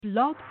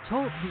Blog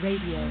Talk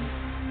Radio.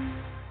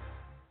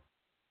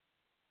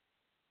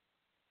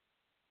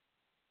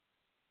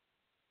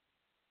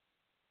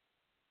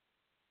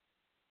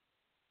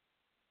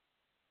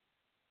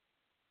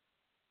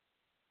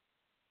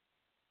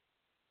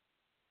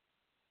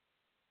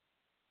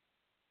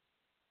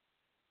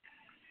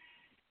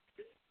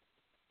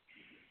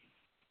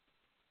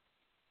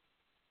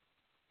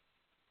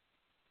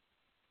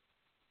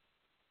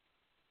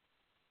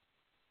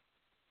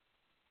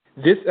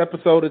 This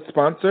episode is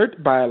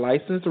sponsored by a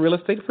licensed real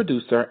estate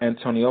producer,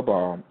 Antonio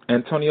Ball.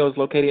 Antonio is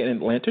located in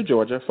Atlanta,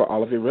 Georgia, for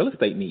all of your real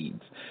estate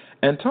needs.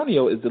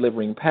 Antonio is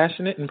delivering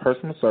passionate and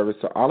personal service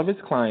to all of his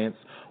clients,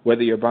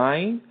 whether you're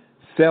buying,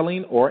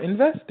 selling, or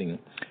investing.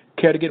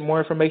 Care to get more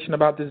information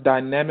about this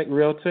dynamic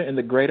realtor in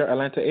the greater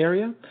Atlanta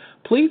area?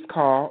 Please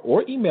call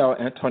or email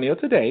Antonio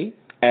today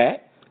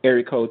at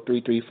area code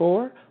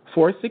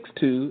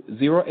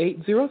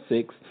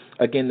 334-462-0806.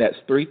 Again, that's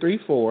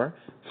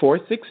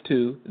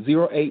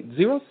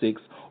 334-462-0806,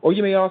 or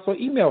you may also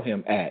email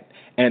him at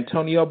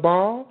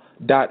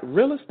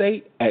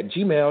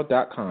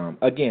antonioball.realestate@gmail.com.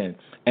 Again,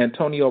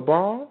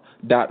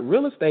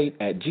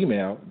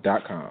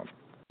 antonioball.realestate@gmail.com.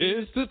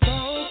 It's the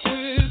Talk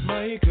with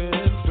Micah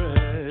and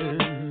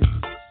Friends.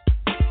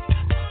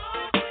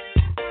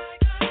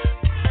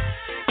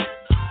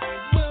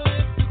 Well,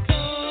 it's the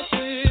Talk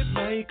with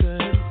Micah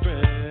and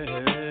Friends.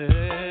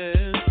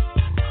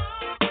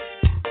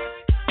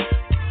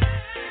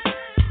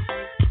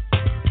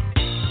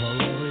 All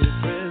your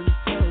friends,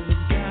 tell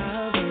them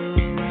gather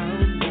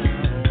around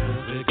now.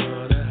 We're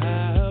gonna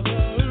have a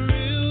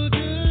real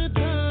good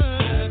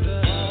time. The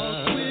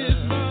Talk with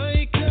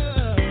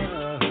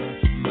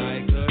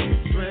Micah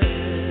and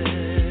Friends.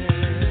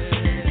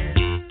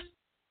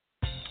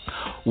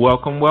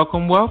 Welcome,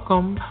 welcome,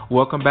 welcome.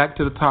 Welcome back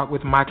to the Talk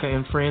with Micah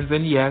and Friends.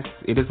 And yes,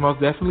 it is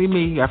most definitely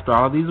me after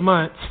all these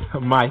months,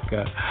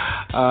 Micah.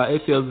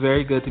 It feels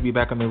very good to be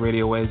back on the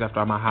radio waves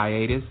after my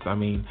hiatus. I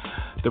mean,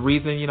 the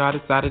reason, I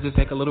decided to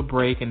take a little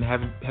break and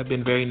have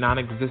been very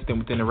non-existent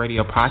within the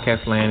radio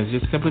podcast land is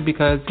just simply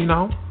because,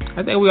 I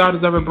think we all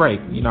deserve a break.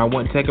 I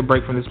want to take a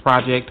break from this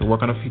project to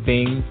work on a few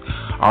things,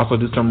 also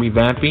do some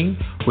revamping,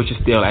 which is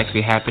still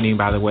actually happening,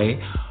 by the way.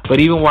 But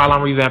even while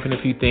I'm revamping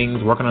a few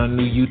things, working on a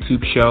new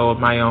YouTube show of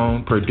my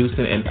own,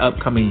 producing an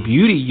upcoming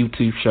beauty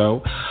YouTube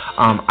show,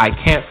 I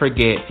can't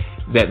forget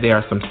that there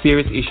are some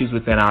serious issues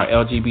within our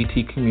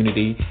LGBT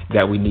community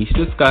that we need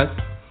to discuss,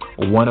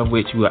 one of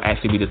which we'll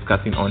actually be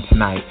discussing on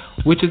tonight,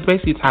 which is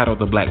basically titled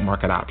The Black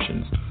Market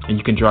Options. And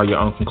you can draw your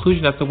own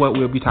conclusion as to what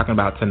we'll be talking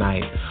about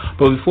tonight.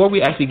 But before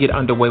we actually get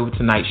underway with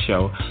tonight's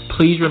show,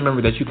 please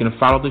remember that you can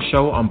follow the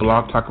show on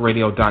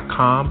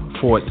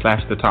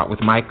blogtalkradio.com/The Talk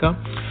with Micah,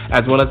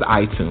 as well as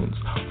iTunes.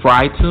 For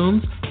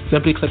iTunes,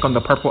 simply click on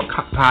the purple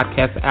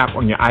podcast app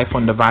on your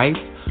iPhone device,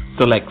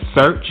 select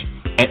search,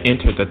 and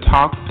enter the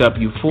Talk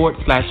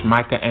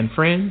W/Micah and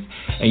Friends,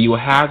 and you will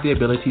have the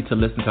ability to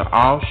listen to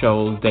all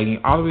shows dating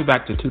all the way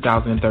back to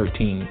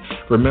 2013.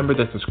 Remember,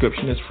 the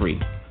subscription is free.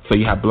 So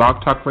you have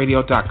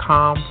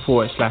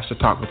blogtalkradio.com/The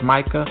Talk with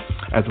Micah,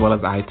 as well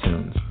as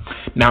iTunes.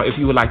 Now, if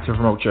you would like to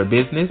promote your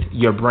business,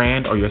 your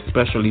brand, or your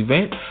special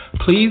event,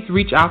 please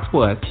reach out to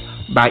us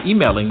by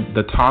emailing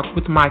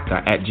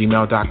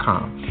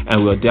thetalkwithmicah@gmail.com,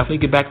 and we'll definitely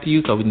get back to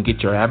you so we can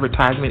get your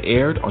advertisement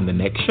aired on the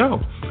next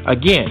show.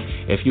 Again,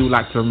 if you would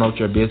like to promote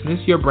your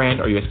business, your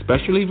brand, or your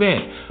special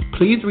event,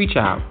 please reach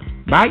out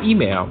by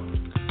email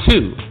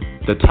to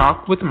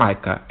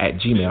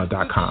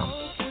thetalkwithmicah@gmail.com.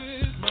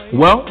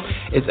 Well,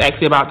 it's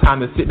actually about time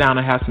to sit down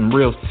and have some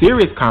real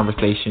serious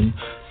conversation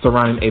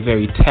surrounding a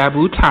very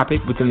taboo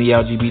topic within the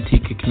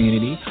LGBTQ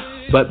community.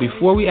 But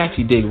before we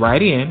actually dig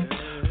right in,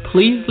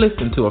 please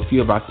listen to a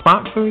few of our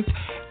sponsors,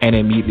 and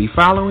immediately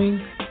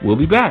following, we'll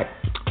be back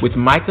with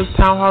Micah's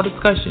TownHall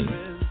discussion,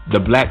 The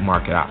Black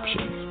Market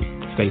Options.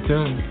 Stay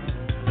tuned.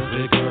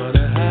 We're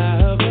gonna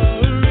have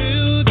a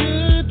real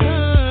good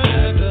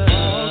time.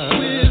 Talk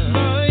with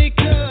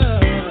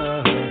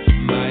Micah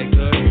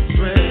and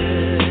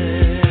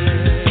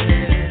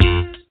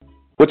Friends.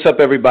 What's up,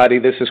 everybody?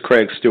 This is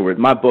Craig Stewart.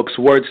 My books,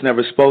 Words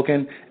Never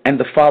Spoken, and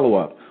The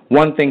Follow-Up,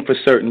 One Thing for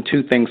Certain,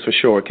 Two Things for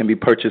Sure, can be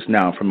purchased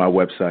now from my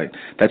website.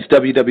 That's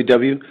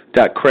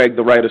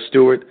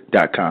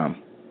www.craigthewriterstewart.com.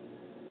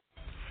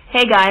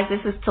 Hey guys,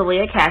 this is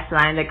Talia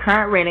Castelline. The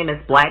current rating is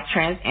Black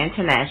Trans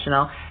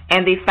International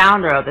and the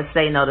founder of the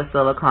Say No to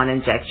Silicone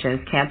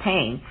Injections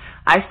campaign.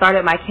 I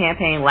started my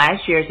campaign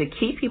last year to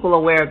keep people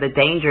aware of the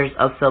dangers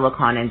of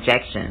silicone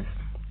injections.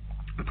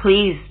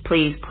 Please,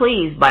 please,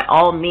 please, by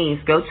all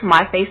means, go to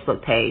my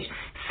Facebook page,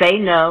 Say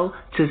No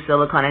to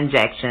Silicone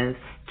Injections,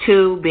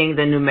 2 being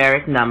the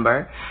numeric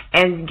number,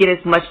 and get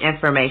as much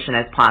information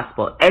as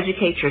possible.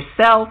 Educate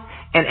yourself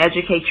and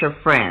educate your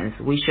friends.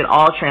 We should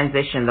all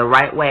transition the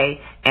right way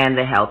and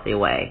the healthy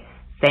way.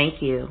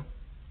 Thank you.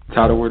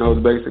 Tired of wearing those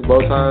basic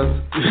bow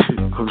ties?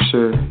 I'm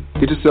sure.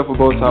 Get yourself a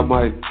bow tie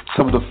mic.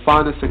 Some of the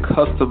finest and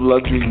custom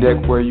luxury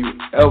neckwear you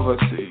ever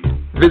see.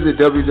 Visit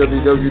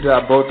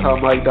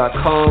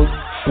www.bowtiemic.com.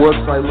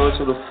 Website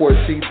launch on the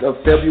 14th of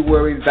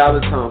February,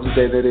 Valentine's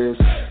Day that is.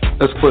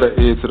 Let's put an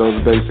end to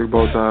those basic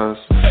bow ties.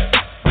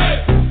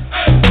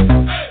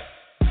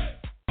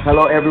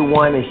 Hello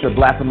everyone, it's your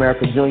Black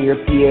America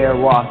Jr. Pierre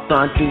Ross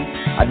Santi.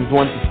 I just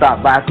wanted to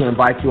stop by to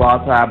invite you all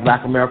to our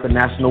Black America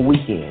National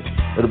Weekend.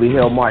 It'll be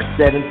held March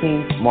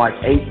 17th, March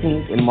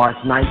 18th, and March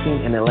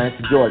 19th in Atlanta,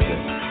 Georgia,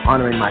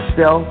 honoring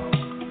myself,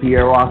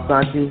 Pierre Ross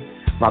Santi,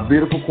 my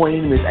beautiful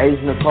queen, Miss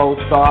Asia Nicole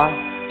Starr,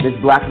 Miss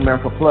Black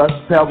America Plus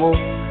Pebble,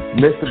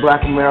 Mr.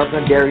 Black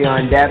America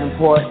Darion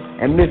Davenport,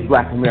 and Miss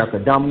Black America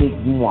Dominique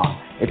Dumois.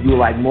 If you would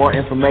like more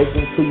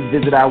information, please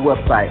visit our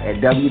website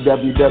at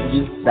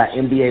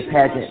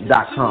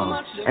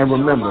www.mbapageant.com. And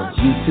remember,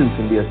 you too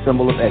can be a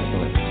symbol of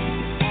excellence.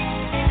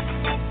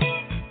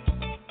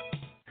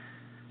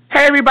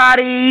 Hey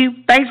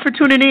everybody, thanks for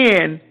tuning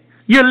in.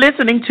 You're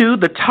listening to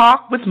The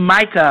Talk with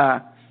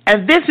Micah.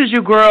 And this is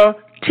your girl,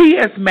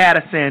 T.S.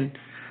 Madison.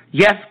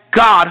 Yes,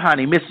 God,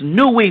 honey, Miss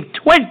New Weave,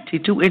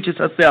 22 inches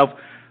herself.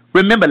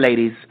 Remember,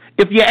 ladies,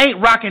 if you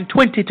ain't rocking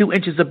 22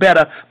 inches or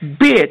better,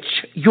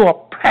 bitch,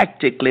 you're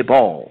practically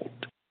bald.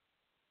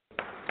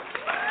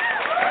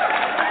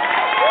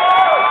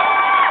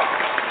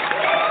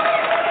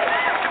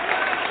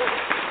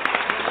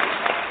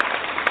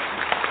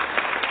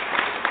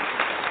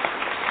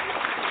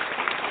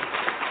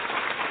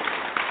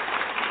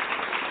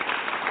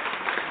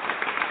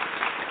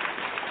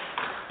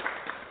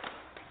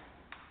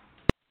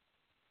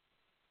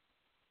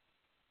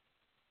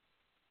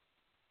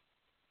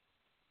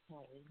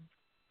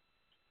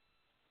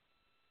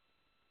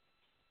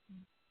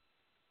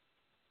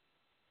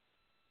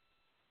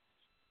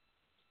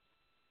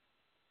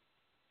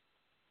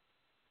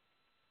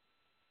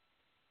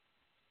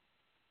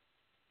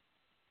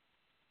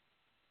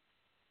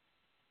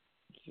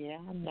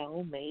 Yeah,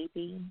 no,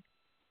 maybe.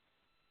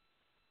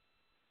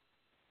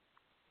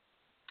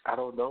 I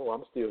don't know.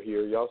 I'm still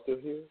here. Y'all still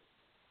here?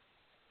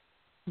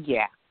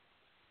 Yeah.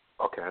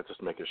 Okay, I'm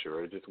just making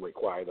sure. It just went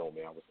quiet on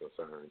me. I was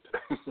concerned.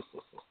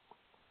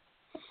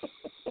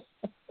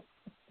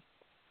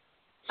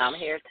 I'm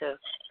here too.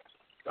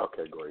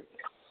 Okay, great.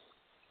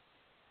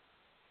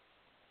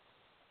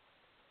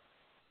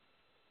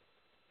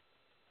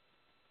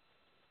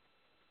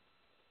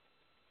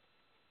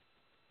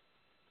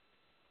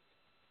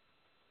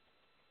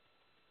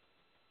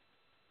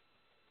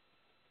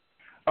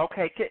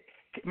 Okay,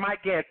 my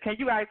guest, can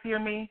you guys hear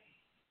me?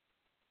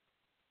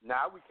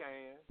 Now we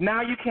can.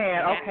 Now you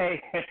can.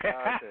 Okay.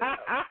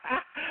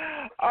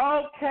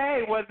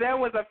 Okay. Well, there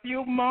was a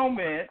few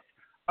moments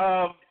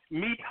of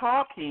me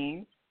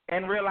talking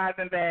and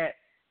realizing that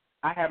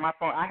I had my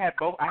phone. I had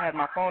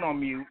my phone on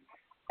mute,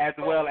 as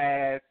well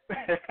as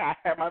I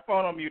had my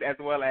phone on mute, as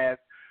well as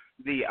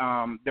the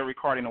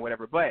recording or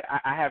whatever. But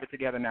I have it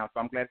together now, so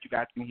I'm glad that you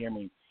guys can hear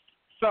me.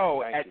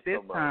 So Thank at you this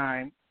so much.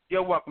 time,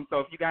 you're welcome. So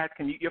if you guys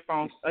can mute your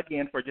phones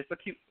again for just a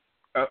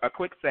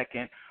quick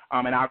second,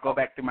 and I'll go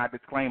back to my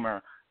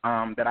disclaimer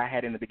that I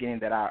had in the beginning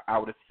that I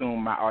would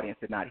assume my audience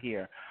did not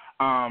hear.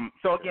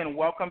 So again,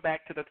 welcome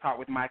back to the Talk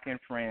with Micah and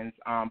Friends.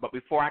 But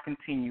before I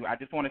continue, I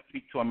just want to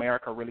speak to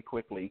America really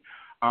quickly.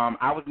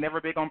 I was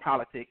never big on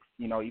politics,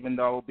 even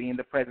though being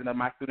the president of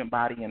my student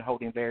body and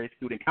holding various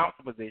student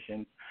council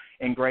positions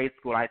in grade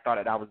school, I thought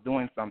that I was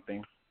doing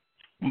something.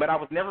 But I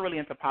was never really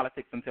into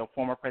politics until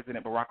former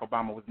President Barack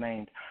Obama was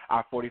named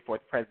our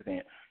 44th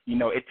president.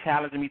 It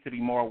challenged me to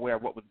be more aware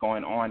of what was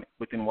going on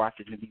within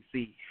Washington,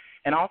 D.C.,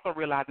 and also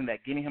realizing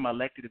that getting him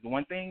elected is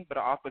one thing, but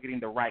also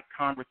getting the right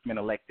congressmen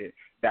elected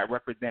that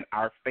represent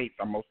our faiths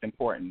are most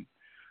important.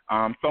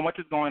 So much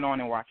is going on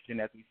in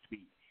Washington as we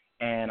speak,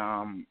 and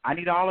I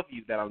need all of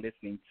you that are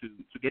listening to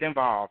get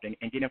involved and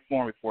get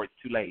informed before it's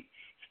too late.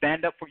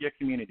 Stand up for your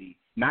community,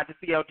 not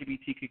just the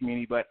LGBTQ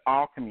community, but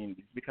all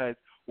communities, because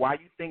while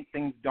you think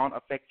things don't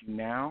affect you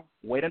now,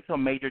 wait until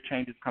major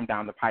changes come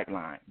down the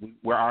pipeline.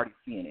 We're already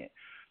seeing it.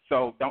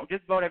 So don't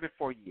just vote every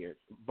 4 years.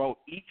 Vote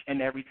each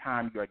and every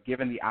time you are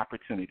given the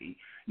opportunity,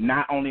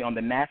 not only on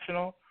the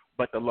national,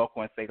 but the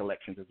local and state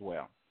elections as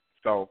well.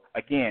 So,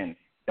 again,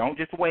 don't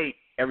just wait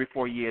every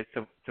 4 years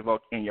to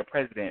vote in your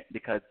president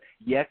because,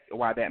 yes,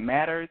 while that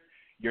matters,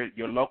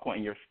 your local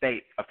and your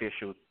state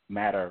officials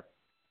matter,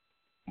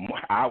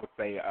 I would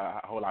say,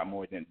 a whole lot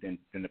more than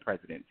the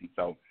presidency.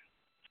 So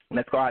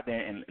let's go out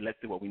there and let's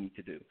do what we need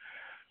to do.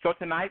 So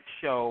tonight's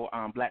show,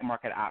 Black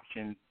Market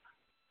Options,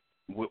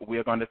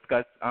 we're going to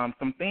discuss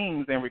some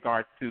things in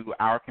regards to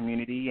our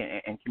community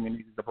and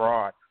communities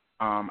abroad.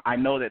 I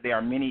know that there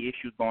are many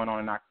issues going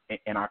on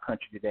in our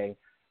country today.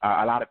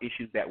 A lot of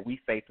issues that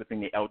we face within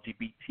the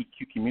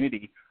LGBTQ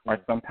community are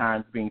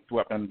sometimes being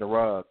swept under the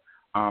rug.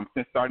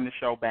 Since starting the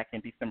show back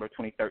in December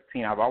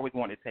 2013, I've always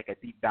wanted to take a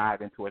deep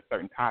dive into a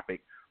certain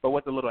topic, but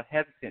was a little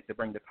hesitant to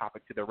bring the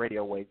topic to the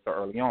radio waves so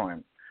early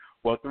on.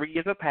 Well, 3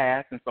 years have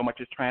passed, and so much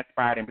has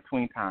transpired in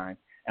between time,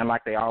 and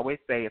like they always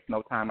say, it's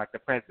no time like the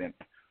present.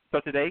 So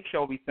today's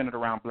show will be centered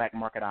around black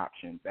market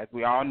options. As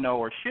we all know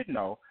or should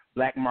know,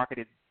 black market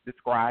is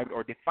described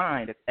or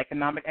defined as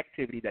economic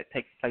activity that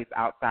takes place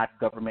outside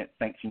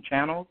government-sanctioned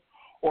channels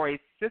or a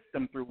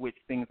system through which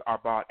things are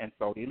bought and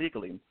sold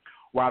illegally.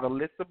 While the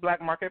list of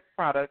black market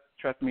products,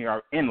 trust me,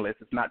 are endless,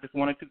 it's not just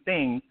one or two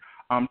things.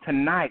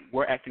 Tonight,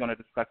 we're actually going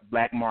to discuss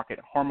black market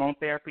hormone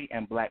therapy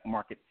and black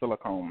market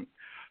silicone.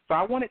 So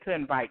I wanted to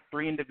invite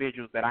three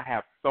individuals that I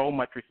have so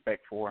much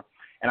respect for,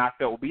 and I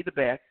felt would be the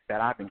best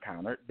that I've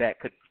encountered that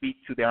could speak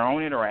to their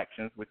own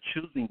interactions with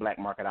choosing black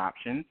market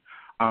options,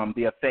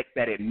 the effects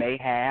that it may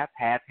have,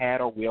 has had,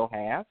 or will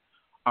have.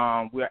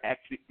 We're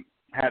actually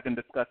having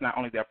discussed not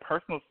only their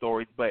personal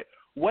stories, but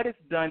what it's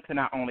done to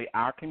not only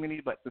our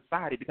community but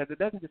society, because it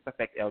doesn't just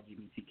affect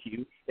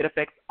LGBTQ, it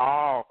affects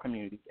all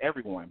communities,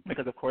 everyone,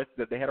 because of course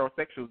the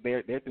heterosexuals,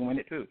 they're doing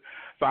it too.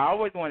 So I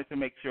also wanted to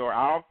make sure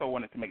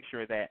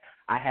that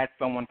I had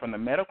someone from the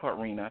medical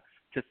arena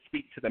to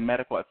speak to the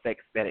medical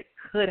effects that it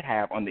could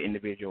have on the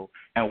individual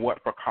and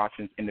what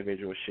precautions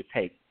individuals should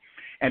take.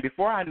 And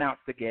before I announce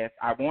the guest,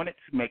 I wanted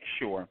to make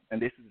sure, and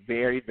this is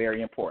very,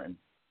 very important,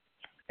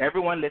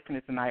 everyone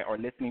listening tonight or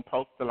listening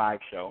post the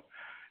live show,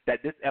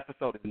 that this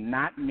episode is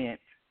not meant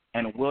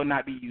and will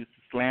not be used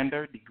to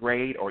slander,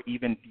 degrade, or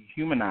even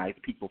dehumanize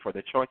people for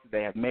the choices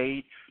they have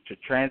made to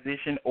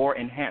transition or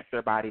enhance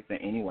their bodies in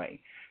any way.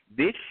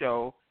 This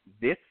show,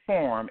 this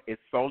forum, is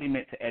solely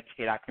meant to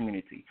educate our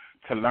community,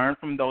 to learn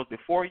from those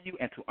before you,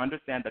 and to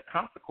understand the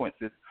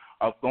consequences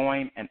of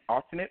going an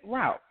alternate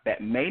route that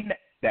may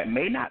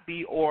not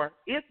be or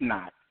is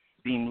not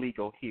being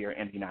legal here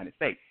in the United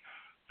States.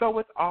 So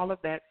with all of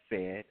that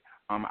said,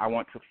 I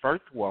want to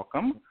first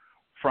welcome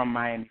from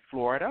Miami,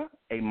 Florida,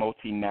 a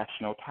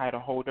multinational title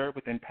holder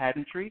within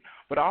pageantry,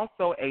 but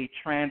also a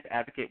trans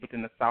advocate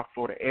within the South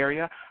Florida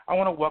area. I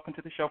want to welcome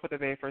to the show for the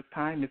very first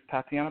time Ms.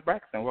 Tatiana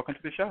Braxton. Welcome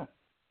to the show.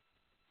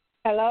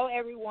 Hello,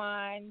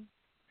 everyone.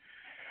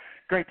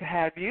 Great to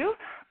have you.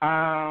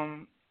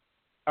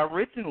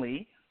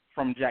 Originally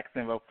from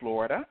Jacksonville,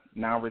 Florida,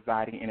 now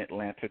residing in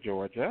Atlanta,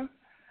 Georgia,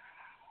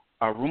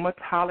 a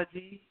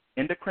rheumatology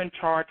endocrine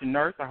charge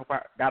nurse, I hope I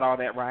got all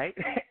that right,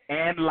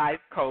 and life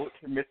coach,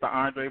 Mr.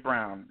 Andre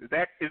Brown. Is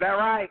that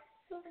right?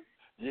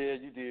 Yeah,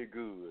 you did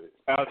good.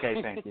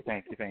 Okay, thank you.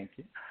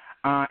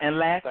 And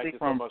lastly, thank you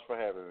so much for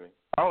having me.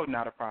 Oh,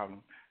 not a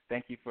problem.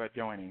 Thank you for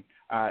joining.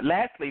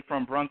 Lastly,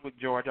 from Brunswick,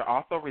 Georgia,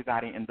 also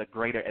residing in the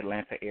greater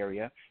Atlanta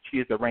area, she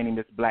is the reigning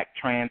Miss Black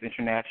Trans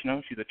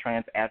International. She's a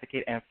trans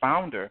advocate and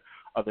founder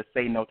of the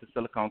Say No to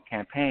Silicone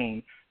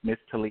campaign, Miss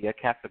Talia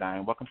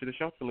Cassadine. Welcome to the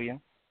show, Talia.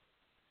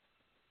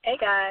 Hey,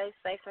 guys.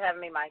 Thanks for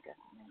having me, Micah.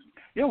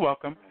 You're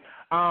welcome.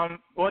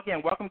 Well,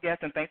 again, welcome,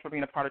 guests, and thanks for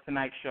being a part of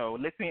tonight's show.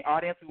 Listening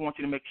audience, we want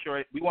to make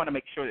sure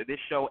that this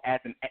show as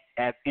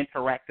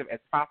interactive as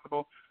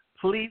possible.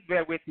 Please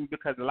bear with me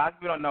because a lot of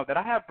people don't know that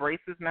I have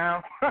braces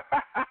now,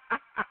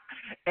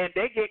 and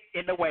they get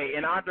in the way.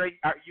 And Andre,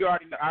 you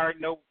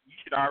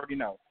should already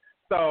know.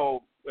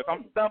 So if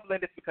I'm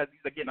stumbling, it's because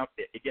they're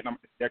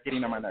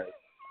getting on my nerves.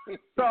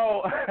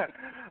 So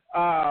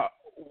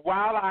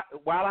while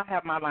I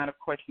have my line of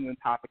questions and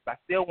topics, I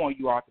still want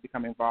you all to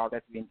become involved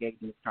as we engage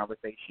in this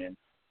conversation.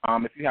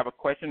 If you have a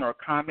question or a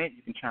comment,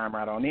 you can chime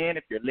right on in.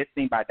 If you're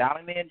listening by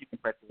dialing in, you can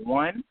press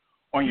 1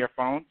 on your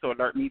phone to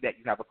alert me that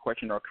you have a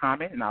question or a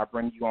comment, and I'll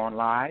bring you on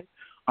live.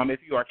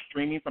 If you are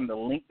streaming from the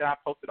link that I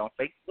posted on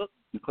Facebook,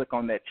 you can click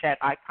on that chat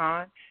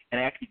icon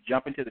and actually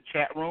jump into the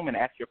chat room and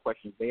ask your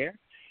questions there.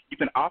 You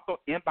can also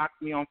inbox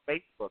me on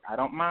Facebook. I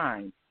don't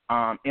mind.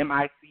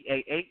 MICAHPIERCE,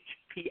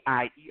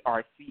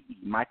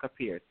 Micah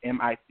Pierce,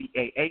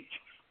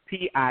 MICAHPIERCE,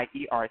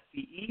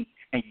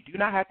 and you do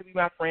not have to be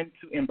my friend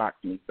to inbox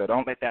me, so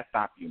don't let that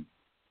stop you.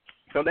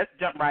 So let's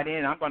jump right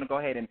in. I'm going to go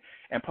ahead and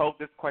pose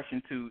this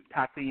question to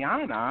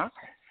Tatiana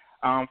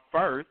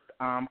first,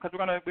 because we're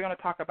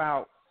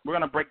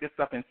going to break this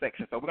up in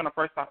sections. So we're going to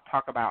first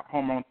talk about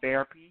hormone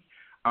therapy,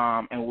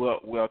 and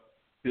we'll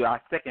do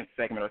our second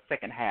segment or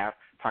second half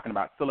talking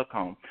about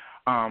silicone.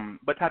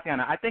 But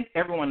Tatiana, I think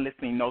everyone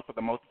listening knows for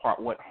the most part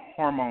what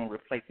hormone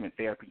replacement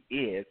therapy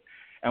is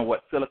and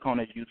what silicone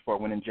is used for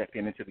when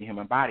injected into the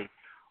human body.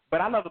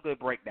 But I love a good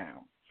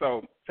breakdown.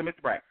 So Ms.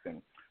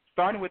 Braxton,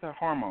 starting with the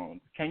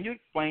hormones, can you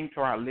explain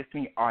to our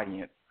listening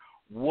audience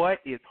what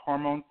is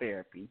hormone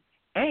therapy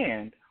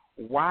and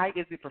why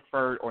is it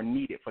preferred or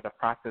needed for the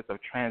process of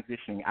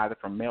transitioning either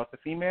from male to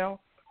female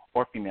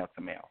or female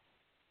to male?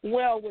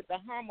 Well, with the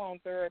hormone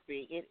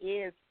therapy,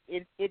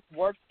 it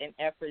works in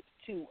efforts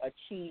to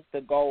achieve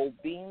the goal,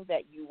 being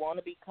that you want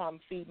to become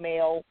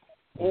female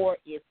or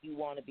if you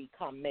want to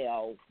become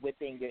male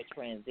within your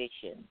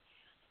transition.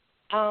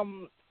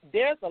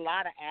 There's a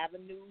lot of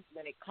avenues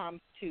when it comes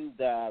to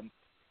the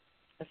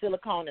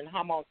silicone and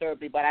hormone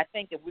therapy, but I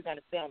think if we're going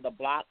to stay on the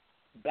black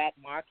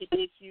market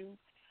issue,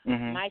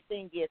 my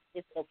thing is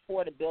it's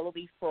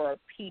affordability for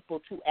people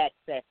to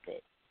access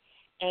it.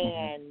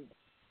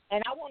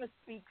 And I want to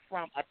speak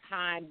from a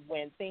time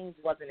when things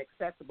wasn't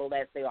accessible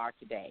as they are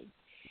today.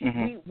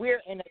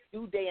 We're in a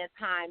new day and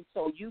time,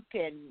 so you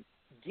can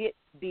get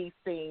these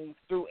things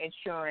through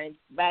insurance.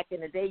 Back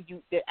in the day,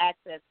 the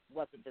access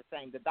wasn't the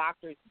same. The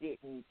doctors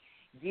didn't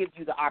give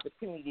you the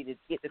opportunity to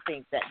get the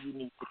things that you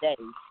need today.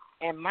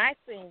 And my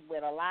thing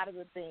with a lot of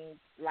the things,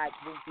 like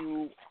when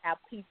you have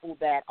people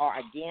that are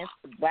against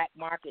the black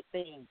market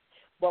things,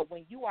 But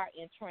when you are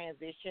in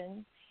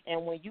transition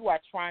and when you are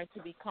trying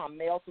to become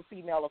male to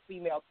female or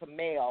female to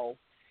male,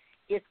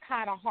 it's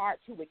kind of hard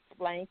to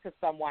explain to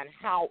someone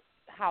how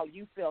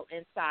you feel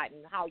inside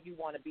and how you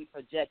want to be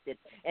projected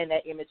in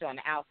that image on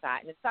the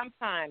outside. And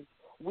sometimes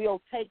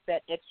we'll take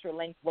that extra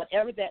length,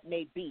 whatever that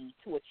may be,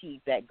 to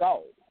achieve that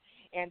goal.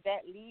 And that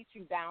leads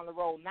you down the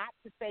road, not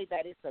to say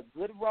that it's a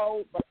good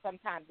road, but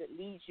sometimes it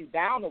leads you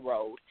down the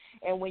road.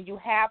 And when you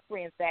have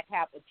friends that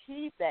have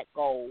achieved that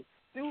goal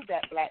through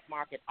that black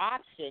market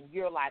option,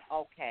 you're like,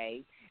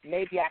 okay,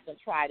 maybe I can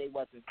try it. It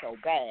wasn't so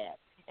bad.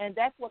 And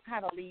that's what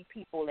kind of leads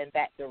people in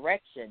that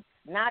direction.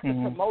 Not to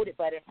promote it,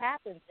 but it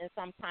happens, and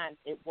sometimes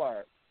it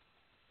works.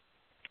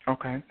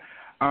 Okay.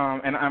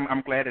 And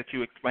I'm glad that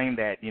you explained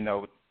that,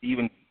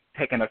 even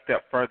taking a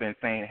step further and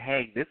saying,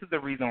 hey, this is the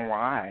reason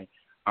why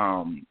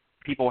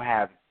people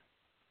have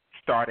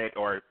started,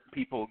 or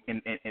people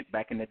in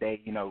back in the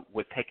day,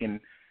 was taking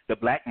the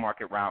black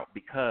market route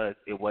because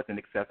it wasn't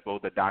accessible.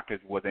 The doctors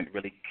wasn't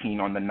really keen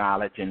on the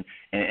knowledge and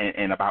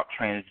about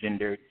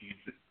transgenders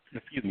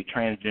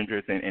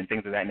and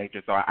things of that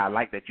nature. So I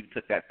like that you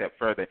took that step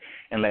further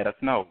and let us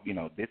know,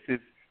 this is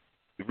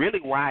really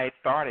why it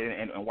started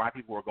and why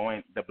people were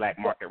going the black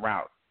market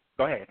route.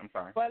 Go ahead. I'm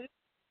sorry.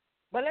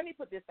 But let me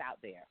put this out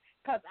there,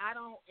 because I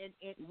don't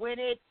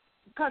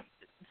because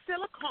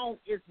silicone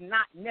is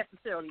not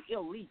necessarily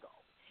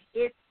illegal.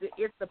 It's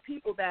the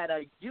people that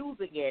are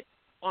using it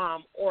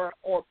or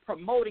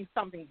promoting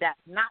something that's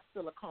not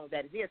silicone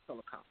that it is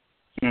silicone.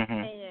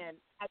 And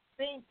I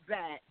think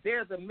that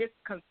there's a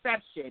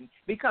misconception,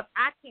 because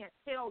I can't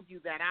tell you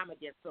that I'm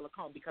against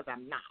silicone because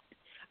I'm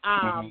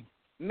not.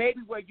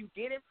 Maybe where you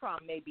get it from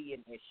may be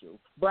an issue,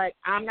 but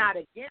I'm not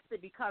against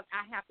it, because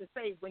I have to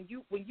say, when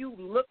you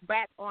look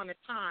back on a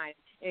time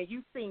and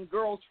you've seen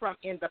girls from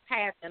in the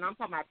past, and I'm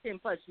talking about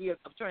 10+ years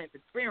of trans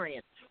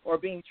experience or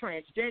being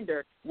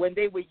transgender, when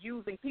they were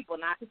using people,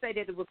 not to say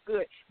that it was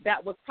good,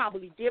 that was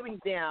probably giving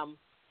them,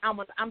 I'm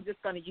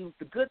just going to use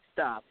the good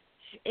stuff.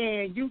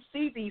 And you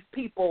see these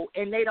people,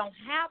 and they don't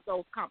have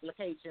those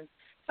complications.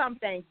 Some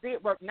things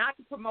did work, not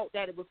to promote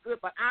that it was good,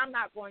 but I'm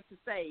not going to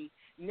say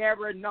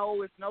never,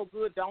 no, it's no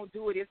good, don't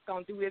do it, it's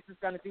going to do this, it's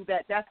going to do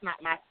that. That's not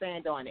my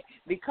stand on it,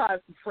 because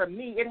for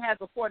me, it has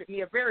afforded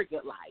me a very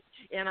good life.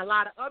 And a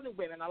lot of other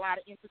women, a lot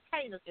of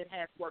entertainers, it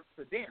has worked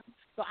for them.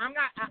 So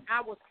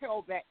I would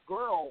tell that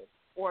girl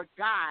or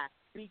guy,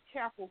 be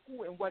careful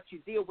who and what you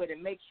deal with,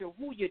 and make sure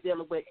who you're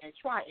dealing with, and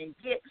try and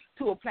get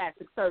to a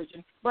plastic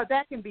surgeon. But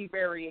that can be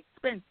very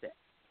expensive.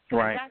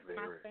 Right. That's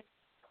my stand.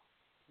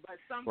 But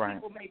some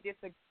people may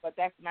disagree, but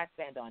that's my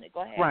stand on it.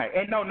 Go ahead. Right.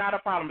 And no, not a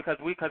problem, because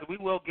we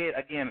will get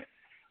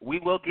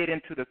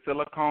into the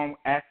silicone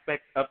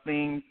aspect of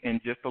things in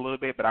just a little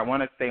bit, but I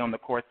want to stay on the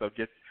course of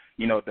just,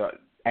 the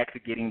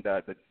actually getting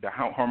the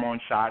hormone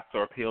shots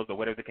or pills or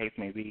whatever the case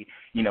may be,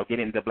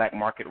 getting the black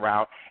market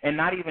route, and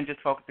not even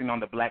just focusing on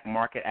the black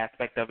market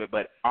aspect of it,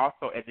 but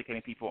also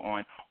educating people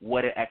on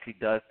what it actually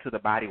does to the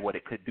body, what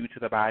it could do to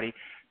the body,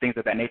 things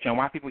of that nature, and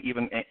why people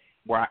even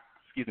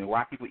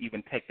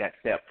take that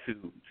step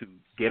to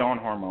get on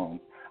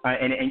hormones.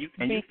 And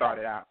you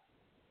started out.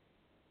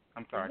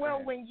 I'm sorry.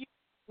 Well,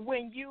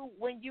 when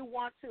you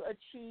want to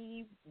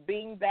achieve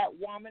being that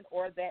woman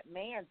or that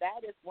man,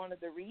 that is one of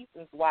the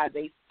reasons why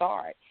they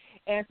start.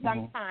 And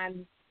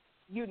sometimes,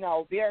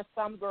 there are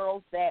some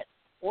girls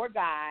or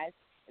guys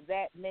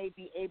that may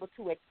be able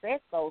to access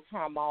those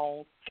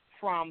hormones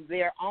from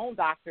their own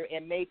doctor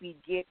and maybe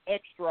get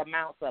extra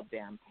amounts of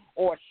them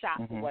or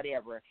shots or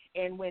whatever.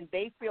 And when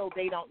they feel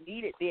they don't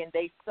need it, then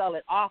they sell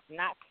it off,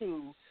 not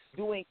to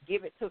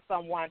give it to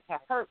someone to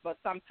hurt, but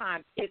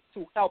sometimes it's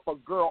to help a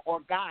girl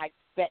or guy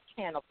that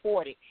can't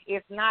afford it.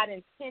 It's not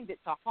intended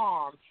to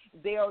harm.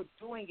 They're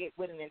doing it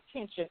with an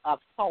intention of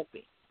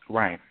helping.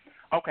 Right.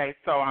 Okay,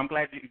 so I'm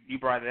glad you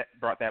brought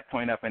that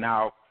point up, and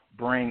I'll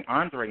bring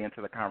Andre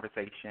into the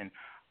conversation,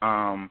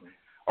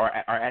 or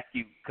ask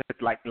you,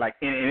 because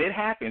and it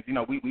happens.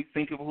 We've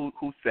seen people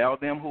who sell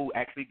them, who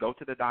actually go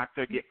to the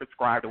doctor, get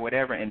prescribed or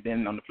whatever, and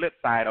then on the flip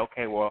side,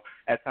 okay, well,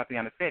 as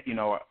Tatiana said,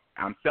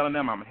 I'm selling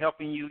them, I'm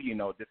helping you,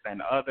 this and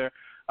the other,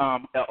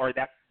 or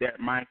that's their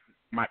mind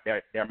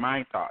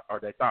thought, or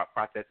their thought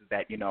process is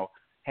that,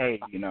 hey,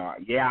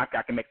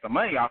 I can make some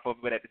money off of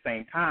it, but at the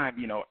same time,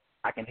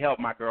 I can help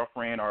my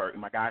girlfriend or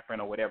my guy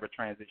friend or whatever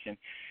transition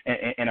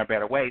in a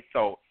better way.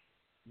 So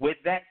with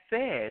that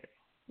said,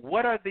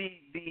 what are the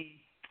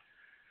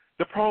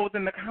pros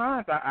and the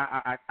cons?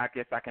 I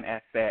guess I can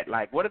ask that.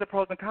 Like, what are the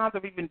pros and cons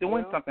of even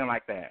doing something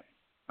like that,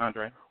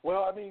 Andre?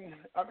 Well, I mean,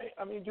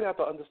 you have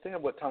to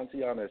understand what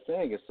Tatiana is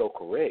saying is so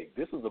correct.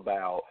 This is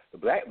about the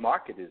black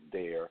market is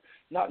there,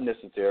 not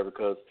necessarily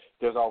because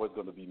there's always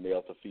going to be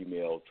male to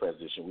female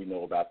transition. We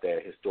know about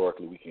that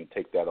historically. We can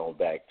take that on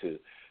back to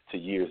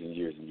years and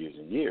years and years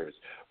and years.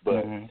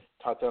 But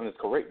Tatiana is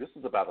correct. This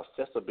is about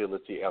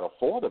accessibility and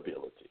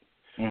affordability.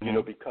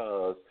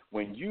 Because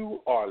when you're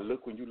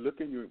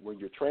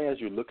trans,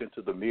 you look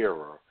into the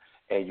mirror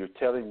and you're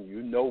telling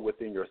you know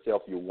within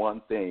yourself you're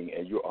one thing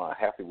and you're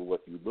unhappy with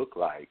what you look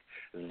like,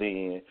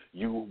 then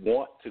you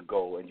want to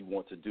go and you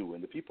want to do.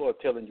 And the people are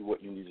telling you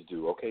what you need to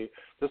do. Okay,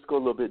 let's go a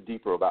little bit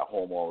deeper about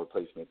hormone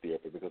replacement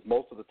therapy, because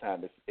most of the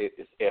time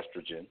it's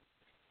estrogen,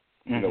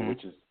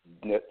 which is,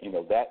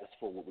 that is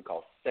for what we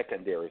call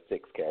secondary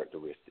sex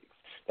characteristics.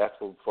 That's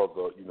for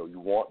the, you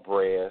want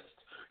breast,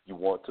 you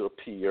want to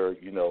appear,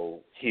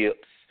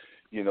 hips,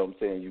 you know what I'm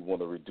saying? You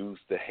want to reduce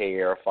the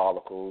hair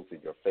follicles in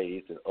your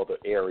face and other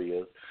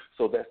areas.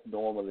 So that's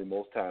normally,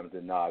 most times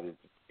than not,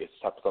 it's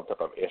some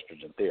type of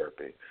estrogen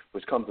therapy,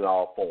 which comes in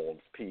all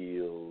forms: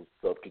 pills,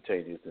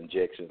 subcutaneous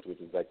injections, which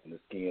is like in the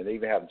skin. They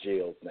even have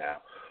gels now.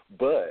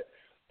 But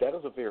that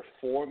is a very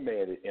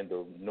formatted in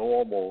the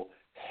normal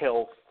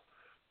health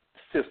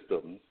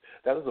systems.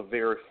 That is a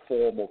very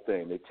formal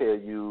thing. They tell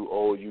you,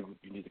 oh, you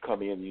need to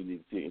come in and you need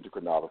to see an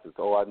endocrinologist.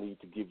 Oh, I need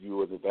to give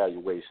you an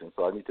evaluation.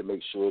 So I need to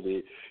make sure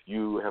that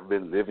you have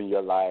been living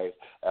your life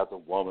as a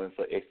woman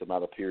for X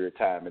amount of period of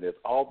time. And there's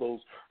all those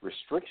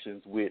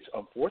restrictions, which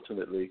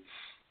unfortunately,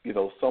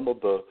 some of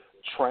the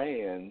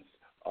trans,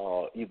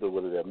 either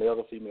whether they're male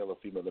or female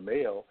to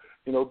male,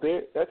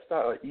 that's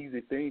not an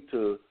easy thing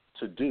to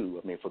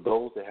do. I mean, for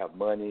those that have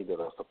money,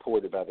 that are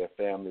supported by their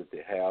families,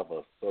 that have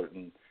a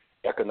certain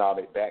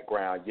economic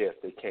background, yes,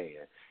 they can.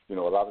 A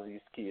lot of these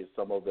kids,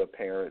 some of their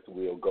parents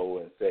will go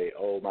and say,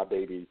 oh, my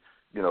baby,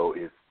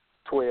 is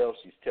 12.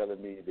 She's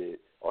telling me that,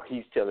 or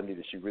he's telling me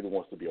that she really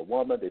wants to be a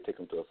woman. They take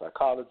them to a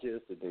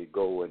psychologist, and they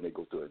go to an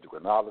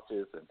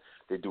endocrinologist, and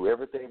they do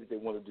everything that they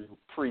want to do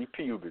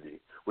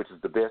pre-puberty, which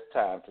is the best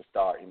time to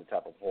start any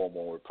type of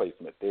hormone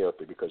replacement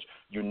therapy, because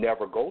you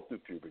never go through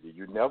puberty.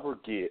 You never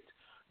get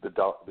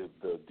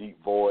the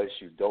deep voice.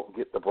 You don't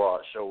get the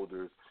broad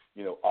shoulders,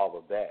 all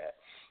of that.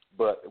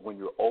 But when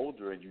you're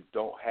older and you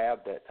don't have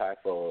that type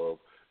of,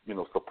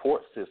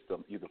 support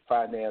system, either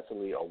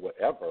financially or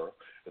whatever,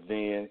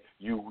 then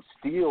you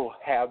still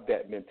have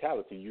that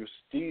mentality. You're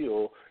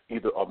still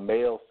either a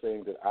male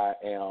saying that I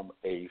am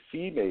a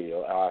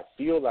female, I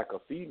feel like a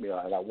female,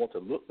 and I want to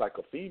look like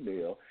a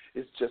female.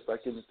 It's just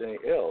like anything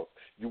else.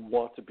 You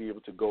want to be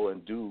able to go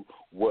and do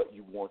what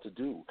you want to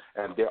do.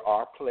 And there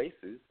are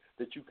places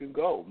that you can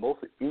go.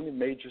 Any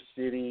major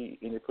city,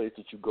 any place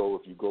that you go,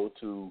 if you go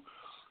to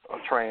a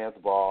trans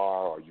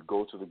bar, or you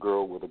go to the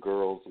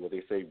girls where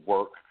they say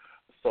work,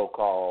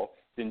 so-called,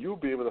 then you'll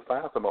be able to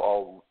find some,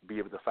 or be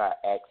able to find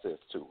access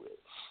to it.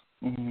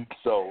 Mm-hmm.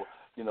 So,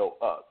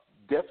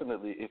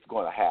 definitely it's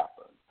going to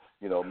happen.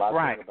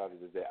 My thing about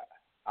it is that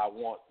I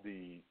want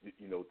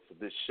for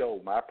this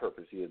show, my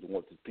purpose here is to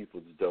want the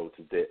people to know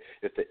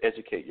is to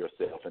educate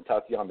yourself. And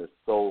Tatiana is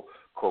so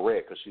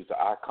correct, because she's an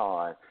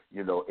icon,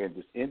 in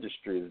this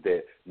industry, is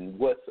that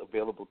what's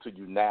available to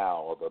you now,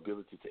 or the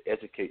ability to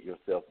educate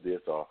yourself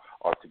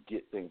or to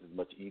get things is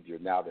much easier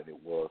now than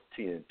it was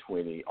 10,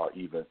 20, or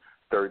even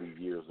 30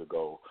 years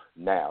ago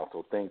now.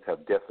 So things have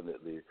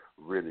definitely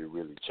really,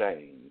 really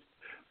changed.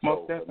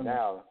 Most definitely.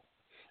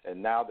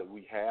 Now that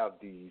we have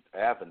these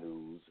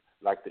avenues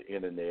like the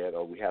internet,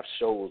 or we have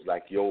shows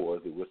like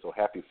yours that we're so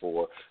happy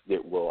for,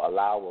 that will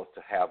allow us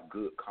to have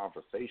good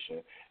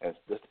conversation and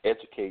just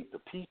educate the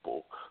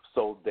people,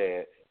 so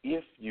that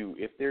if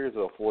there is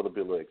an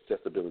affordability,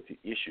 accessibility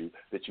issue,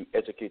 that you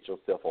educate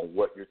yourself on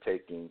what you're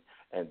taking,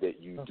 and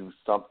that you do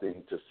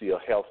something to see a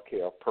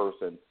healthcare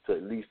person to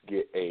at least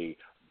get a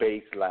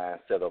baseline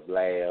set of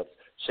labs,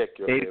 check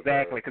your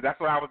exactly, because that's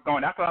what I was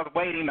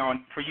waiting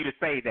on for you to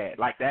say that.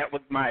 Like, that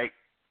was my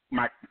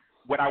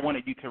what I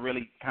wanted you to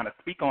really kind of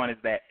speak on, is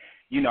that,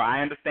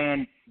 I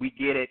understand we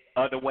get it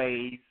other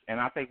ways, and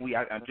I think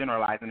I'm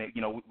generalizing it,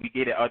 we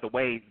get it other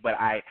ways, but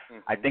I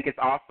think it's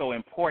also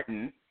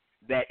important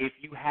that if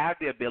you have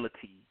the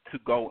ability to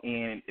go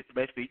in,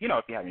 especially, if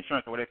you have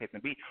insurance or whatever the case may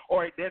be,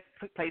 or there's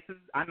places,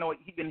 I know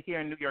even here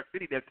in New York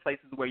City, there's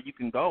places where you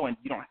can go and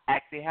you don't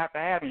actually have to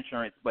have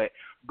insurance, but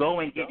go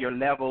and get your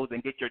levels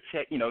and get your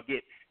check,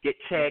 get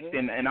checked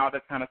and all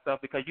that kind of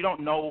stuff, because you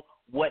don't know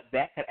what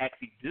that could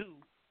actually do.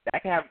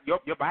 That can have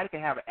your body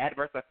can have an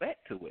adverse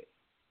effect to it.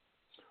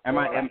 Go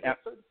ahead.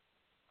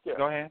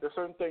 There are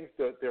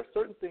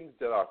certain things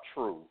that are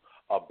true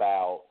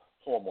about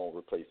hormone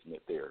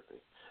replacement therapy.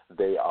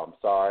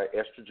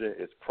 Estrogen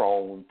is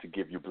prone to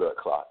give you blood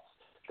clots.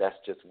 That's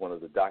just one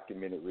of the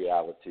documented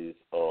realities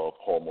of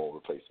hormone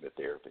replacement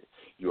therapy.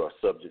 You are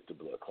subject to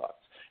blood clots.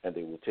 And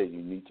they will tell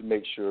you need to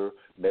make sure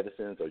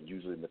medicines are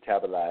usually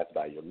metabolized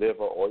by your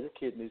liver or your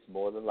kidneys,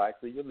 more than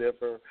likely your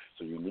liver.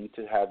 So you need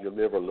to have your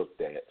liver looked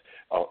at,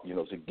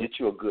 to get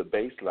you a good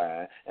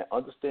baseline and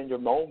understand your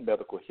own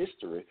medical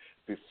history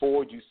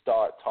before you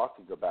start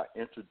talking about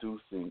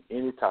introducing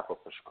any type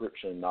of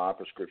prescription,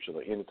 non-prescription,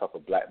 or any type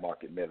of black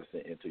market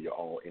medicine into your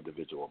own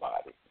individual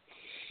body.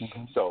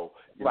 Mm-hmm. So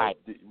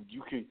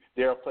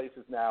there are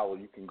places now where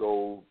you can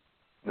go,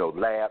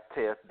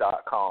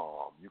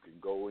 labtest.com. You can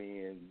go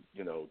in,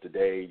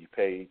 today you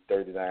pay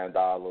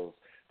 $39.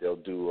 They'll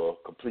do a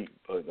complete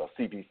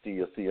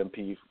CBC or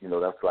CMP.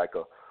 That's like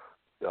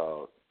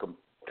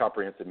a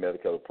comprehensive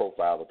medical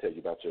profile will tell you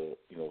about your,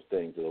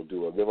 things. It'll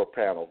do a liver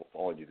panel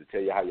on you to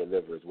tell you how your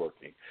liver is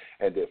working.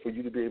 And that for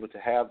you to be able to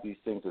have these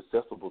things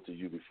accessible to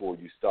you before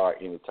you start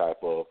any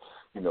type of,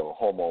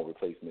 hormone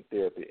replacement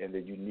therapy, and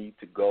then you need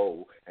to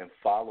go and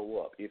follow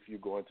up. If you're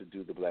going to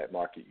do the black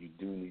market, you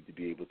do need to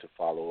be able to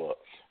follow up.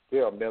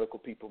 There are medical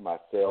people,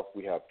 myself,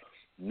 we have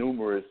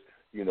numerous,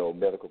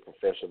 medical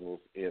professionals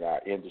in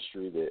our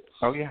industry that,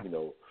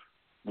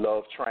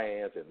 love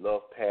trans and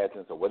love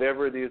pageants or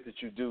whatever it is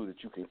that you do,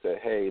 that you can say,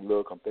 hey,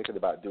 look, I'm thinking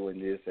about doing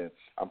this and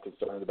I'm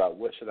concerned about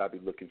what should I be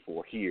looking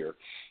for here,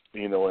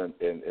 and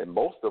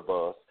most of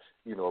us,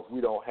 if we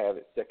don't have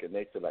it second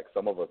nature like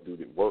some of us do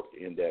that work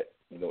in that,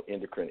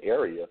 endocrine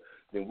area,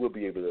 then we'll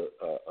be able to,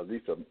 at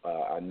least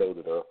I know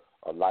that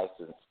a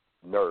licensed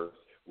nurse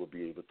will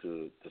be able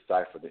to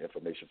decipher the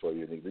information for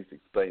you and at least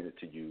explain it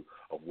to you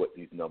of what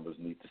these numbers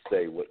need to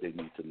say, what they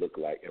need to look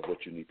like, and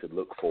what you need to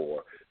look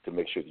for to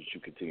make sure that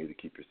you continue to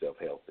keep yourself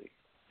healthy.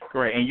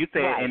 Great. And you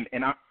said,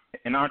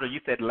 and Andre, you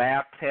said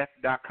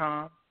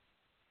labtest.com?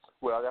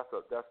 Well, that's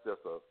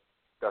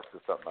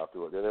just something I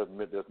threw.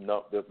 There's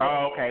no.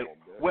 Okay.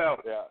 Well,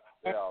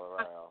 they're all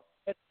around.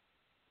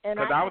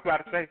 Because I was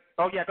about to say,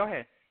 go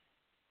ahead.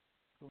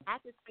 I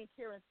can speak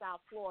here in South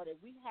Florida.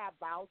 We have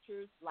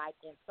vouchers like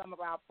in some of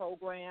our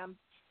programs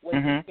where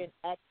you can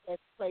access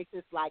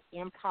places like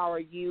Empower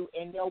You,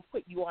 and they'll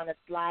put you on a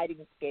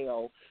sliding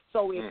scale.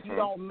 So if you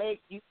don't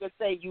make, you could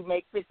say you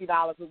make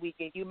 $50 a week,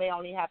 and you may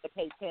only have to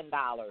pay $10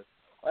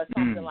 or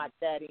something like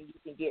that, and you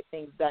can get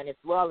things done as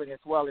well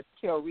as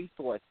care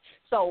resource.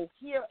 So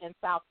here in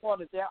South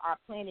Florida, there are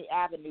plenty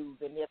avenues,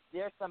 and if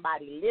there's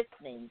somebody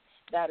listening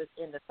that is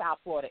in the South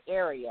Florida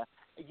area,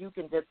 you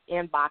can just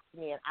inbox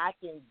me, and I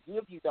can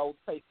give you those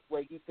places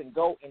where you can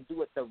go and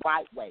do it the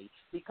right way,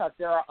 because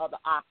there are other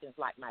options,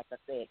 like Micah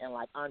said and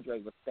like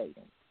Andre was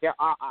stating. There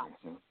are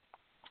options.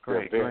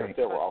 Great.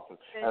 Several options.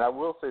 And I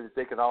will say that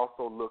they can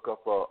also look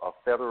up a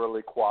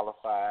federally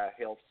qualified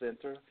health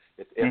center.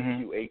 It's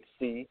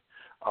FQHC.com.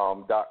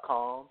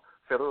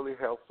 Federally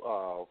health.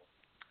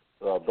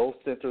 Those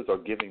centers are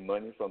giving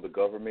money from the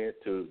government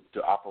to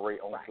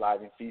operate on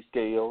sliding fee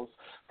scales.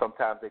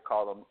 Sometimes they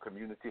call them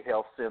community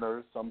health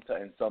centers.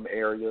 In some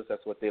areas,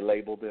 that's what they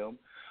label them.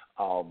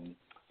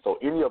 So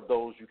any of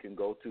those you can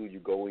go to. You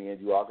go in.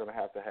 You are going to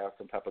have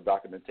some type of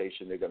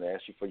documentation. They're going to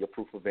ask you for your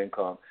proof of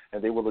income,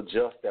 and they will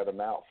adjust that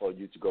amount for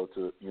you to go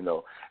to.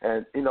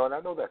 And I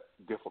know that's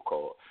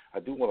difficult. I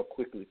do want to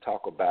quickly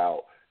talk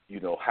about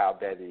how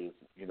that is.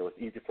 It's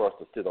easy for us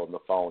to sit on the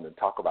phone and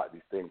talk about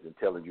these things and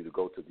telling you to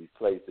go to these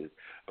places.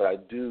 But I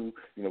do,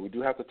 we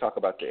do have to talk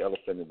about the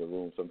elephant in the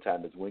room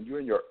sometimes, is when you're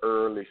in your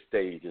early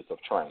stages of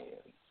trans.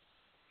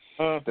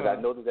 But I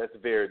know that that's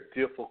very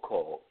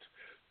difficult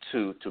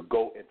to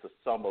go into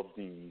some of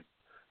these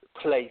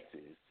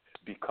places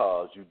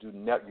because you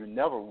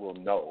never will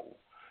know.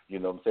 You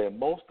know what I'm saying?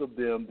 Most of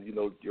them,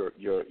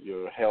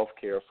 your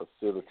healthcare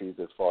facilities,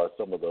 as far as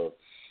some of the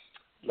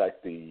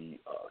the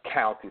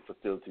county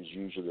facilities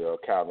usually are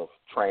kind of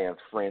trans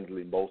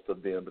friendly, most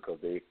of them, because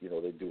they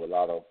do a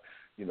lot of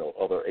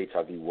other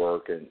HIV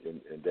work and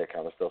that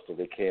kind of stuff, so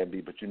they can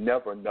be, but you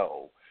never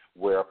know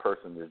where a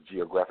person is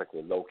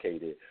geographically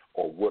located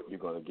or what you're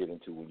going to get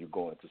into when you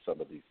go into some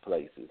of these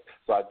places.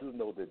 So I do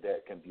know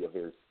that can be a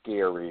very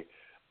scary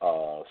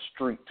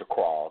street to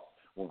cross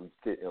when we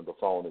sit on the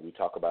phone and we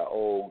talk about,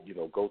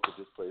 go to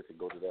this place and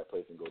go to that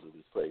place and go to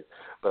this place.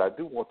 But I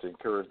do want to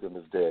encourage them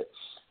is that,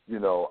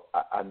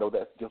 I know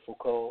that's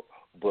difficult,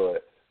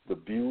 but the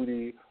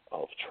beauty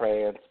of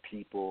trans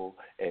people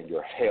and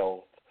your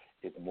health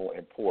is more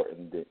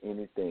important than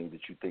anything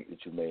that you think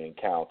that you may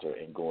encounter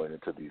in going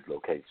into these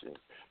locations,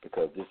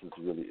 because this is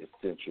really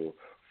essential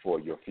for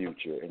your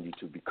future and you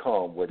to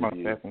become what it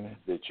is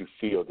that you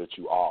feel that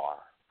you are,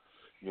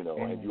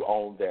 and you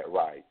own that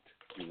right.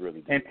 You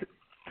really do. And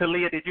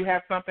Talia, did you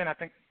have something? I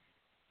think.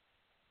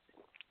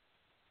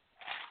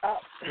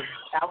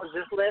 I was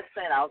just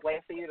listening. I was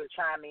waiting for you to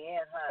chime me in,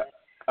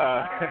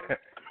 honey.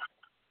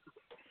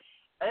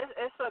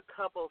 It's a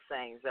couple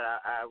things that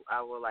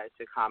I would like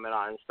to comment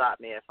on, and stop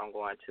me if I'm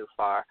going too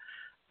far.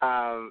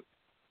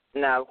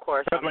 Now, of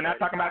course, we're not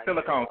talking about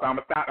silicone, so I'm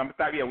gonna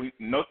stop. Yeah,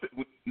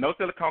 no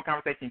silicone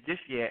conversation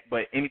just yet,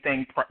 but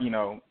anything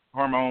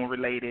hormone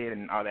related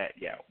and all that.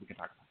 Yeah, we can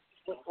talk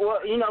about. Well,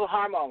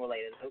 hormone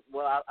related.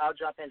 Well, I'll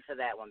jump into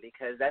that one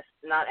because that's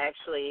not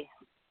actually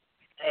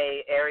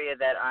a area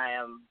that I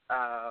am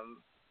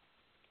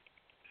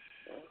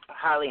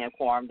highly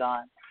informed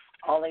on,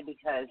 only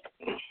because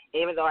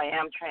even though I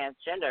am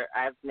transgender,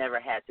 I've never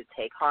had to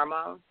take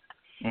hormones,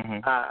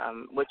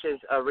 which is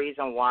a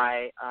reason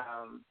why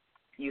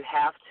you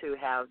have to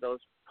have those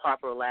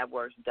proper lab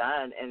works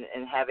done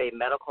and have a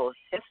medical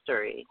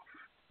history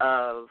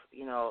of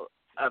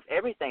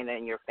everything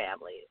in your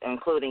family,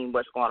 including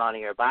what's going on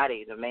in your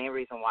body. The main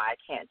reason why I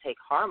can't take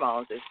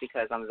hormones is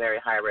because I'm very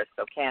high risk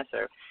of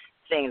cancer,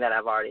 seeing that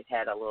I've already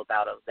had a little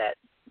bout of that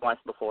once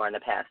before in the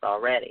past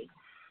already.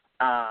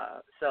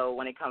 So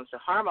when it comes to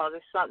hormones,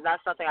 it's not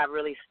something I've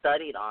really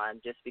studied on,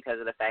 just because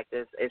of the fact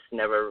that it's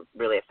never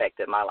really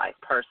affected my life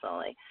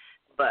personally.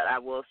 But I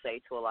will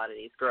say to a lot of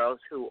these girls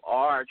who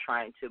are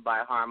trying to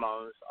buy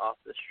hormones off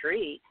the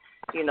street,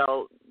 you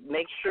know,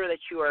 make sure that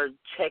you are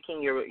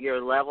checking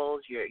your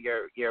levels,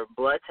 your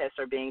blood tests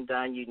are being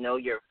done, you know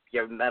your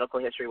medical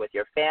history with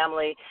your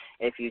family.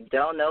 If you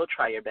don't know,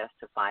 try your best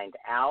to find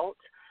out,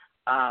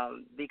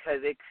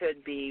 because it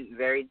could be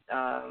very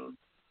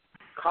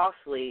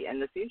costly in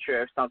the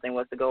future if something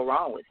was to go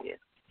wrong with you.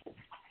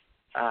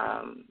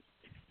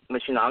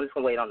 But, you know, I'm just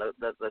going to wait on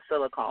the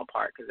silicone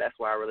part because that's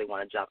where I really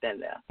want to jump in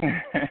there.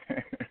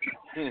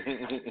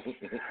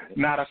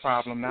 Not a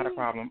problem.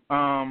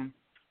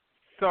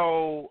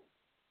 So,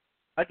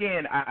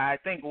 again, I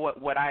think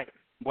what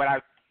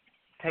I've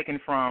taken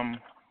from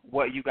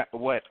what you got,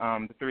 what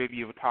the three of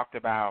you have talked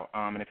about,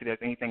 and if there's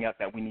anything else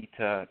that we need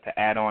to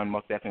add on,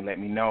 most definitely let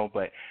me know.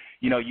 But,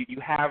 you know, you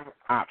have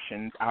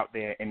options out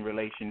there in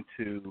relation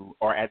to,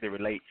 or as it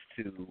relates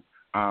to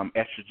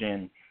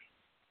estrogen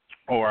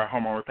or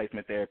hormone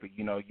replacement therapy.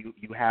 You know,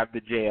 you have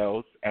the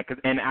gels,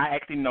 and I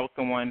actually know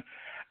someone.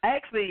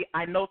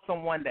 I know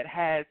someone that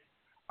has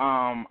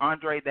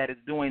Andre that is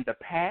doing the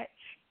patch.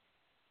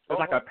 It's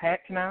like a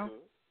patch now. Mm-hmm.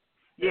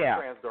 Yeah.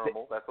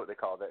 Transdermal. That's what they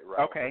call that. Right.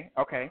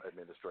 Okay.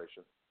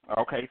 Administration.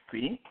 Okay.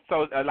 See,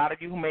 so a lot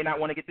of you who may not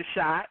want to get the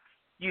shot,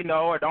 you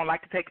know, or don't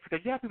like to take, because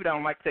you have people that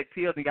don't like to take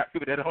pills, and you got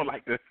people that don't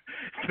like to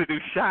do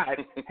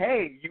shots.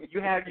 Hey,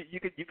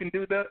 you can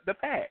do the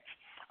patch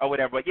or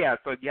whatever. But yeah,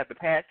 so you have the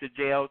patch, the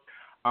gels,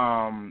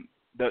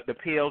 the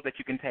pills that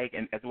you can take,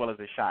 and as well as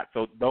the shot.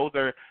 So those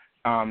are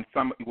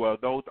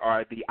those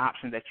are the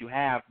options that you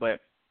have. But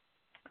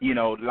you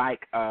know,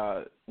 like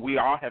we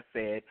all have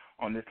said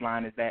on this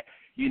line, is that,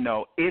 you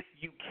know, if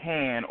you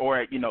can,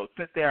 or, you know,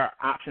 since there are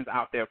options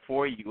out there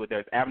for you, or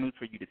there's avenues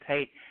for you to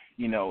take,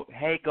 you know,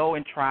 hey, go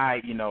and try,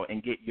 you know,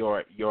 and get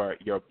your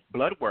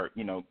blood work,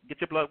 you know,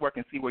 get your blood work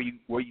and see where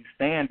you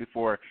stand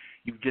before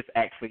you just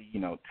actually, you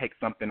know, take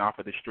something off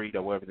of the street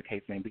or whatever the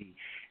case may be.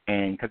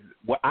 And because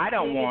what I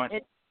don't want,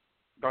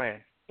 go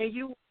ahead.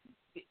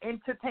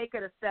 And to take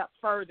it a step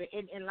further,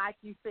 and like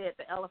you said,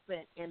 the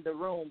elephant in the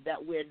room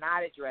that we're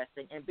not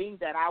addressing, and being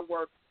that I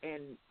work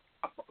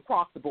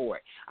across the board.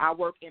 I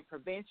work in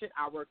prevention,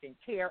 I work in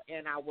care,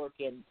 and I work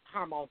in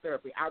hormone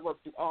therapy. I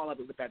work through all of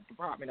it with the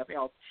Department of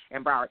Health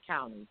in Broward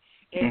County.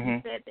 And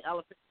you said the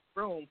elephant in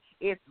the room,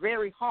 it's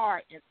very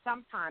hard, and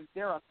sometimes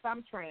there are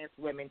some trans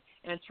women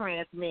and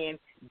trans men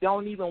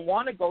don't even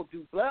want to go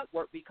do blood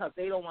work because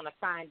they don't want to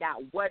find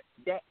out what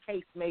that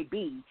case may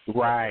be.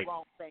 Right. The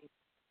wrong thing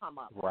come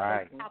up.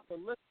 Right. So you have to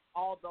look at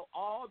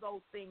all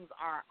those things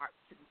are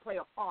play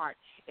a part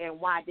in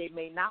why they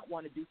may not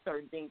want to do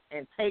certain things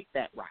and take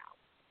that route.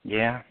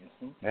 Yeah,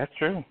 that's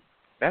true.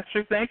 That's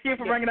true. Thank you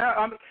for bringing it up.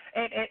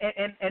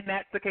 And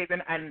that's the case.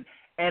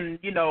 And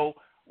you know,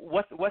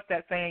 what's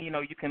that saying? You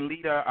know, you can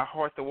lead a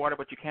horse to water,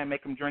 but you can't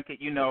make him drink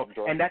it. You know,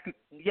 and that's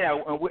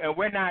and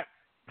we're not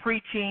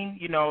preaching.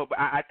 You know, but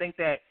I think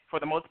that for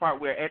the most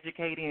part we're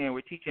educating and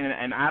we're teaching,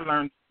 and I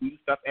learn new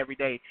stuff every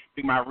day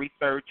through my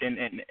research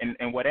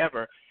and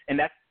whatever. And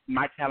that's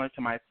my challenge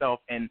to myself.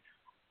 And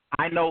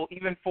I know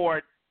even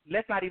for,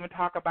 let's not even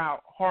talk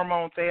about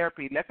hormone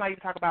therapy. Let's not even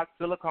talk about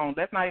silicone.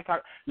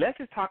 Let's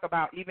just talk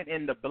about even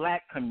in the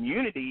black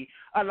community,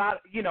 a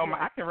lot, you know,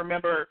 I can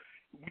remember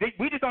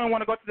we just don't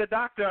want to go to the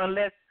doctor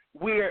unless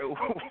we're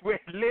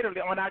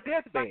literally on our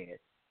deathbed.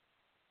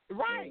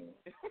 Right.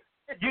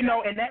 You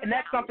know, and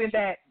that's something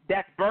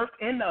that's birthed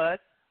in us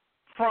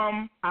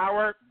from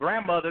our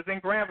grandmothers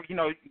and you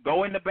know,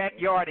 go in the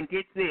backyard and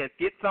get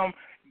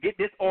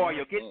this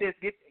oil, get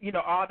this, you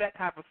know, all that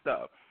type of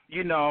stuff.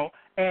 You know,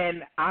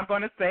 and I'm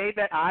going to say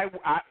that I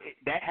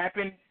that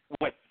happened,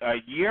 a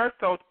year or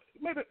so,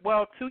 maybe,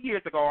 2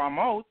 years ago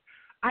almost.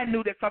 I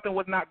knew that something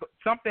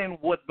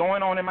was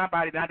going on in my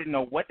body, and I didn't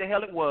know what the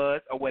hell it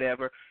was or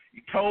whatever.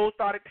 Toes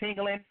started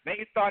tingling,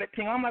 face started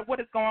tingling. I'm like, what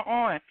is going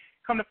on?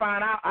 Come to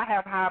find out, I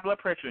have high blood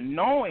pressure,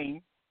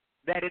 knowing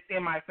that it's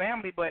in my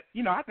family, but,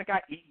 you know, I think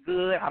I eat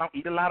good. I don't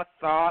eat a lot of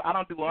salt. I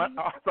don't do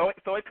so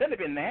it couldn't have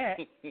been that,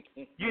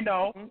 you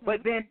know.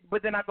 But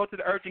then I go to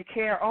the urgent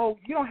care. Oh,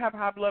 you don't have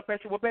high blood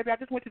pressure. Well, baby, I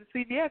just went to the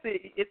CVS.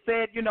 It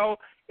said, you know,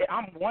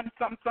 I'm one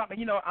something.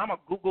 You know, I'm a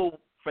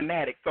Google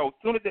fanatic. So as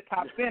soon as it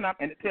pops in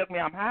and it tells me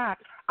I'm high,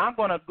 I'm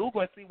going to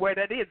Google and see where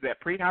that is. That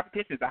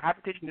pre-hypertension, is a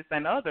hypertension, this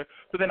and the other.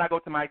 So then I go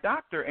to my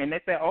doctor, and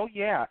they say, oh,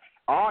 yeah.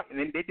 And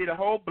then they did a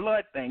whole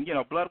blood thing, you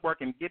know, blood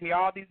work, and give me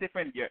all these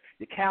different, your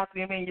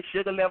calcium and your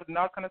sugar levels and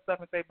all kind of stuff,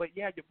 and say, but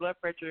yeah, your blood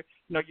pressure, you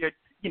know, you're,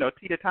 you know,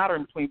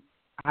 teeter-tottering between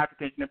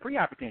hypertension and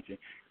pre-hypertension.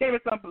 Gave me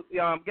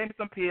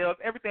some pills.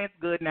 Everything's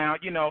good now,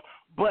 you know.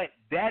 But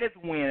that is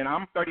when, and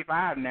I'm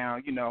 35 now,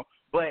 you know,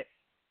 but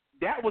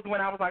that was when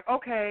I was like,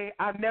 okay,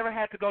 I've never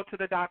had to go to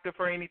the doctor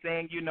for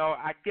anything, you know.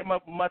 I get my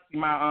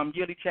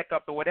yearly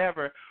checkups or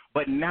whatever,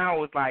 but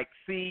now it's like,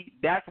 see,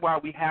 that's why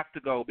we have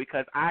to go,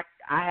 because I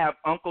have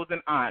uncles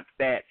and aunts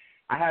that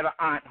I had an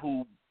aunt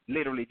who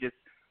literally just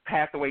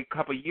passed away a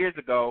couple of years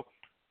ago,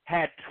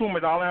 had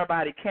tumors all in her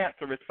body,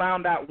 cancerous,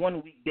 found out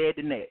 1 week, dead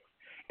the next.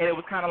 And it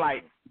was kind of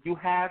like, you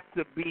have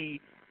to be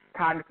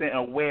cognizant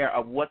and aware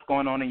of what's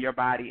going on in your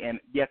body. And,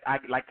 yes,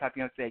 like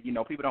Tatiana said,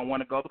 people don't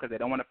want to go because they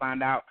don't want to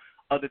find out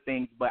other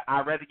things, but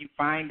I'd rather you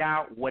find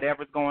out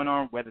whatever's going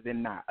on rather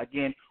than not.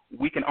 Again,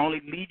 we can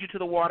only lead you to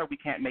the water. We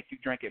can't make you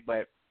drink it,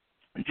 but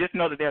just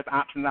know that there's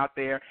options out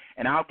there,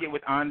 and I'll get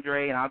with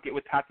Andre and I'll get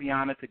with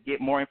Tatiana to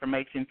get more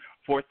information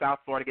for South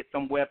Florida, get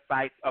some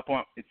websites up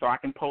on so I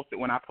can post it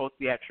when I post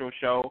the actual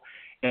show,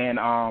 and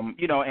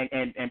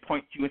and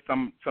point you in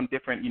some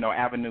different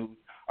avenues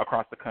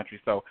across the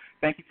country. So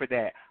thank you for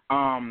that.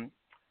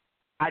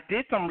 I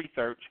did some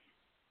research,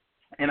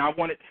 and I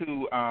wanted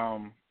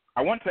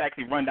to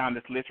actually run down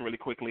this list really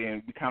quickly,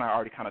 and we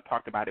already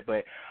talked about it,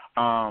 but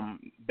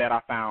that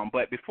I found.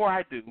 But before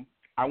I do,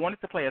 I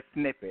wanted to play a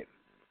snippet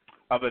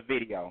of a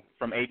video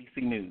from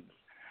ABC News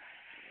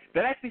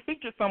that actually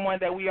features someone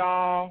that we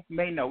all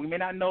may know. We may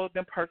not know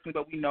them personally,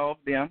 but we know of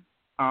them,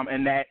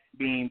 and that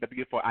being the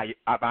beautiful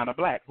Ivana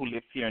Black, who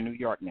lives here in New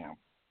York now.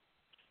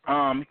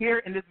 Here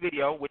in this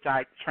video, which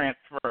I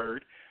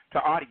transferred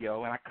to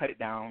audio, and I cut it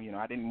down.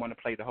 I didn't want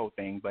to play the whole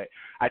thing, but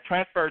I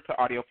transferred to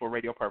audio for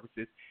radio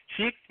purposes.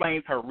 She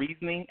explains her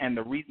reasoning and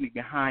the reasoning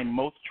behind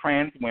most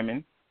trans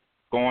women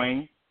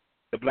going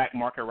the black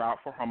market route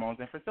for hormones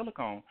and for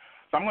silicone.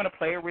 So I'm going to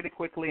play it really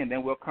quickly, and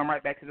then we'll come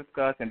right back to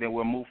discuss, and then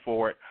we'll move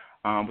forward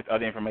with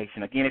other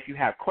information. Again, if you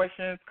have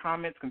questions,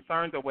 comments,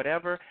 concerns, or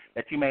whatever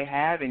that you may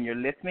have and you're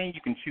listening,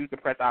 you can choose to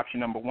press option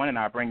number 1, and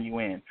I'll bring you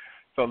in.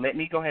 So let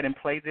me go ahead and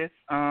play this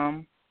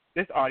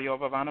audio of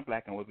Ivana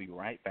Black, and we'll be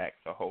right back.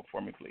 So hold for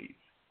me, please.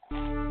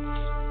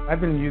 I've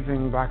been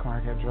using black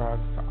market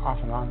drugs off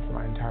and on for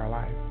my entire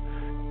life.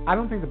 I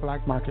don't think the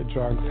black market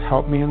drugs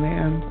helped me in the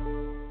end.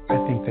 I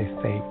think they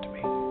saved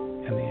me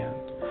in the end.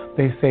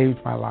 They saved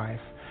my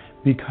life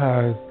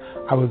because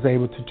I was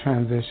able to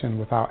transition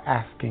without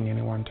asking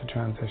anyone to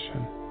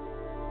transition.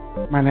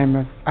 My name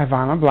is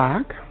Ivana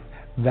Black.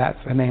 That's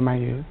the name I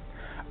use.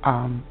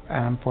 And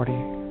I'm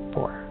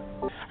 44.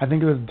 I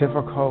think it was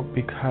difficult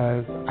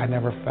because I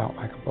never felt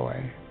like a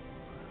boy.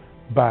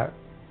 But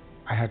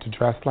I had to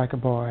dress like a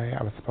boy.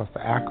 I was supposed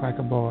to act like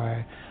a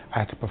boy. I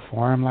had to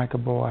perform like a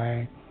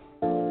boy.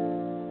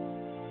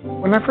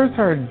 When I first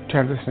started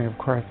transitioning, of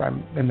course,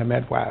 I'm in the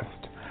Midwest.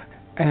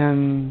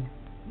 And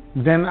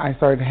then I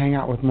started to hang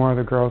out with more of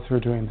the girls who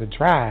were doing the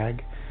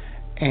drag.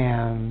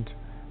 And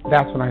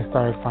that's when I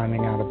started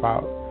finding out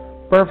about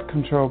birth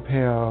control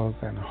pills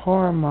and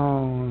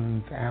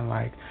hormones and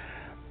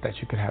that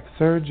you could have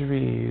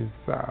surgeries,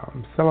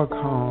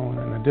 silicone,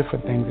 and the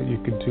different things that you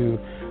could do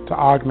to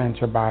augment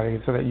your body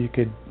so that you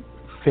could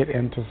fit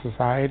into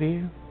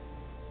society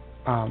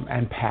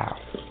and pass.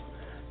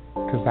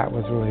 Because that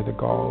was really the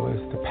goal,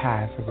 is to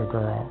pass as a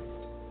girl.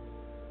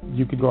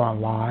 You could go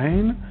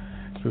online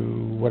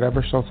through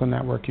whatever social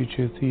network you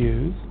choose to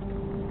use.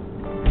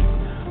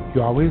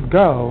 You always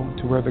go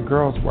to where the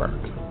girls work,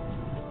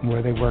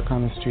 where they work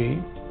on the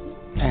street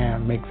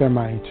and make their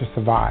money to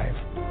survive.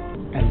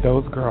 And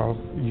those girls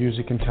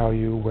usually can tell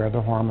you where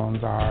the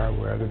hormones are,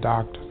 where the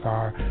doctors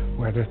are,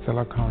 where the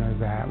silicone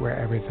is at, where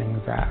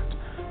everything's at.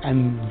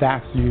 And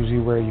that's usually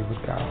where you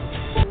would go.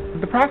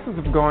 The process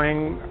of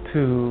going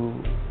to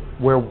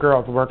where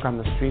girls work on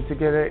the street to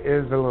get it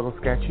is a little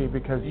sketchy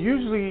because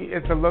usually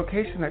it's a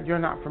location that you're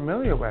not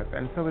familiar with,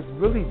 and so it's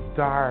really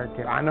dark.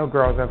 And I know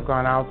girls that have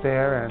gone out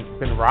there and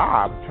been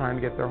robbed trying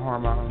to get their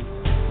hormones.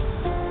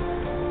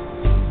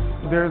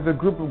 There's a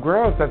group of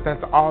girls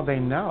that's all they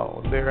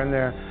know. They're in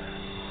their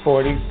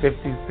 40s,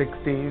 50s,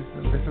 60s,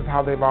 and this is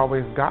how they've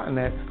always gotten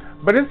it.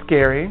 But it's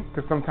scary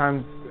because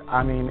sometimes,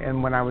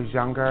 and when I was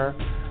younger,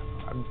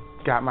 I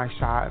got my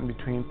shot in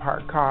between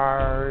parked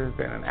cars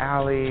in an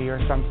alley or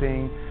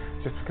something,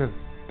 just because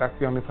that's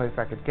the only place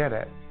I could get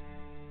it.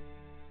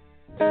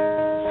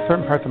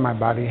 Certain parts of my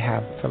body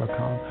have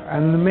silicone,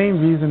 and the main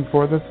reason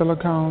for the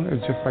silicone is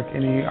just like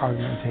any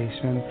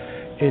augmentation.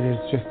 It is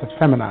just to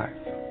feminize.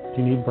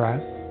 You need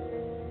breasts.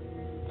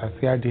 That's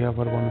the idea of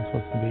what a woman's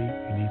supposed to be.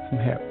 You need some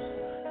hips.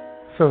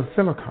 So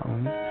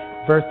silicone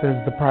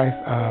versus the price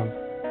of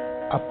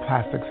a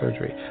plastic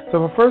surgery.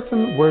 So if a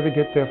person were to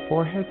get their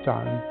forehead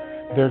done,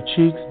 their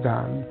cheeks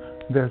done,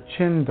 their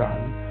chin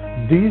done,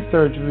 these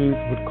surgeries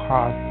would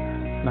cost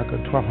like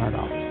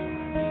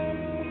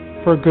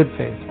 $1,200 for a good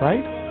face,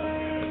 right?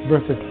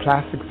 Versus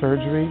plastic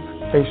surgery,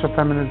 facial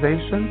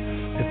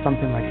feminization, is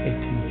something like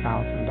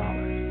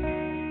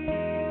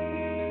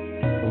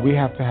 $18,000. We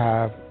have to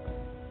have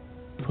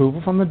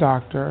approval from the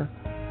doctor,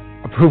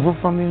 approval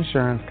from the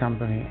insurance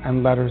company,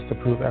 and letters to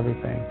prove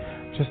everything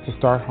just to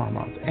start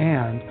hormones.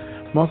 And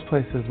most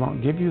places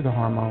won't give you the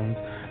hormones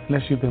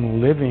unless you've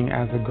been living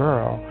as a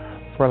girl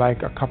for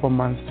like a couple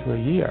months to a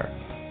year.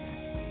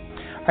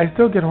 I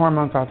still get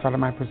hormones outside of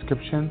my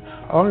prescription.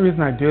 The only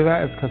reason I do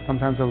that is because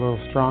sometimes they're a little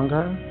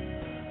stronger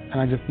and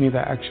I just need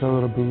that extra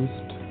little boost.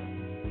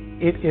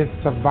 It is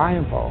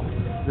survival.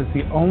 It's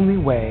the only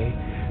way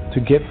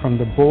to get from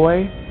the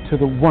boy to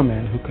the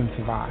woman who can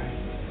survive.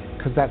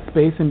 Because that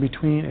space in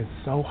between is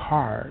so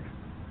hard.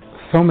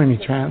 So many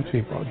trans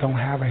people don't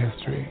have a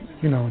history.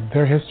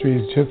 Their history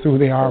is just who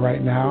they are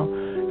right now.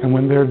 And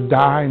when they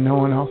die, no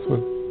one else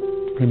would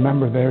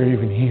remember they're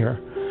even here.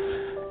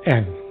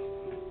 And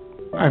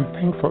I'm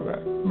thankful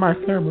that my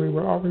family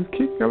will always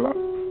keep me alive.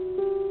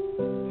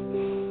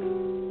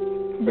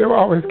 They will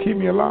always keep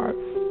me alive.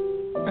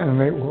 And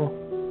they will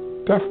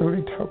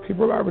definitely tell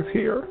people I was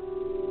here.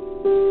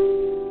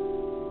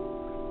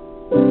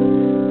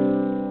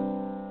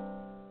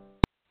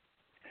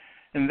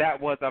 And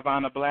that was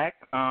Ivana Black.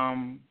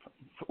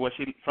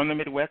 She from the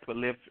Midwest but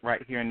lives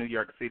right here in New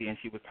York City, and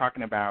she was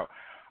talking about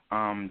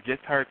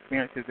just her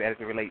experiences as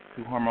it relates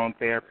to hormone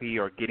therapy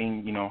or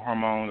getting,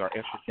 hormones or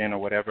estrogen or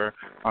whatever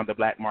on the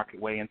black market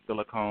way in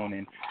silicone.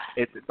 And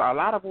it's a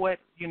lot of what,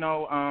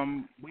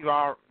 we've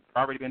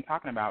already been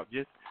talking about,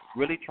 just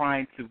really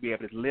trying to be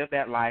able to live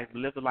the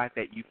life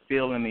that you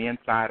feel on the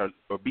inside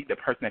or be the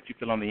person that you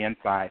feel on the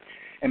inside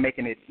and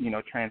making it,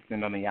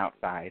 transcend on the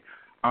outside.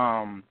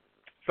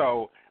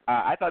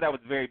 I thought that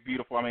was very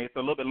beautiful. I mean, it's a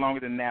little bit longer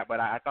than that, but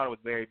I thought it was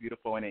very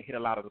beautiful, and it hit a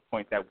lot of the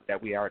points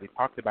that we already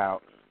talked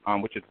about,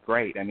 which is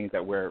great. That means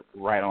that we're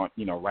right on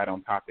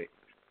topic.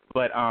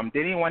 But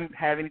did anyone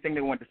have anything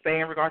they wanted to say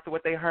in regards to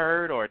what they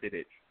heard, or did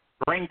it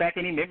bring back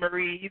any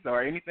memories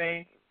or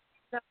anything?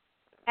 No,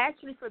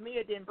 actually, for me,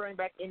 it didn't bring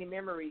back any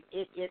memories.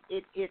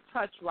 It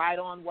touched right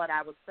on what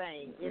I was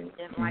saying. And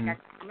I'm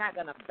not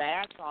going to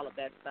bash all of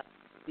that stuff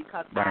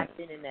because I've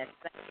been in that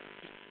same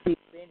we've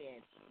been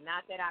in.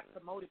 Not that I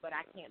promote it, but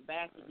I can't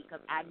bash it because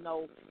I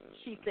know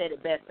she said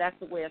it best. That's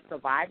the way of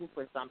survival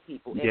for some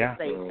people, and it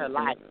saves her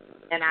life.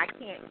 And I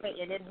can't say,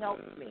 and it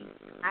helps me.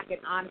 I can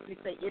honestly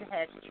say it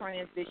has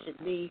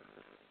transitioned me,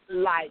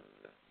 like,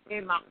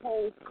 in my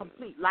whole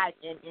complete life.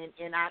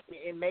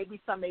 And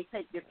maybe some may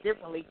take this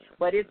differently,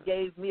 but it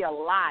gave me a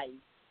life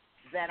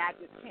that I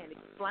just can't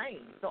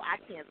explain. So I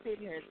can't sit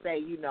here and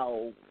say,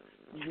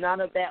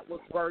 none of that was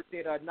worth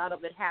it or none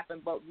of it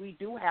happened, but we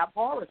do have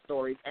horror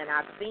stories, and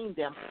I've seen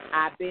them.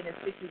 I've been in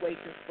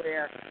situations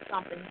where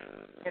something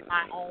in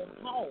my own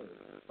home,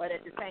 but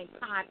at the same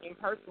time, and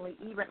personally,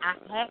 even I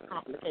had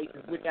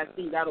complications, which I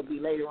see that'll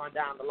be later on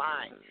down the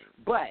line.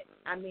 But,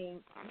 I mean,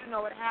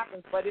 it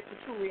happens, but it's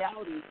a true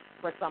reality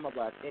for some of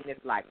us in this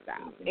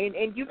lifestyle.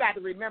 And you got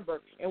to remember,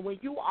 and when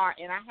you are,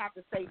 and I have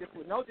to say this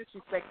with no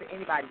disrespect to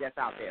anybody that's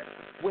out there,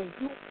 when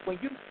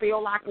you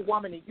feel like a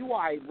woman and you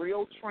are a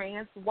real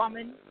trans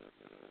woman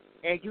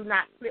and you're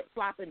not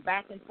flip-flopping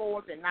back and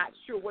forth and not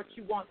sure what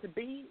you want to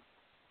be,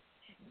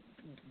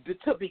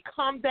 to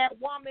become that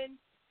woman,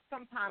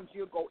 sometimes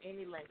you'll go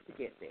any length to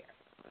get there.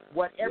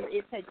 Whatever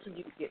it takes for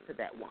you to get to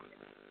that woman.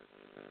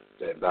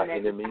 And by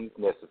any means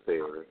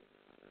necessary.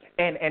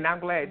 And I'm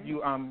glad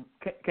you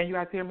can you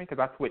guys hear me? Because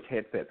I switched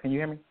headsets. Can you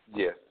hear me?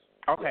 Yes.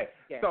 Okay.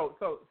 Yes.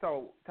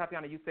 So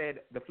Tatiana, you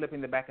said the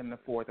flipping the back and the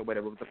forth or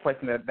whatever was the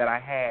question that I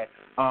had.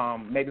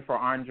 Maybe for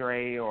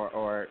Andre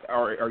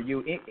or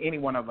you, any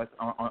one of us,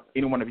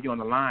 any one of you on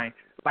the line,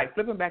 like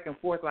flipping back and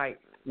forth, like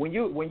when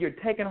you're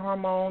taking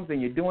hormones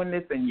and you're doing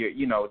this and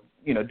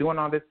you're doing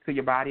all this to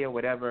your body or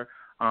whatever.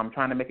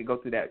 Trying to make it go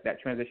through that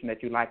transition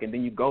that you like, and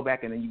then you go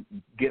back and then you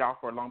get off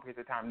for a long period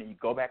of time, and then you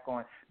go back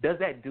on. Does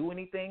that do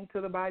anything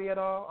to the body at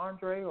all,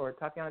 Andre or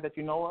Tatiana, that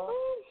you know of?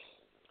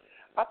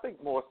 I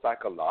think more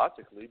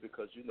psychologically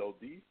because,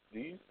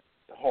 these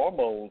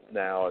hormones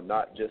now are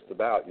not just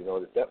about,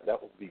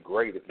 that would be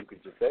great if you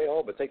could just say,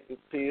 I'm going to take this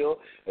pill,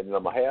 and then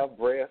I'm going to have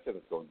breasts, and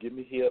it's going to give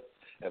me hips,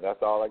 and that's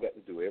all I got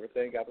to do.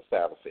 Everything got a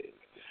side effect.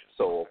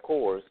 So, of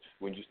course,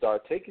 when you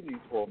start taking these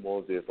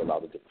hormones, there's a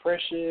lot of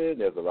depression.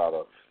 There's a lot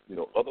of,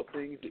 other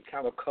things that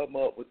kind of come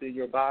up within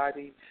your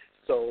body.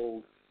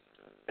 So,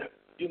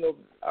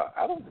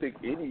 I don't think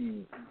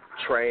any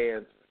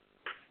trans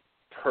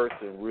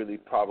person really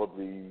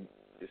probably,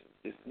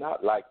 it's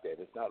not like that.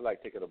 It's not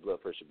like taking a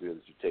blood pressure pill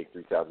that you take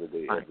 3 times a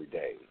day every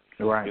day.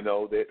 Right.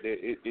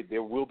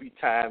 There will be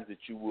times that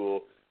you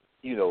will,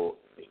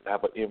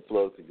 have an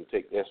influx and you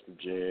take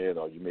estrogen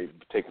or you may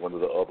take one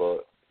of the other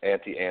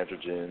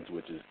anti-androgens,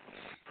 which is,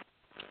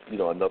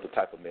 another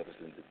type of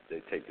medicine that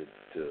they take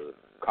to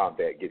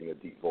combat getting a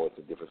deep voice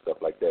and different stuff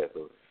like that.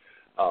 So,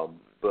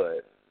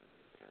 but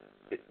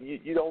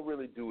you don't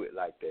really do it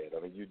like that.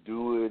 I mean, you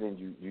do it and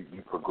you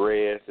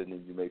progress and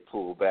then you may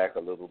pull back a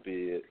little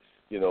bit.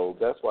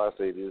 That's why I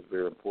say it is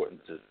very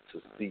important to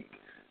seek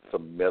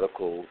some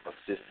medical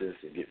assistance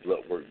and get blood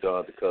work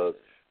done because,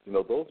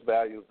 those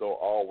values don't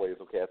always,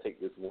 I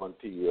take this one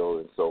pill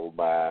and so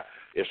my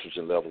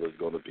estrogen level is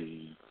going to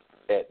be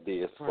at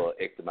this for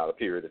X amount of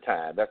period of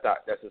time. That's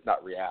just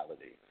not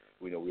reality.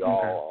 We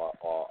all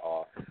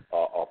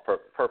are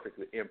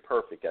perfectly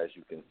imperfect, as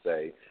you can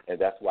say, and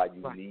that's why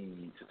you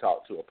need to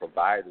talk to a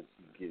provider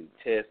to get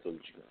a test so that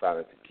you can find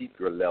out to keep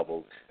your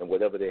levels and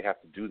whatever they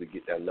have to do to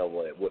get that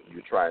level at what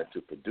you're trying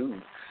to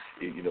produce,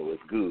 is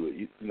good.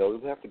 It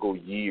will have to go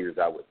years,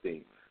 I would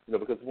think,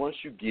 because once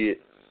you get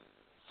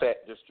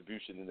fat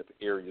distribution in the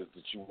areas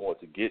that you want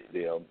to get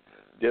them,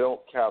 they don't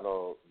kind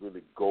of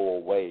really go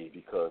away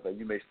because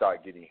you may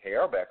start getting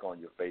hair back on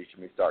your face.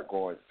 You may start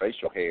growing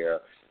facial hair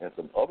and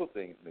some other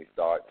things may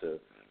start to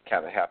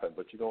kind of happen,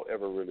 but you don't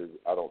ever really,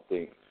 I don't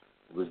think,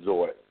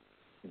 resort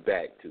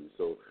back to.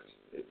 So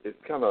it's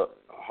kind of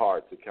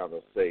hard to kind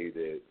of say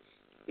that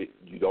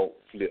you don't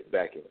flip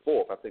back and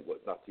forth. I think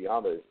what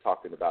Natiana is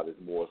talking about is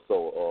more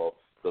so of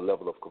the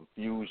level of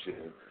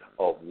confusion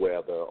of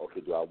whether,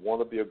 okay, do I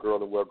want to be a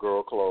girl and wear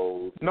girl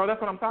clothes? No,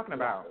 that's what I'm talking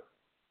about.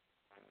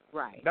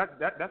 Right. That's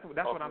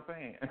what I'm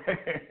saying.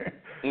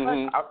 You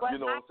know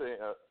what I'm saying?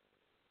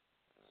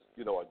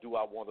 Or do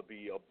I want to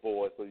be a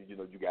boy? So you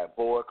got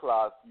boy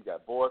closet, you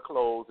got boy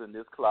clothes in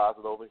this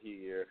closet over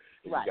here,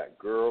 and you got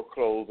girl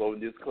clothes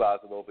in this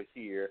closet over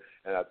here.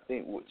 And I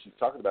think what she's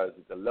talking about is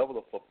the level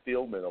of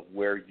fulfillment of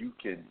where you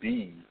can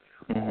be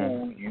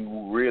who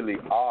you really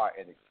are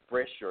and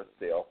express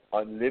yourself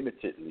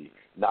unlimitedly,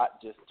 not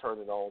just turn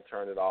it on,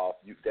 turn it off.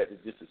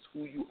 This is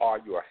who you are.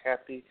 You are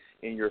happy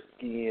in your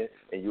skin,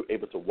 and you're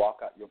able to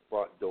walk out your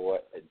front door,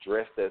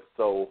 dress as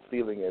so,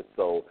 feeling as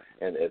so,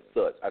 and as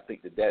such. I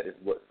think that is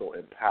what's so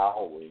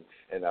empowering,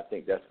 and I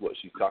think that's what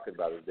she's talking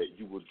about, is that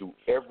you will do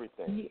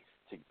everything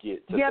to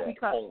get to that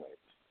point.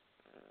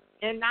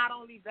 And not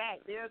only that,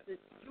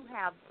 you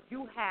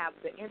have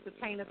the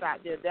entertainers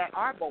out there that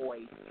are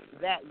boys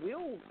that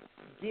will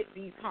get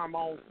these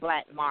hormones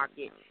black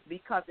market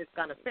because it's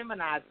going to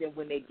feminize them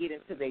when they get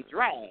into their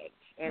drag.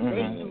 And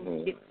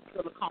they get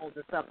silicones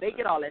and stuff. They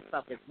get all that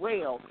stuff as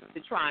well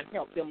to try and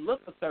help them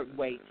look a certain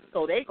way.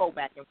 So they go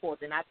back and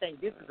forth. And I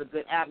think this is a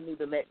good avenue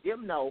to let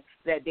them know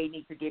that they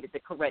need to get it the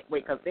correct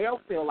way, because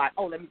they'll feel like,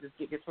 oh, let me just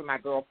get this for my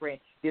girlfriend.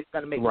 This is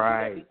going to make me do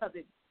that, because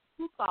it's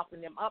to soften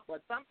them up,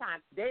 but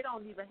sometimes they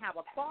don't even have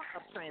a thought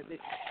of transition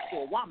to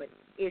a woman.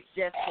 It's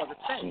just for the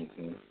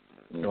same.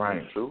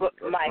 Right.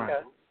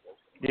 Micah.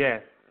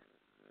 Yes.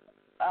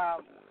 I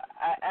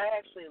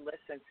actually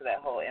listened to that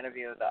whole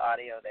interview, the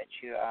audio that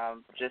you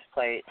just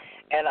played,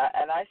 and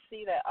I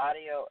see that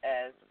audio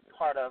as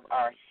part of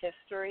our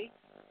history.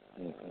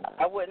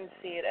 I wouldn't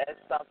see it as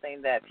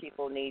something that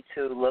people need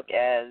to look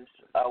as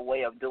a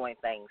way of doing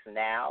things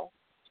now.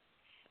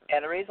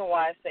 And the reason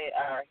why I say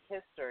our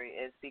history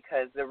is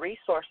because the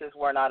resources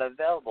were not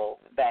available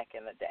back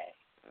in the day,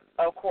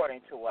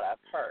 according to what I've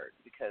heard,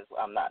 because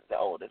I'm not the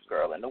oldest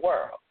girl in the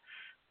world.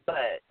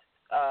 But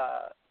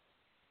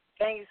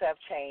things have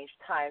changed,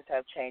 times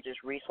have changed,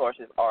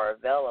 resources are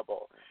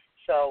available.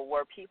 So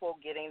were people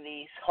getting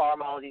these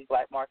hormones, these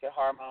black market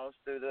hormones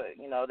through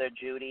their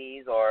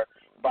Judies, or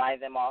buying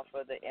them off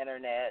of the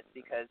internet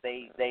because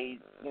they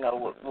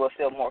will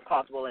feel more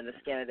comfortable in the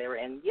skin that they were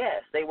in?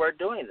 Yes, they were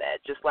doing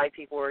that, just like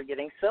people were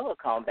getting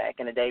silicone back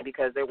in the day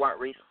because there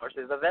weren't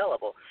resources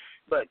available.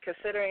 But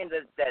considering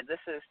that this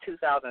is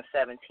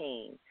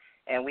 2017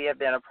 and we have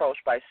been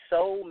approached by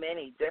so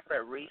many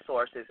different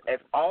resources,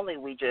 if only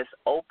we just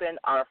open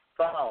our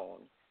phone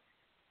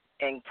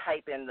and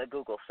type in the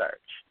Google search,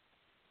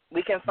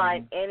 we can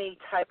find any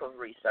type of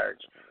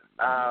research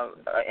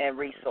and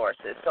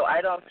resources. So I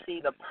don't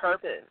see the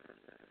purpose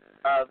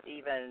of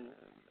even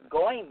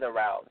going the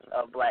route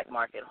of black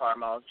market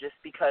hormones, just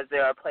because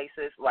there are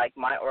places like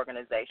my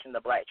organization,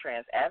 the Black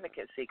Trans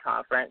Advocacy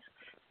Conference,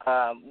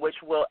 which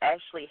will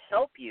actually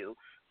help you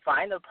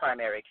find a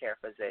primary care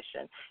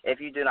physician. If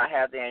you do not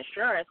have the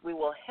insurance, we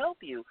will help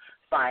you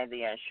find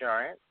the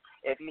insurance.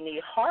 If you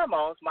need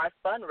hormones, my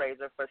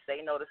fundraiser for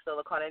Say No to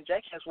Silicone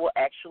Injections will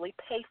actually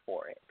pay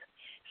for it.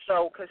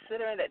 So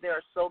considering that there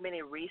are so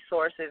many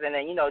resources, and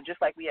then,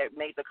 just like we had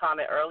made the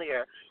comment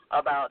earlier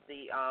about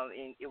we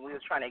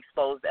were trying to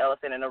expose the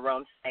elephant in the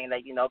room, saying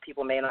that,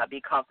 people may not be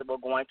comfortable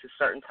going to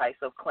certain types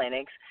of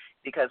clinics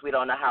because we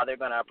don't know how they're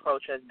going to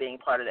approach us being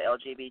part of the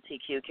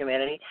LGBTQ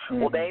community.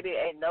 Well, baby,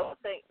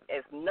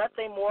 it's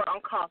nothing more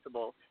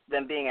uncomfortable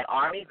than being an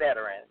Army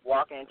veteran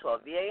walking into a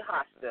VA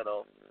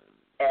hospital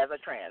as a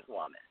trans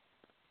woman.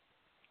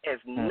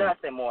 It's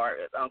nothing more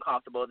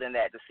uncomfortable than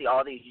that, to see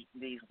all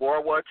these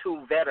World War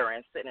II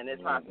veterans sitting in this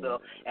hospital,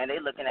 and they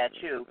looking at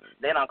you.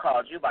 They done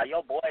called you by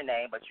your boy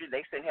name, but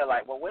they sitting here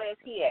like, well, where is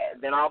he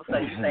at? Then all of a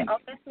sudden you say, oh,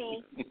 that's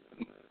me.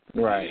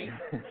 Right.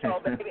 So,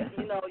 baby,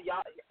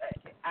 y'all,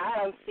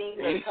 I have seen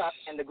the tough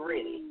and the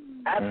gritty.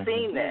 I've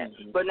seen that.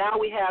 But now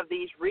we have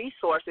these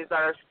resources that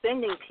are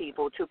sending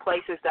people to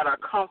places that are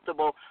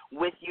comfortable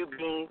with you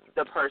being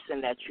the person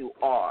that you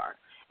are.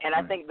 And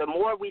I think the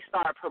more we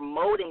start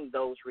promoting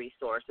those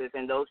resources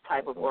and those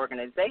type of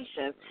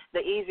organizations, the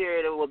easier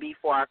it will be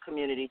for our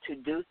community to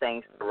do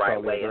things the right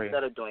way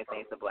instead of doing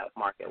things the black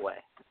market way.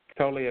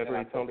 Totally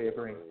agree.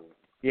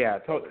 Yeah,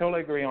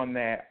 totally agree on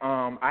that.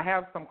 I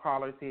have some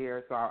callers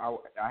here, so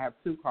I have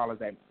two callers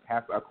that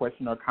have a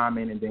question or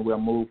comment, and then we'll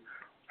move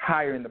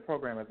higher in the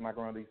program, as my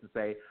grandmother used to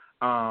say.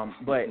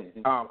 But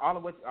all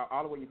of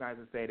what you guys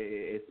have said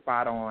is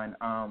spot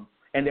on.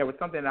 And there was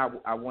something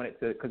I wanted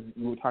to, because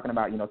we were talking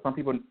about, some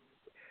people.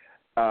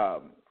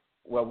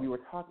 We were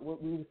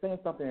saying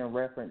something in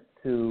reference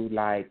to,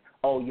 like,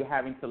 oh, you're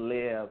having to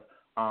live.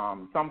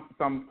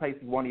 Some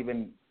places won't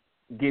even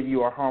give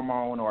you a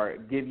hormone or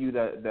give you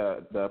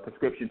the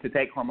prescription to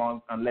take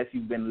hormones unless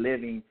you've been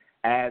living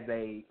as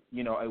a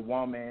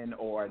woman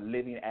or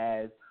living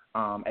as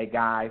a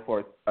guy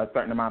for a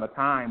certain amount of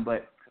time.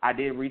 But I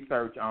did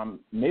research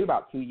maybe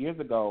about 2 years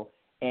ago,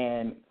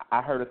 and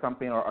I heard of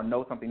something or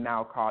know something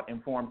now called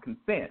informed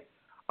consent,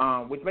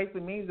 which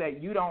basically means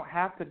that you don't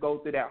have to go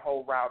through that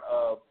whole route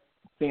of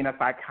seeing a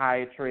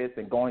psychiatrist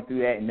and going through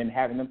that and then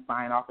having them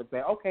sign off and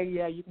say, okay,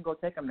 yeah, you can go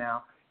take them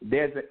now.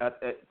 There's a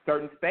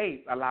certain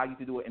states allow you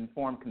to do an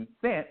informed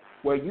consent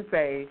where you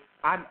say,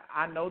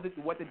 I know this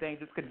what the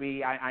dangers could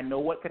be. I know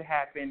what could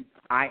happen.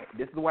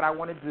 This is what I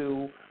want to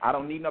do. I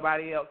don't need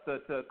nobody else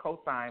to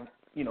co-sign,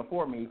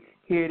 for me.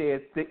 Here it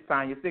is.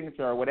 Sign your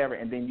signature or whatever,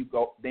 and then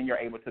you're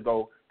able to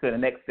go to the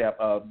next step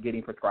of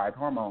getting prescribed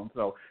hormones.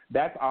 So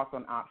that's also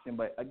an option.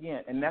 But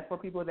again, and that's for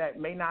people that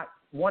may not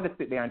want to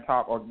sit there and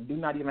talk or do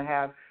not even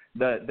have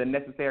the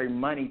necessary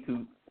money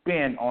to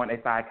spend on a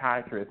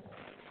psychiatrist.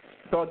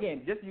 So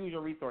again, just use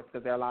your resources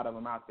because there are a lot of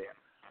them out there.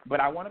 But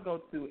I want to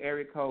go to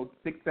area code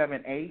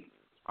 678.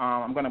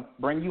 I'm going to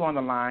bring you on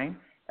the line.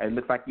 It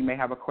looks like you may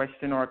have a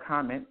question or a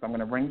comment, so I'm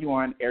going to bring you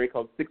on. Area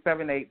code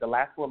 678. The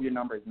last four of your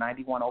number is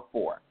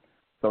 9104.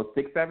 So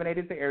 678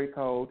 is the area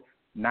code,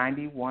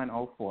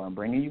 9104. I'm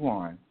bringing you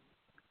on.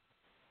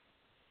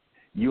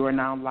 You are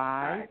now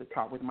live to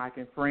Talk with Mike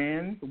and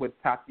Friends with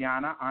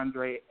Tatiana,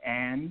 Andre,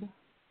 and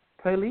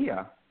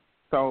Talia.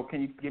 So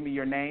can you give me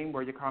your name,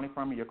 where you're calling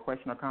from, and your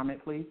question or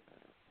comment, please?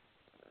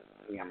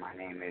 Yeah, my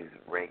name is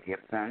Ray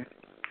Gibson.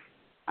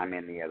 I'm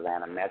in the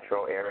Atlanta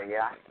metro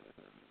area.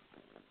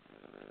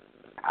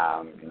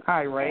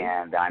 Hi, Ray.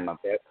 And I'm a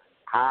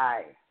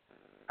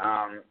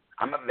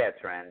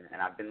veteran,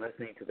 and I've been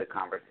listening to the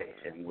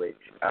conversation, which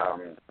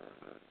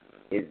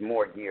is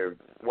more geared.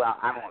 Well,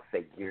 I won't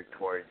say geared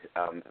towards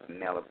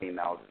male or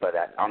females, but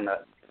on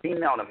the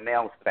female to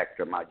male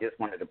spectrum, I just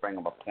wanted to bring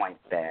up a point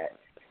that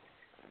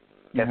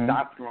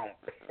testosterone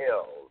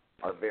pills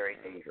are very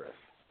dangerous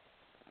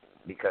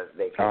because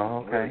they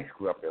can really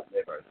screw up their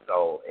liver.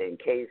 So in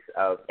case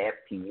of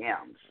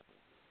FTMs,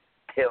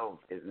 pills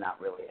is not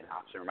really an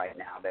option right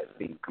now. That's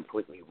being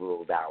completely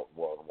ruled out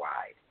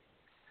worldwide.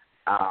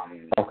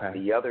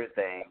 The other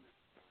thing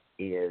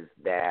is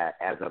that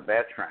as a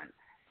veteran,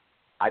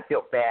 I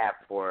feel bad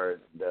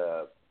for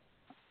the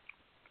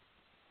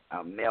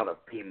male or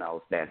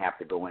females that have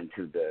to go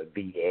into the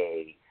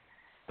VA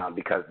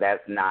because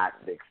that's not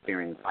the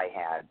experience I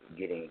had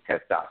getting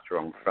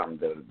testosterone from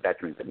the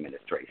Veterans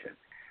Administration.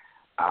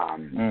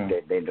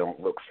 They don't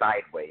look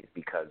sideways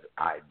because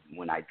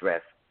when I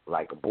dress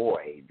like a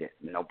boy,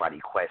 nobody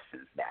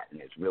questions that,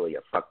 and it's really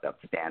a fucked up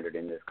standard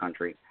in this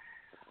country.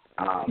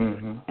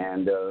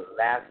 And the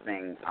last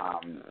thing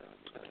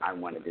I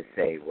wanted to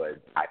say was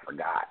I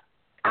forgot.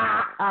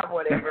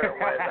 Whatever it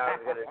was I was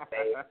going to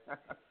say,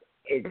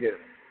 it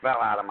just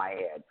fell out of my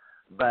head.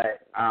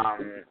 But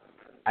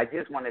I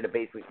just wanted to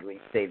basically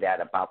say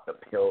that about the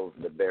pills,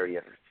 the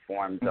various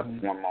forms of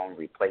hormone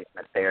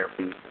replacement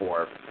therapy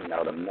for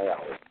the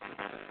males,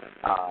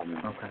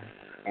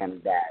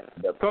 and that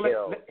the pill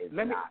is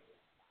not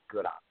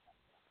good option.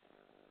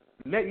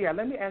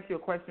 Let me ask you a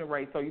question,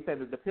 Ray. So you said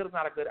that the pill is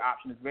not a good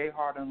option. It's very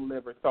hard on the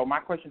liver. So my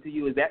question to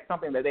you, is that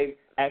something that they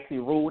actually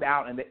ruled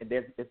out and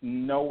it's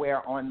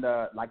nowhere on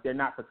they're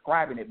not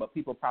prescribing it, but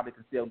people probably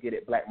can still get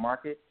it black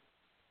market?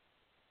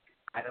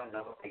 I don't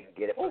know if they can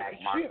get it black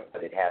market,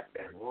 but it has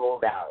been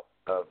ruled out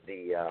of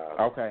the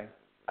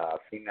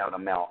female to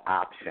male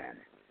option.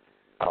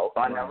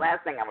 And the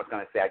last thing I was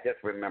going to say, I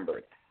just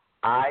remembered,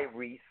 I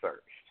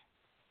researched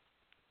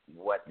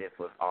what this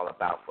was all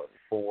about for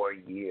 4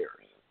 years.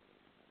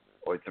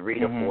 Or 3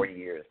 to 4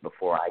 years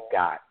before I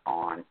got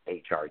on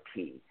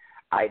HRT.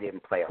 I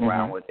didn't play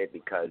around with it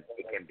because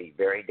it can be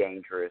very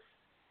dangerous,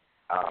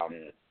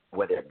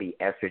 whether it be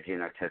estrogen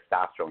or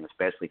testosterone,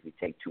 especially if you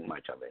take too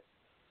much of it.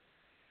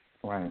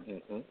 Right.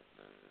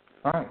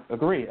 All right.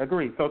 Agree.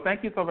 So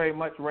thank you so very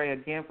much, Ray,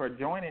 again for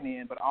joining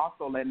in, but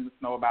also letting us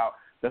know about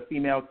the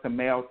female to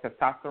male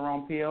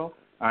testosterone pill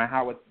and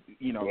how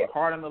it's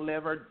hard on the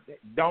liver.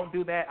 Don't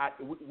do that.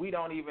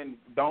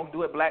 Don't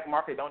do it black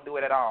market. Don't do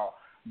it at all.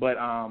 But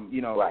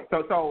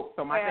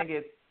so my thing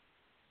is,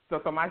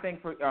 so my thing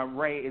for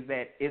Ray is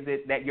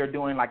it that you're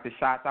doing like the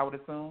shots? I would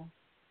assume.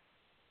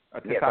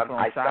 Yes,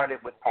 I started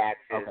with patches.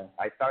 Okay.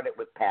 I started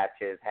with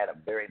patches, had a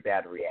very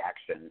bad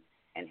reaction,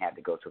 and had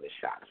to go to the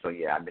shots. So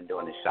yeah, I've been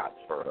doing the shots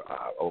for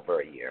over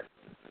a year.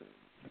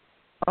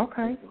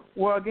 Okay.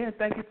 Well, again,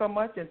 thank you so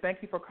much, and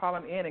thank you for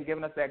calling in and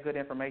giving us that good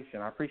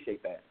information. I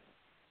appreciate that.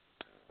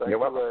 You're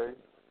welcome.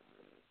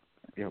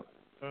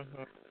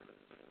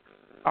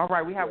 All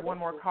right, we have one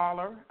more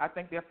caller. I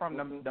think they're from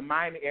the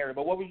Miami area.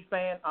 But what were you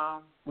saying?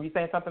 Were you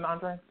saying something,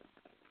 Andre?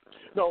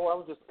 No, I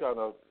was just kind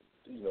of,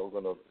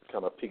 going to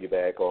kind of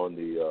piggyback on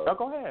the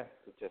go ahead.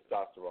 The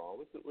testosterone,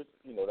 which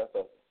that's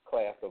a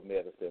class of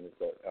medicine.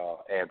 It's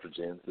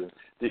androgens, and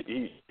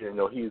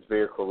he's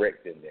very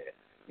correct in that.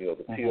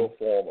 The pill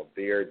form are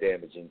very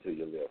damaging to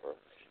your liver.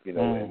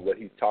 And what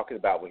he's talking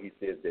about when he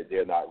says that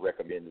they're not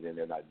recommending and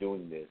they're not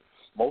doing this.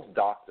 Most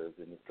doctors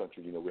in this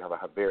country, we have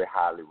a very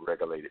highly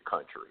regulated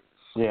country.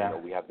 Yeah.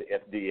 We have the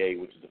FDA,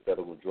 which is the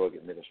Federal Drug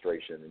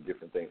Administration, and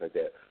different things like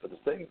that. But the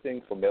same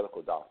thing for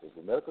medical doctors.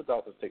 When medical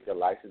doctors take their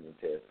licensing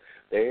test,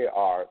 they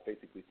are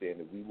basically saying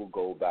that we will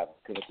go by the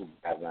clinical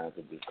guidelines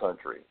of this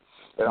country.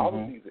 And all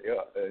of these,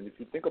 and if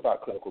you think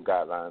about clinical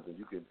guidelines, and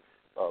you can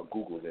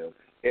Google them,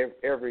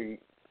 every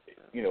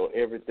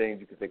everything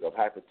you can think of,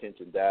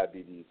 hypertension,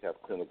 diabetes, have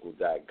clinical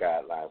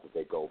guidelines that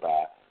they go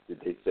by. That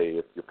they say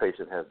if your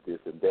patient has this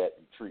and that,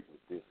 you treat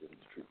with this and you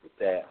treat with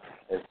that.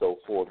 And so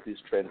for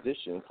this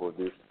transition, for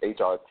this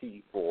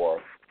HRT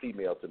for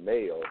female to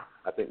male,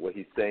 I think what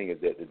he's saying is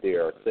that they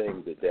are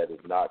saying that is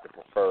not the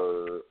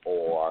preferred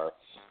or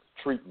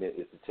treatment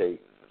is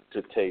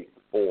to take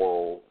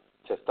oral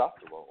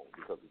testosterone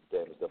because of the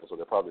damage level. So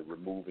they're probably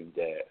removing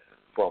that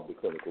from the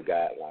clinical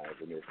guidelines,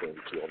 and they're saying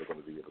that you're only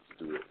going to be able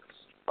to do it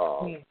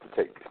to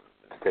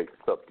take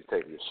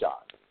subcutaneous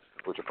shots,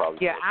 which are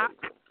probably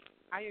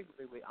I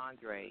agree with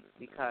Andre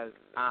because,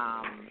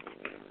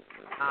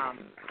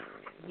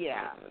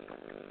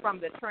 from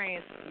the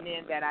trans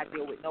men that I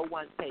deal with, no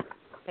one takes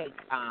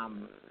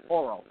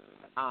oral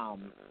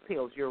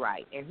pills. You're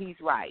right, and he's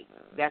right.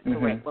 That's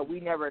correct. But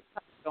we never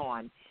touched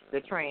on the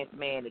trans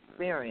man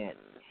experience,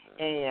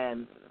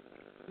 and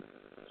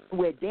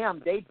with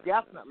them, they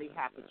definitely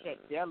have to check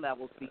their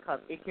levels because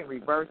it can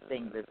reverse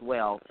things as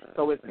well.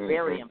 So it's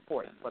very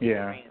important for the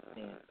trans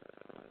men.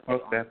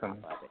 Most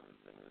definitely.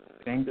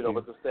 Thank you.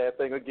 But the sad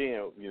thing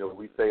again,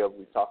 we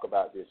talk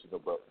about this,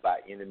 but by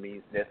any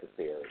means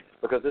necessary,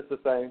 because it's the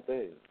same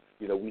thing.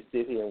 We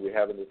sit here and we're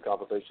having this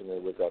conversation,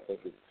 and which I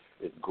think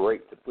it's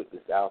great to put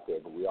this out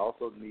there, but we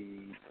also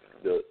need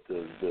the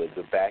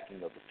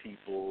backing of the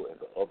people and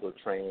the other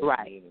trans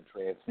men and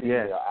trans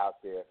female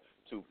out there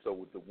too.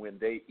 So when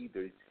they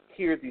either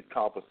hear these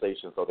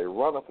conversations or they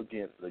run up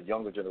against the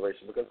younger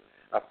generation, because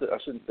I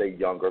shouldn't say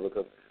younger,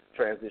 because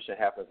transition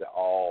happens at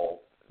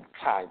all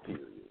time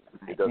periods.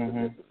 It doesn't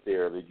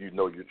necessarily, you're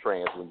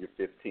trans when you're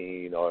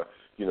 15, or,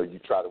 you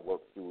try to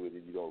work through it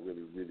and you don't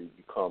really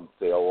become,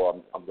 say,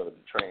 I'm going to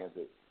be trans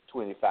at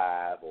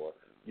 25, or,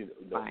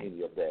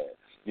 any of that.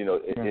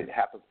 It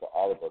happens for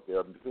all of us. There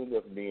are plenty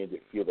of men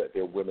that feel that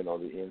they're women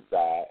on the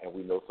inside, and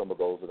we know some of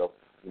those that are,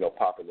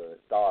 popular and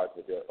stars,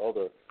 but there are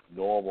other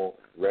normal,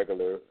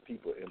 regular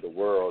people in the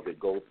world that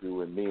go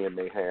through, and men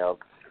may have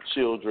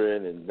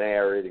children and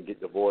married and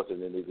get divorced,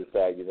 and then they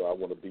decide, I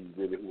want to be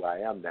really who I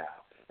am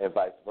now, and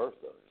vice versa.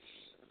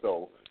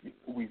 So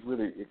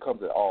it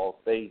comes at all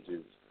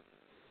stages,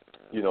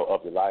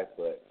 of your life,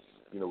 but,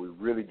 we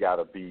really got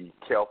to be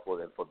careful,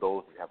 and for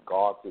those that have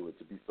gone through it,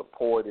 to be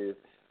supportive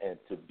and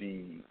to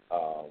be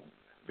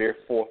very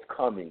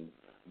forthcoming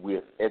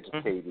with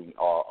educating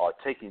or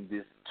taking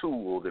this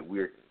tool that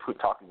we're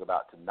talking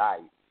about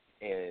tonight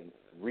and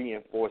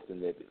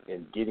reinforcing it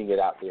and getting it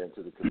out there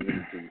into the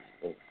community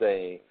and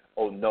saying,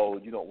 oh, no,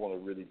 you don't want to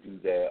really do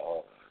that,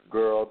 or,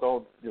 girl,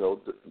 don't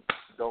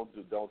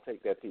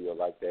take that pill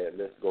like that.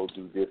 Let's go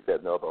do this, that,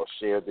 and the other, or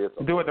share this.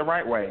 Do it the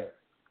right way.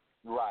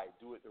 Right,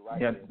 do it the right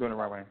way. Yeah, do it the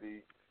right way.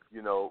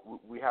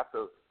 We have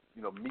to,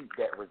 meet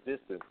that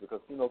resistance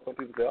because, some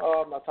people say,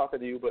 oh, I'm not talking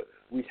to you, but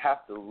we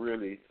have to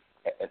really,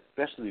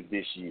 especially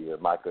this year,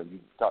 Micah, you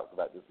talked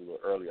about this a little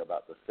earlier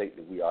about the state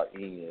that we are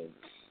in,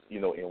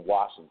 in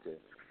Washington.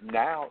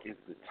 Now is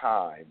the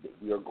time that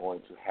we are going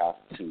to have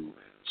to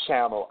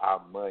channel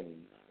our money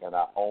and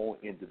our own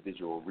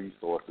individual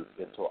resources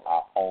into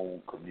our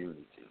own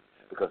community,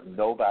 because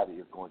nobody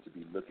is going to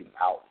be looking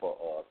out for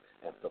us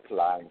and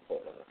supplying for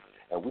us.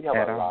 And we have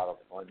a lot of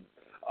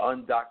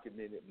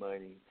undocumented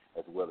money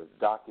as well as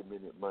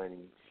documented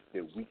money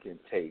that we can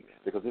take,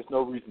 because there's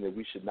no reason that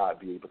we should not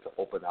be able to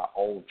open our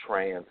own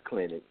trans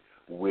clinic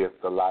with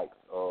the likes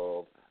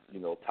of,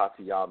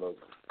 Tatiana's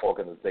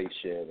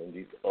organization and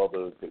these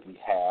others that we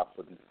have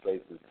for these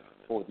places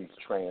for these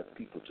trans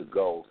people to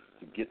go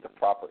to get the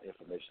proper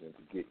information and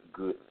to get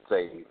good,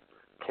 safe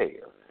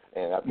care.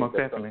 And I think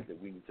that's something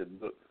that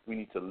we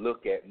need to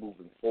look at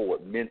moving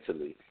forward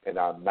mentally in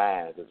our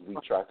minds as we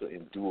try to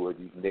endure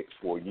these next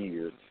 4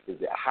 years, is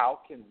that how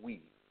can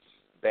we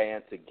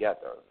band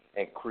together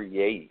and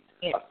create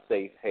a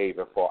safe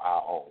haven for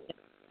our own?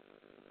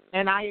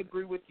 And I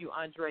agree with you,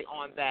 Andre,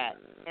 on that.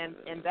 And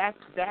that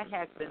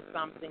has been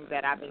something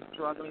that I've been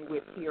struggling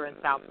with here in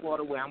South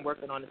Florida, where I'm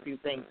working on a few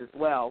things as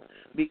well.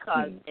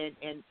 Because,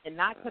 and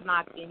not to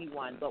knock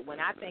anyone, but when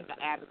I think of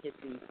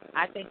advocacy,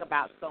 I think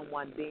about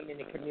someone being in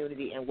the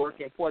community and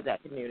working for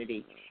that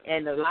community.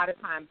 And a lot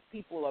of times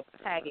people are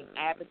tagging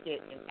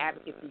advocate and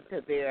advocacy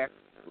to their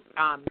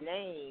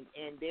name,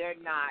 and they're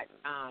not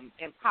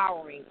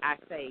empowering, I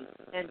say,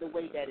 in the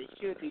way that it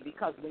should be,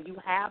 because when you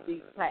have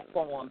these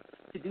platforms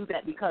to do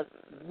that, because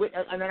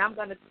and I'm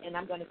going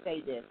to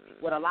say this,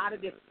 with a lot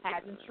of this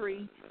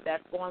pageantry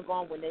that's going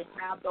on, when they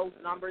have those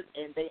numbers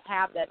and they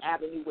have that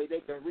avenue where they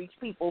can reach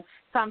people,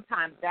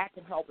 sometimes that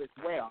can help as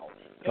well.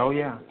 And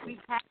we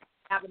have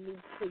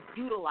avenues to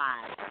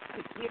utilize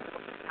to give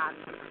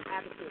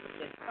advocates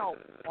and help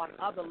on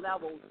other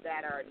levels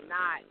that are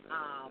not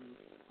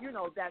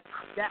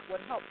that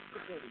would help the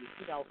community.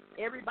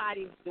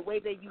 Everybody, the way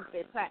they use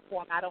their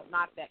platform, I don't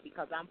knock that,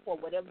 because I'm for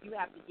whatever you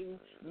have to do,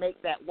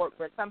 make that work.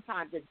 But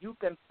sometimes if you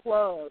can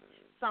plug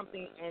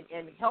something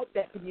and help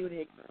that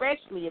community,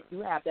 especially if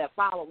you have that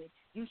following,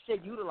 you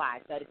should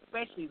utilize that,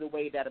 especially the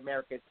way that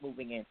America is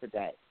moving in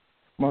today.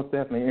 Most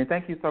definitely. And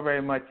thank you so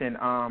very much. And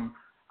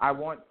I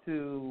want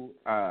to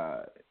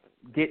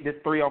get this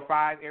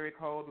 305 area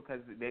code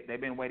because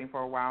they've been waiting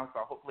for a while.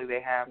 So hopefully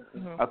they have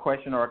a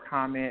question or a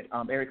comment.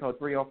 Area code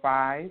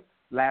 305.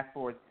 Last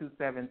four is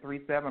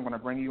 2737. I'm going to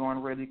bring you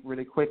on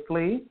really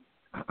quickly.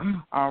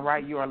 All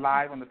right, you are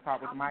live on the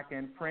Talk with Micah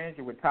and Friends.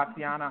 You're with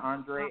Tatiana,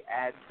 Andre,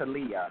 and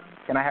Talia.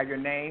 Can I have your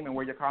name and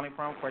where you're calling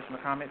from? Question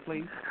or comment,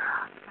 please?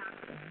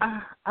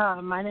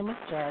 My name is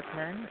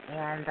Jasmine,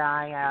 and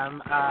I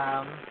am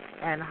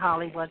in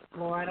Hollywood,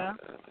 Florida.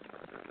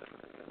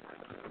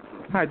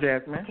 Hi,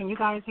 Jasmine. Can you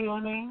guys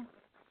hear me?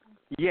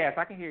 Yes,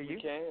 I can hear you.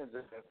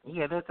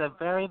 Yeah, there's a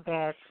very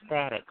bad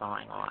static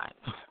going on.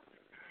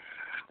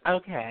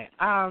 Okay.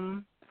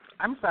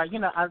 I'm sorry. You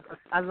know,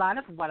 a lot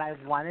of what I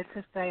wanted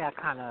to say, I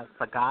kind of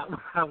forgot what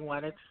I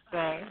wanted to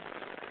say.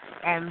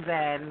 And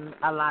then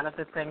a lot of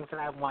the things that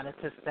I wanted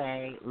to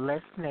say,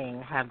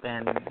 listening, have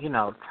been, you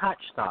know,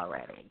 touched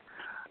already.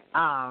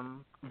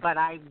 But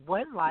I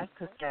would like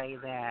to say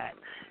that,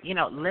 you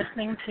know,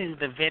 listening to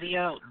the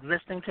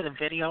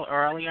video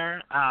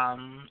earlier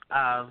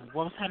of,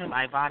 what was her name,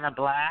 Ivana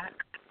Black,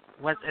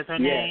 is her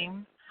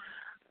name?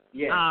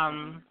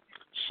 Yeah.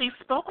 She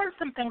spoke on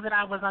some things that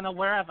I was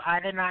unaware of. I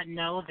did not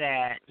know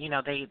that, you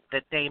know,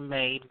 they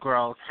made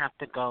girls have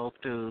to go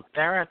through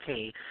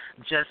therapy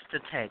just to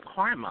take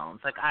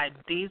hormones. Like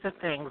these are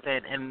things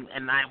that,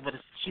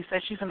 she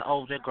said she's an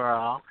older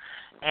girl,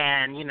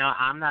 and, you know,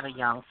 I'm not a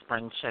young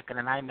spring chicken,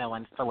 and I know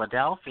in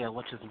Philadelphia,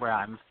 which is where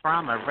I'm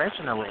from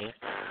originally,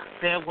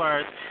 there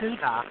were two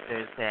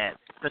doctors that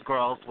the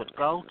girls would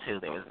go to.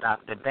 There was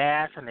Dr.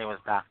 Bass and there was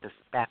Dr.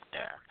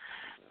 Spector.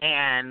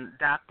 And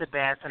Dr.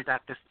 Bass and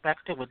Dr.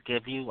 Spector would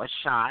give you a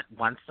shot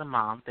once a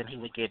month, and he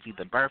would give you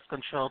the birth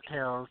control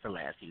pills to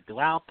last you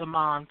throughout the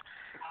month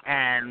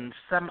and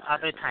some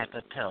other type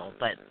of pill.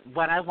 But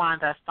what I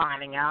wound up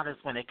finding out is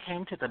when it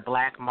came to the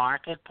black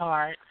market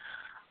part,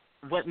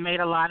 what made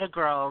a lot of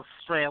girls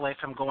stray away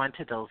from going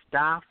to those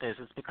doctors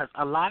is because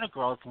a lot of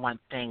girls want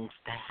things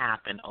to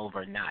happen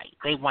overnight.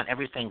 They want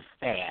everything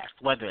fast,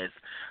 whether it's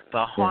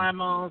the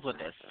hormones, whether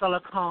it's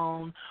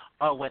silicone,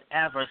 or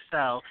whatever.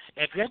 So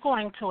if you're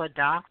going to a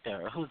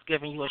doctor who's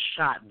giving you a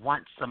shot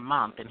once a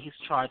month and he's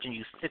charging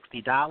you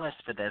 $60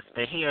 for this,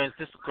 but here's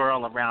this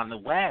girl around the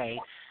way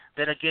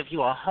that'll give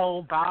you a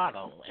whole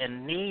bottle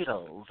and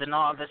needles and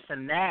all this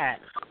and that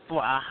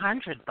for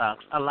 $100,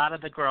 a lot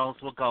of the girls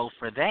will go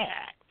for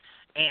that.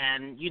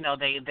 And, you know,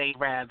 they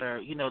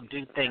rather, you know,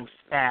 do things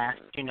fast,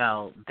 you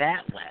know,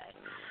 that way.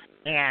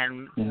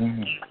 And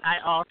I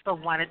also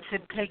wanted to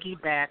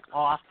piggyback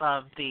off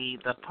of the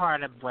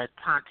part of what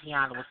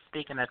Tatiana was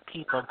speaking of,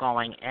 people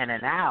going in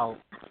and out.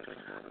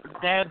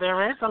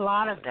 There is a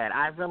lot of that.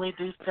 I really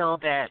do feel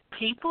that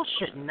people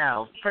should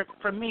know.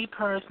 For me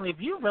personally, if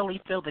you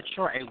really feel that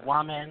you're a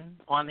woman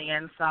on the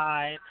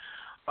inside,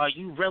 or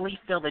you really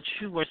feel that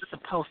you were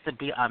supposed to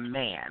be a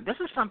man, this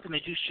is something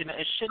that you shouldn't.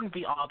 It shouldn't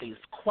be all these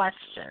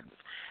questions.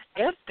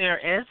 If there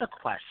is a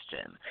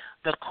question,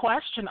 the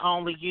question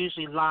only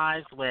usually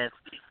lies with,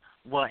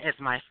 well, is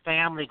my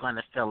family going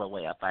to feel a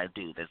way if I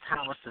do this?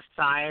 How is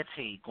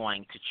society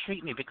going to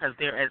treat me? Because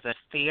there is a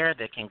fear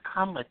that can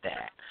come with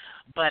that.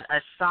 But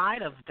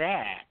aside of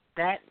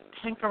that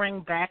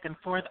tinkering back and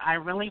forth, I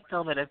really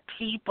feel that if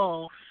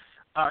people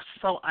are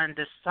so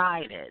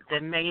undecided,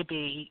 then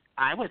maybe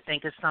I would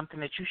think it's something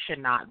that you should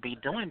not be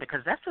doing,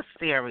 because that's a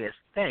serious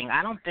thing.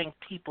 I don't think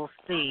people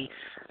see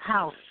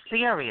how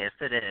serious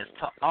it is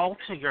to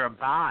alter your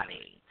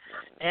body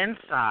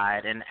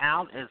inside and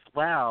out as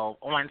well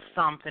on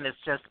something that's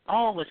just,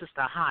 it's just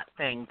a hot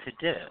thing to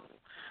do.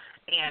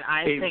 And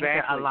I think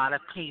that a lot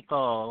of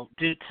people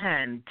do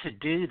tend to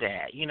do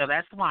that. You know,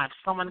 that's why if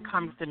someone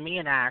comes to me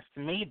and asks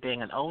me,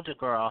 being an older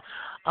girl,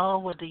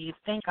 well, do you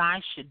think I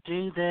should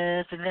do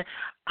this? And then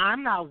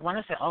I'm not one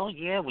to say,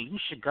 you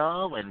should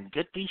go and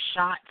get these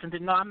shots. And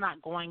no, I'm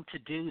not going to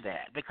do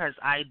that, because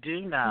I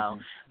do know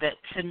that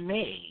to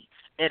me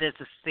it is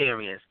a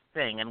serious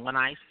thing. And when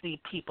I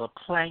see people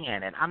playing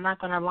it, I'm not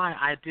going to lie,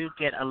 I do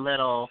get a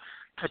little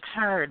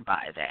perturbed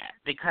by that,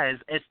 because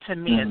to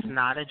me it's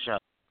not a joke.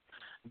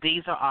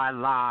 These are our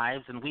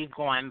lives, and we've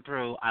gone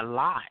through a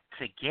lot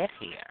to get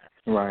here.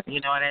 Right.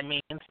 You know what I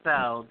mean?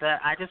 So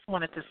I just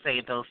wanted to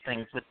say those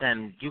things, but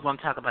then you're going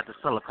to talk about the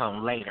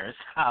silicone later,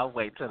 so I'll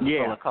wait till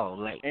the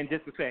silicone later. In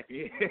just a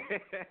second.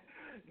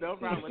 No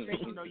problem. I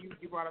think,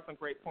 you brought up some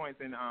great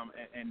points, and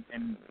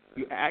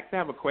you actually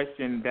have a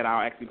question that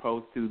I'll actually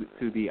pose to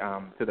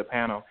the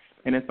panel,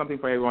 and it's something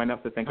for everyone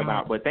else to think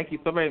about. But thank you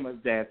so very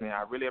much, Jasmine.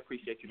 I really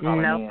appreciate you calling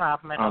in. No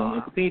problem at all.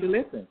 And continue to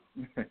listen.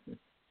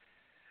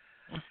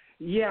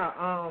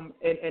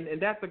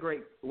 And that's a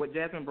great. What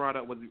Jasmine brought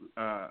up was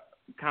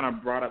kind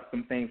of brought up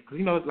some things, because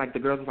it's like the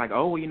girls was like,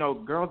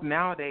 girls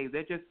nowadays,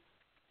 they're just,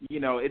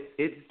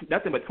 it's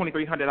nothing but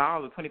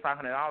 $2,300 or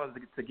 $2,500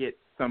 to get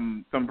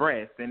some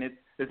breasts, and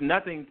it's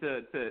nothing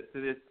to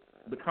this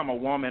become a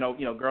woman.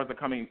 Girls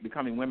are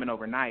becoming women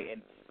overnight,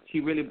 and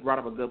she really brought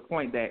up a good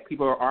point that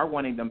people are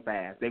wanting them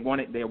fast. They're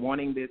wanting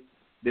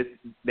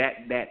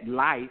that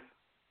life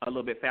a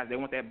little bit fast. They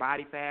want that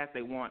body fast.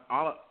 They want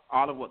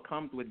all of what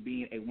comes with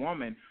being a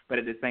woman, but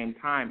at the same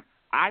time,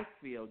 I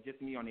feel,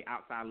 just me on the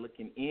outside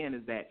looking in,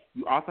 is that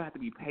you also have to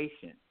be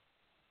patient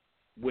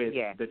with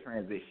the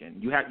transition.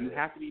 You have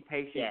to be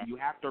patient. Yeah. You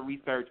have to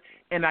research,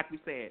 and like we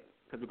said,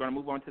 because we're going to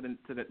move on to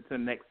the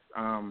next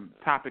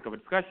topic of a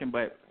discussion,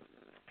 but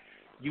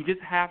you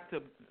just have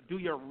to do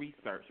your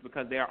research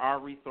because there are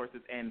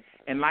resources,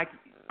 and like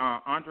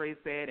Andre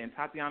said, and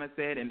Tatiana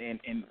said, and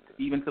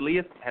even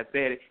Talia has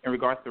said in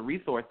regards to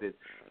resources,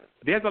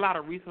 there's a lot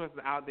of resources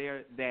out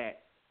there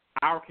that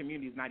our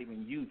community is not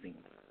even using.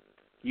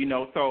 You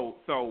know,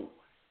 so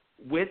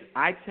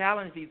I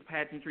challenge these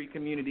pageantry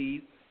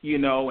communities, you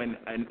know, and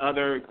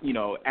other, you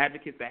know,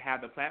 advocates that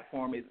have the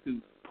platform is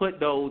to put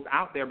those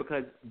out there,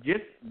 because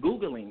just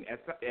Googling,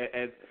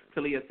 as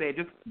Talia said,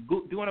 just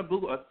doing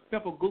a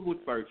simple Google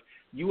search,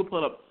 you will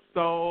pull up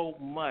so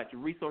much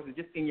resources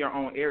just in your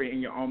own area, in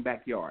your own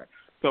backyard.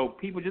 So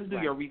people, just do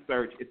your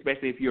research,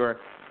 especially if you're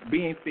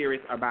being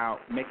serious about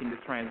making this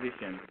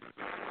transition.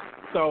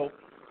 So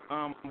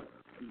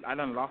I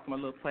done lost my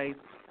little place.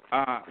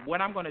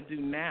 What I'm going to do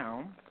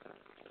now,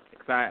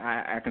 because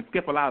I can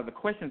skip a lot of the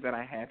questions that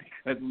I had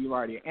because we've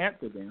already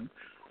answered them,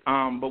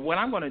 but what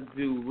I'm going to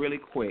do really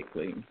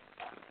quickly,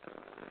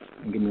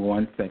 give me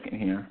 1 second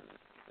here.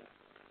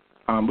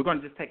 We're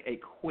going to just take a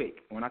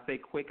quick, when I say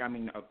quick, I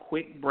mean a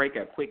quick break,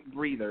 a quick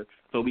breather,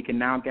 so we can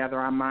now gather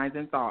our minds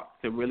and thoughts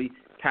to really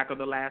tackle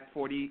the last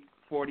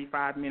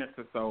 45 minutes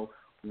or so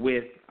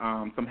with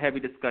some heavy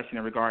discussion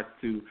in regards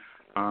to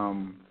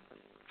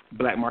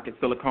black market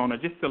silicone, or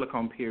just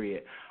silicone,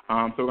 period.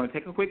 So we're going to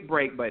take a quick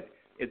break, but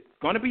it's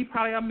going to be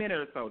probably a minute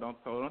or so. Don't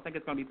think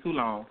it's going to be too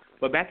long.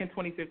 But back in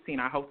 2015,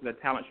 I hosted a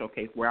talent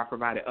showcase where I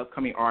provided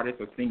upcoming artists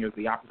or singers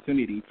the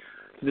opportunity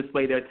to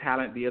display their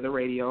talent via the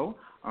radio.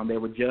 They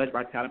were judged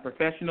by talent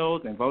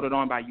professionals and voted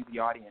on by you, the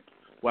audience.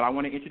 Well, I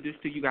want to introduce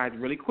to you guys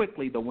really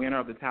quickly the winner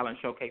of the talent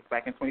showcase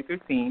back in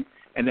 2015.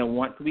 And then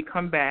once we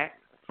come back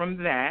from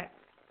that,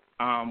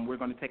 we're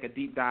going to take a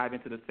deep dive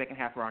into the second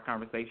half of our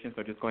conversation.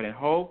 So just go ahead and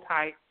hold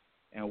tight,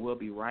 and we'll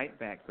be right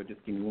back. So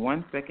just give me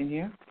 1 second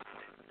here.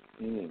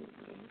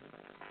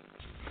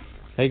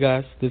 Hey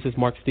guys, this is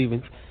Mark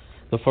Stevens,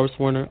 the first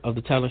winner of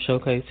the talent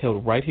showcase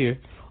held right here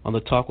on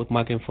the Talk with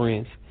Micah and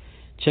Friends.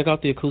 Check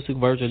out the acoustic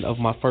version of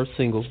my first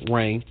single,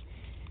 Rain.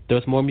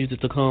 There's more music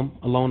to come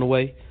along the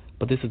way,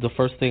 but this is the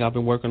first thing I've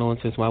been working on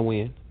since my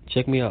win.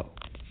 Check me out.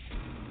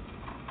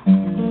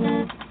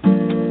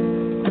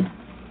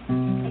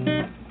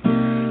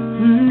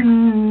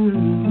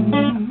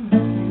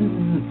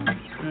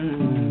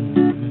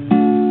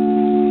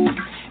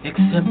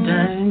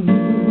 Acceptance,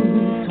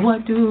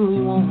 what do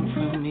you want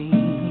from me?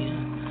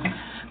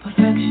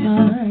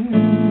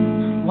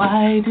 Perfection,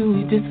 why do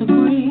we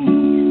disagree?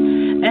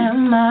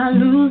 Am I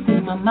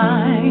losing my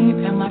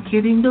mind? Am I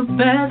getting the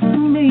best of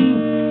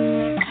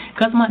me?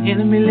 'Cause my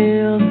enemy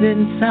lives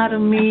inside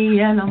of me,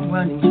 and I'm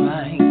running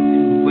trying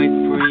to break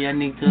free. I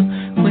need to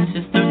quench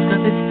this thirst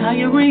 'cause it's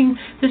tiring.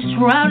 This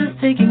drought is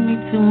taking me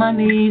to my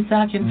knees.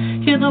 I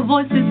can hear the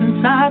voices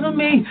inside of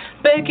me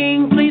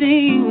begging,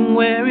 pleading,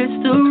 where is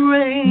the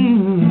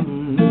rain?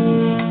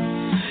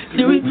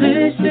 To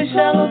replenish the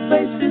shallow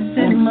places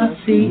in my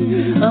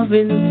sea of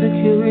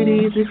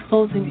insecurities,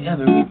 exposing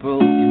every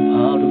broken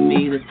part of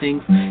me. The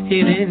things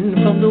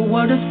hidden from the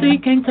world of sea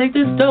can't take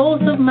this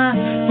dose of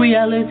my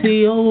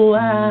reality. Oh,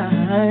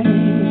 I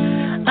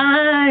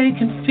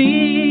can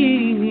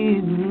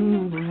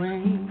feel the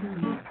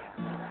rain.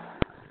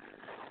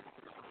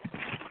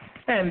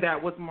 And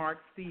that was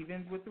Mark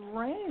Stevens with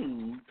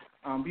Rain.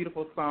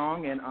 Beautiful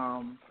song, and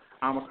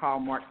I'm going to call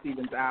Mark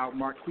Stevens out.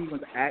 Mark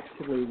Stevens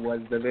actually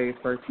was the very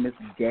first Miss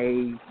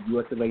Gay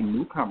US of A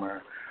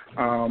newcomer,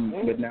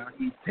 but now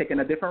he's taking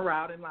a different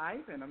route in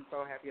life, and I'm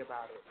so happy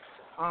about it.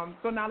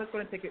 So now let's go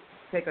and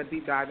take a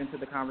deep dive into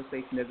the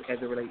conversation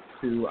as it relates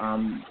to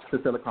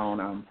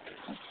silicone.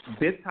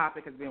 This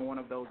topic has been one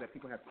of those that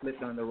people have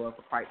slipped under the rug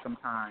for quite some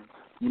time.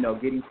 You know,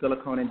 getting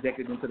silicone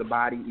injected into the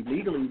body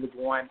illegally was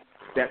one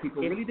that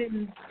people really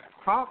didn't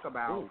talk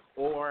about,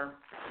 or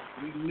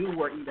we knew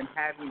were even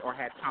having or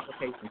had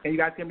complications. Can you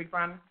guys hear me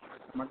fine?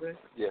 Am I good?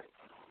 Yeah.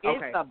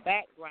 Okay. It's a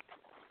background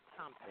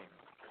something.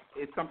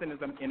 It's something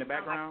in the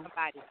background?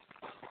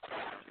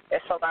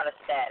 It's a lot of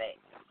static.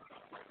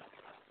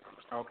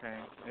 Okay.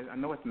 I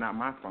know it's not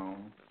my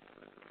phone.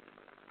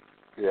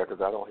 Yeah,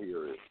 because I don't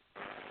hear it.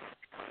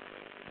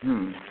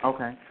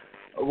 Okay.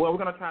 Well, we're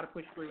going to try to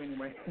push through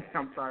anyway.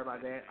 I'm sorry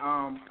about that.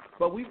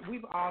 But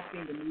we've all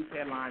seen the news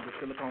headlines of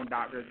silicone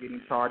doctors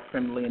getting charged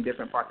criminally in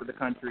different parts of the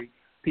country,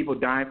 people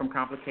dying from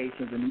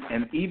complications,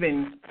 and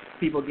even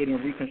people getting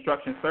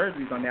reconstruction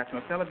surgeries on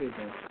national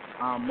television.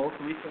 Most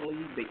recently,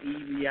 the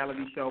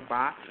reality show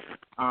Botch,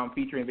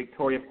 featuring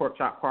Victoria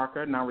Porkchop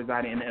Parker, now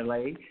residing in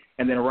L.A.,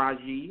 and then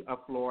Raji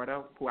of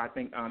Florida, who I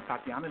think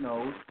Tatiana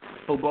knows,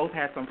 who both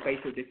had some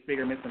facial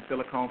disfigurements and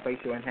silicone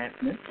facial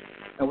enhancements,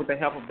 and with the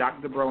help of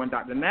Dr. Dubrow and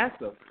Dr.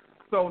 Nassif.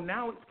 So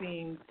now it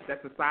seems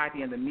that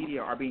society and the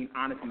media are being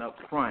honest and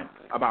upfront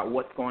about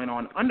what's going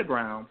on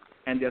underground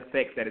and the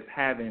effects that it's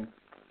having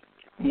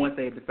once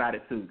they've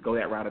decided to go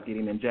that route of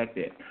getting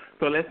injected.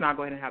 So let's now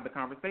go ahead and have the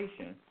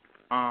conversation.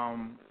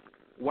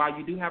 while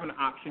you do have an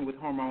option with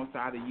hormones to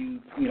either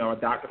use, a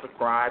doctor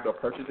prescribed or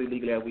purchase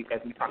illegally,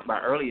 as we talked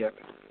about earlier,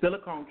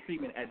 silicone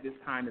treatment at this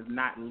time is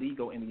not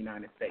legal in the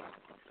United States.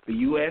 The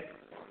U.S.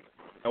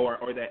 or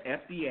the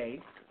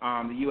FDA,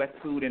 the U.S.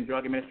 Food and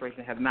Drug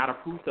Administration, has not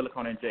approved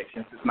silicone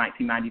injections since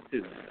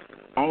 1992.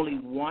 Only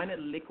one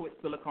liquid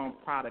silicone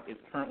product is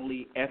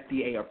currently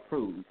FDA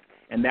approved,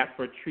 and that's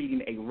for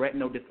treating a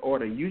retinal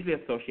disorder usually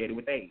associated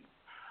with AIDS.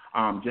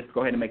 Just to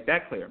go ahead and make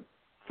that clear.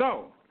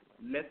 So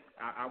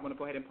I want to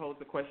go ahead and pose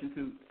the question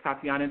to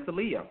Tatiana and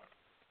Talia.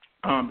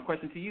 The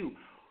question to you.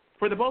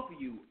 For the both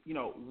of you,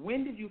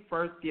 when did you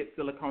first get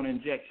silicone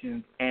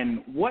injections,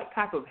 and what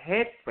type of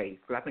headspace,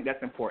 because I think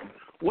that's important,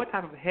 what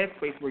type of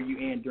headspace were you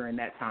in during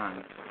that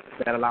time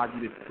that allowed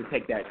you to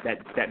take that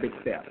big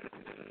step?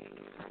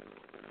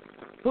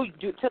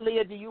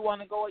 Talia, do you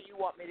want to go or you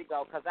want me to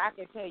go? Because I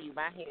can tell you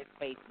my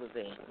headspace was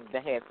in, the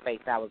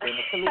headspace I was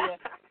in. Talia,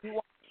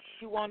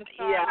 you want to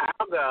start? Yeah,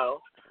 I'll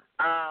go.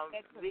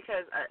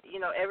 Because,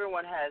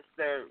 everyone has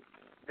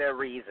their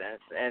reasons,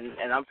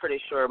 and I'm pretty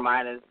sure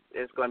mine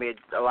is going to be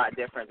a lot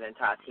different than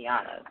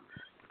Tatiana's.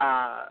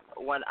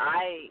 When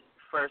I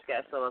first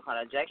got silicone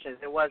injections,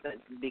 it wasn't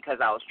because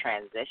I was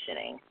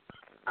transitioning.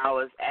 I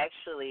was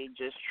actually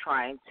just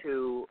trying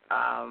to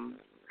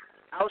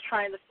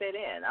fit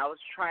in. I was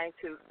trying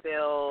to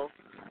feel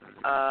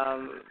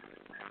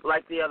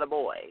like the other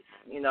boys.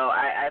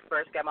 I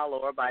first got my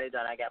lower body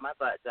done. I got my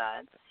butt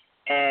done.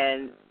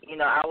 And,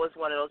 I was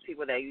one of those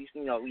people that used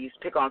to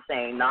pick on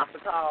saying not so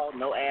tall,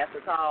 no ass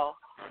at all.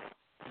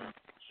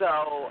 So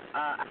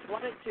I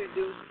wanted to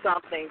do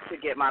something to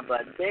get my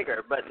butt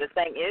bigger. But the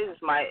thing is,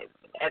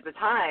 at the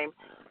time,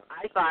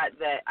 I thought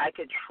that I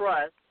could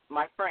trust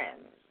my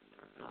friends.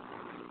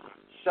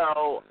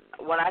 So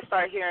when I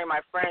started hearing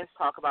my friends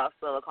talk about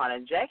silicone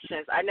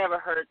injections, I never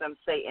heard them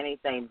say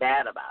anything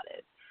bad about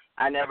it.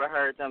 I never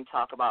heard them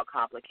talk about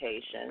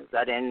complications.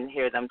 I didn't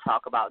hear them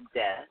talk about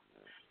death.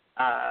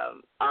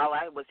 All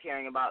I was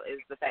hearing about is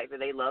the fact that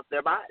they love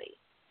their body.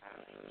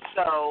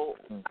 So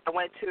I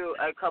went to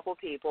a couple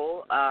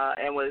people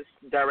and was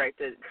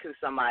directed to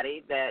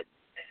somebody that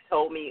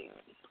told me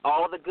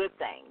all the good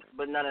things,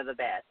 but none of the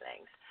bad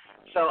things.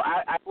 So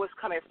I was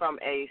coming from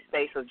a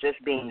space of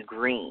just being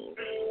green.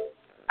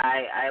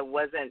 I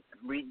wasn't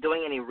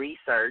doing any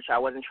research. I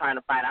wasn't trying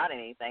to find out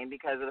anything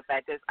because of the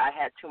fact that I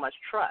had too much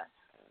trust.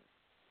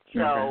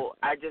 So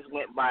I just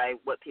went by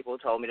what people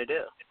told me to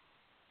do.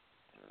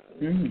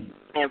 Mm-hmm.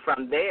 And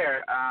from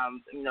there,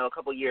 a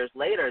couple years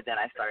later, then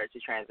I started to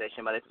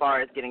transition. But as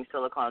far as getting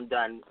silicone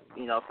done,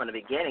 from the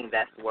beginning,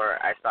 that's where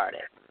I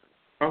started.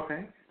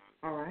 Okay.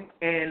 All right.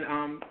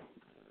 And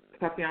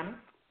Tatiana,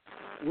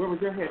 where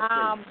was your head?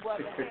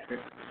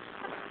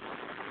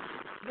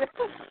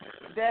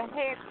 The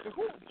head,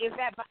 who is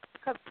that?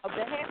 Because the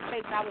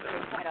headspace I was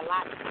in had a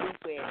lot to do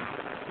with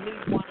me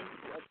wanting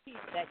to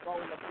achieve that goal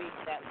of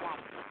being that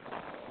woman.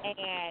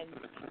 And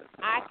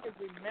I could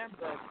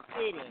remember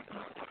sitting,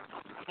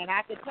 and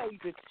I could tell you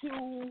the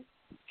two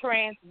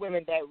trans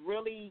women that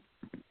really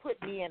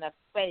put me in a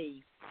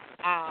space.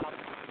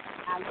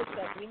 I looked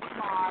at Minnie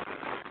Mark,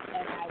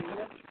 and I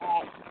looked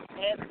at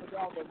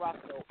Esmeralda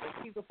Russell, and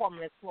she's a former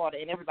Miss Florida,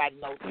 and everybody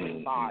knows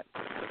Minnie Mark.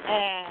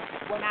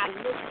 And when I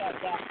looked at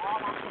that,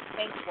 all I could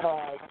think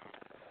was,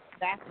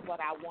 that's what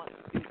I want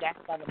to do. That's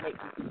going to make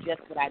me do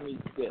just what I need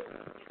to do.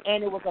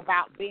 And it was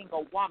about being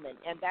a woman,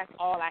 and that's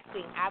all I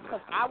think.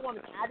 Because I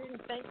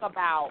didn't think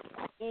about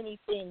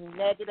anything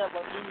negative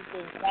or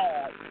anything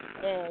bad.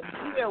 And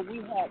here we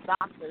had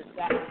doctors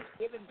that were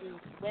giving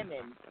these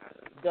women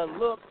the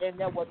look, and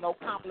there were no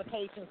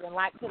complications. And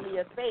like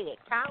Talia said,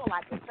 kind of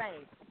like the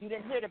same. You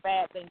didn't hear the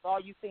bad things. All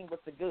you seen was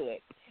the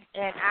good.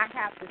 And I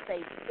have to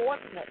say,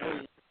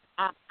 fortunately,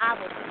 I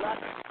was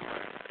lucky.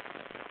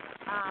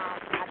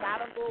 I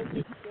got a little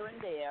bit here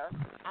and there,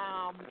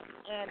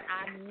 and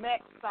I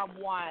met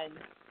someone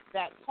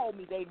that told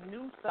me they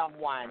knew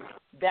someone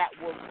that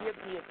would give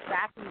me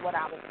exactly what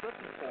I was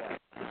looking for.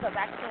 Because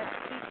I can't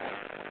speak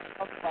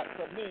but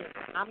for me,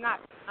 I'm not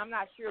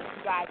sure if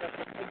you guys are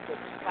familiar with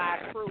the Five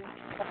Crew,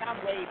 but I'm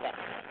way back.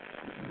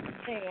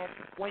 And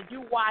when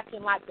you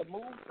watching like the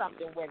Move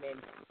Something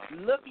women,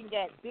 looking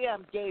at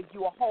them gave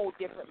you a whole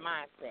different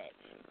mindset.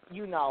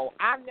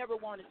 I never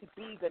wanted to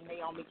be the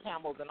Naomi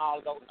Campbells and all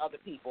of those other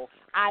people.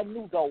 I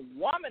knew the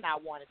woman I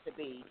wanted to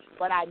be,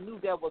 but I knew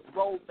there was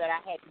roads that I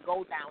had to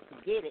go down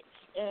to get it.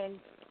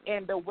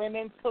 And the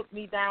women took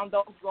me down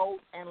those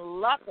roads, and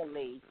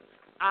luckily,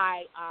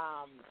 I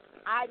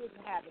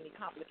didn't have any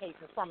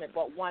complications from it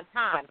but one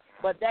time.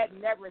 But that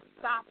never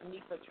stopped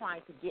me from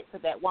trying to get to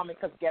that woman,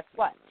 because guess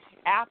what?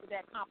 After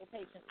that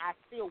complication, I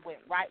still went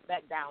right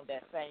back down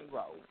that same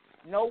road.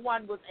 No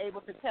one was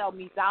able to tell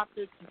me,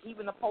 doctors,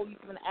 even the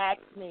policeman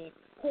asked me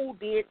who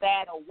did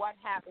that or what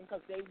happened,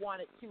 because they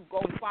wanted to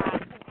go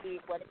find who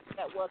did what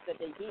that was that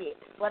they did.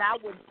 But I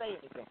wouldn't say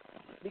anything.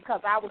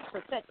 because I was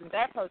protecting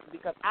that person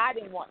because I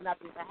didn't want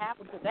nothing to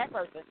happen to that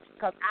person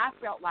because I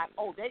felt like,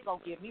 oh, they're going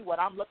to give me what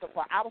I'm looking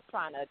for. I was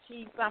trying to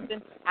achieve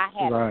something. I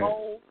had a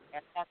goal,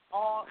 and that's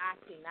all I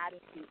seen. I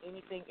didn't see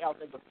anything else.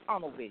 It was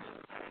tunnel vision.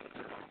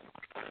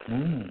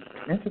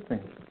 Interesting.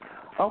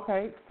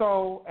 Okay,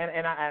 so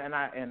and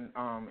I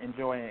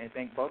enjoy and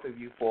thank both of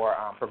you for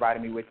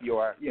providing me with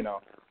your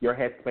your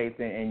headspace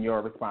and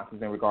your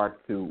responses in regards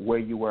to where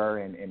you were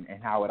and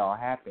how it all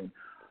happened.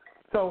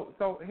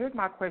 So here's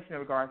my question in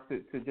regards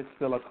to just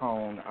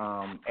silicone,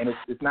 and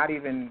it's not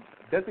even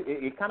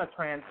it kind of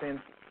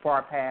transcends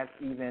far past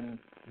even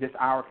just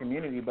our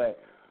community,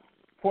 but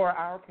for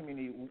our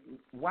community,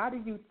 why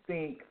do you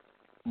think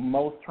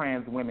most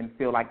trans women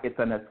feel like it's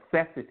a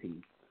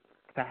necessity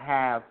to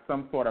have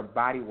some sort of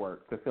body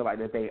work to feel like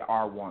that they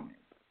are women?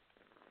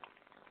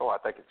 Oh, I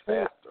think it's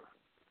faster.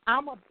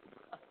 I'm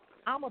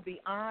gonna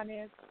be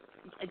honest.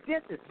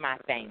 This is my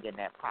thing in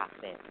that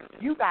process.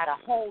 You got a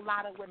whole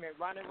lot of women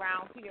running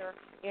around here,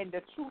 and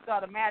the truth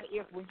of the matter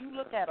is, when you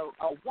look at a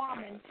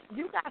woman,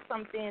 you got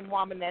some thin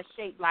woman that's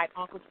shaped like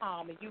Uncle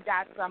Tom, and you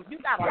got a lot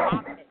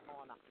of that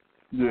going on.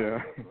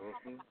 Yeah.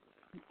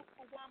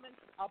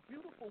 A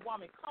beautiful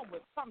woman come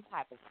with some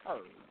type of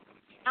curve.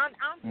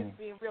 I'm just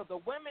being real. The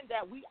women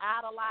that we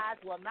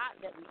idolize, well, not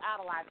that we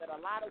idolize, that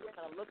a lot of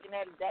women are looking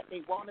at that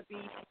they want to be,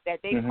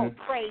 that they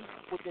portray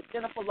with the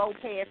Jennifer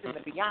Lopez and the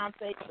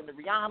Beyonces and the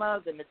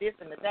Rihannas and the this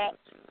and the that.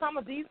 Some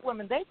of these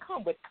women, they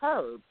come with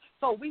curves.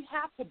 So we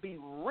have to be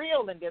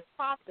real in this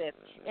process.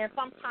 And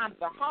sometimes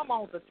the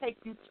hormones will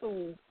take you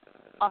to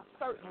a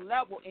certain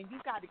level, and you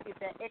got to get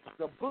that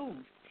extra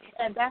boost.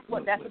 And that's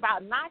what that's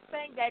about. Not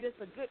saying that it's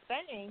a good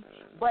thing,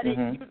 but it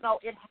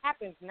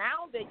happens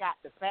now. They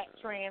got the fat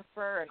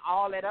transfer and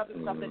all that other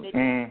stuff that they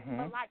do.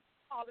 But like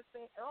Paula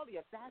said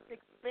earlier, that's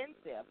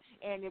expensive.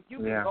 And if you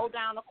can go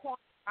down the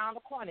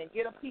corner and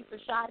get a piece of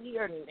shot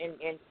here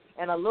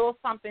and a little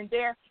something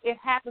there, it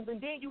happens. And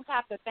then you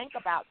have to think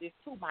about this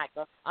too,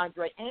 Micah,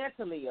 Andre, and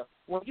Talia.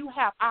 When you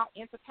have our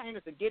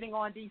entertainers are getting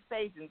on these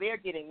stages and they're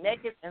getting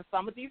naked, and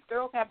some of these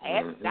girls have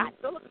got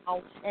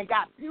silicone and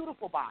got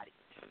beautiful bodies.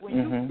 When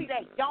you see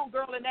that young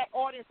girl in that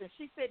audience and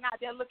she's sitting out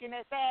there looking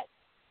at that,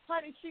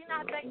 honey, she's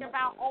not thinking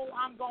about, oh,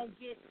 I'm going to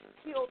get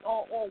killed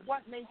or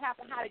what may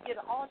happen, how to get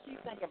it. All she's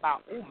thinking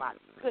about, oh, my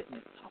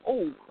goodness,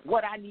 oh,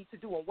 what I need to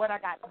do and what I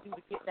got to do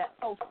to get that.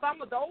 So some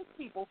of those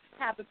people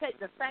have to take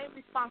the same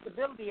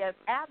responsibility as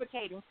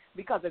advocating,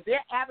 because if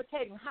they're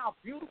advocating how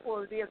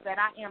beautiful it is that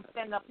I am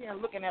standing up here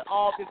and looking at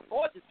all this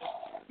gorgeousness,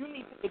 you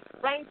need to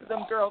explain to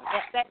them girls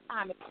at that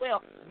time as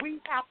well,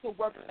 we have to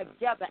work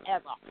together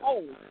as a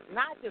whole,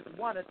 not just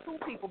one or two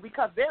people,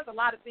 because there's a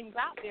lot of things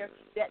out there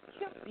that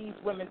tempt these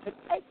women to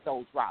take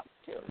those routes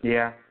too.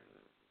 Yeah.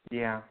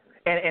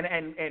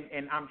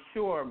 And I'm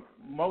sure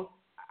most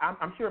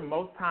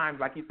times,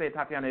 like you said,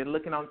 Tatiana, they're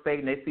looking on stage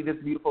and they see this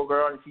beautiful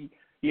girl and she,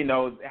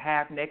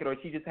 half naked, or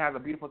she just has a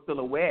beautiful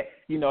silhouette.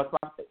 So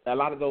a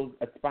lot of those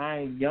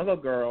aspiring younger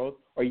girls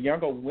or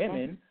younger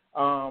women,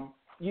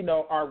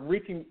 are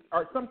reaching,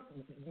 or some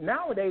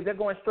nowadays they're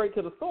going straight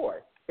to the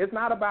source. It's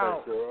not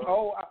about,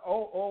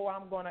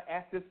 I'm going to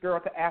ask this girl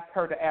to ask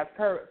her to ask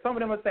her. Some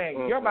of them are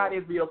saying, your body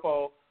is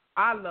beautiful.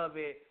 I love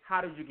it.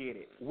 How did you get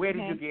it? Where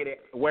did you get it?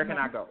 Where can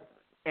I go?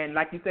 And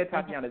like you said,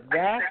 Tatiana,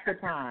 that's the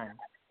time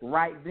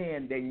right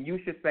then that you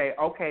should say,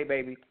 okay,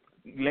 baby,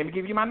 let me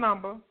give you my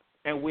number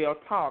and we'll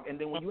talk. And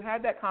then when you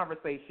have that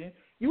conversation,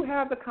 you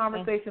have the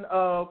conversation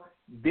of,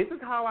 this is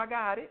how I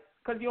got it,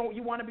 because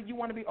you want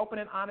to be open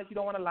and honest. You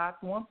don't want to lie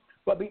to them,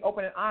 but be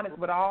open and honest,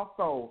 but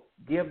also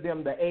give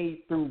them the A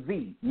through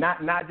Z.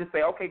 Not just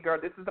say, okay, girl,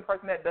 this is the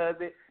person that does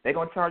it. They're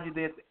going to charge you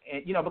this,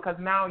 and because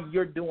now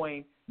you're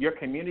doing your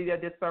community a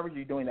disservice.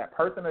 You're doing that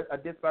person a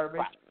disservice.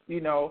 Right.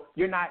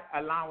 You're not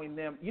allowing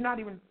them. You're not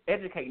even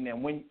educating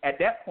them. When at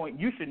that point,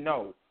 you should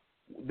know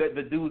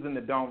the do's and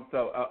the don'ts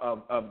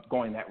of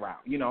going that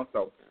route.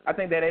 So I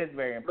think that is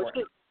very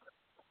important.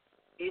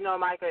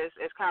 Micah,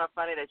 it's kind of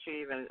funny that you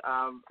even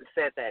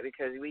said that,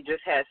 because we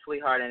just had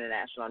Sweetheart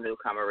International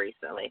newcomer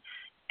recently,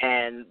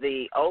 and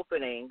the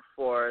opening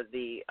for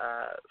the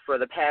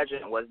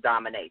pageant was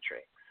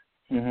dominatrix.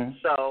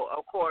 So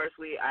of course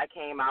I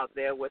came out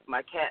there with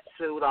my cat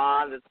suit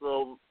on, this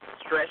little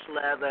stretch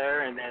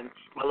leather, and then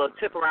my little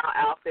tip around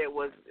outfit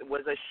was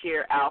a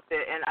sheer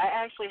outfit. And I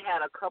actually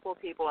had a couple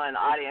people in the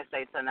audience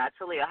say to me,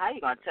 Talia, how are you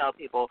going to tell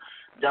people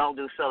don't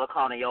do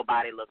silicone and your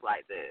body look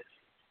like this?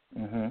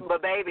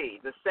 But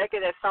baby, the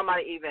second that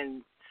somebody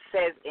even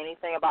says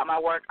anything about my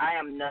work, I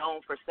am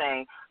known for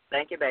saying,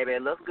 thank you, baby,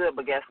 it looks good,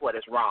 but guess what,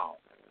 it's wrong.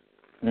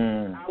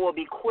 I will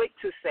be quick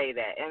to say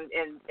that, and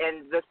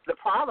the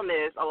problem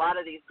is a lot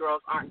of these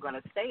girls aren't going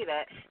to say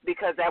that,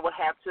 because they would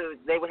have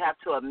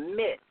to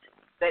admit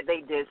that they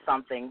did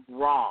something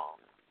wrong.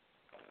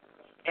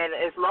 And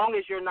as long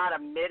as you're not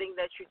admitting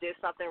that you did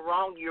something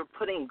wrong, you're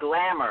putting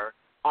glamour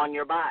on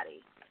your body,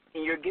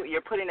 and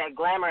you're putting that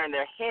glamour in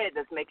their head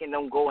that's making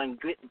them go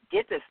and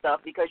get this stuff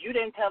because you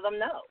didn't tell them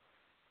no.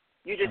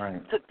 You just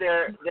took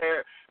their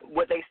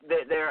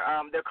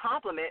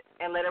compliment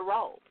and let it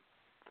roll.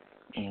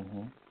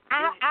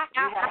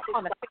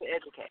 want to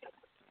educate.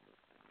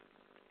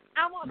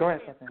 I'm on Go the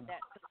ahead, fence Stephanie. with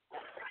that.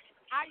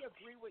 I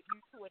agree with you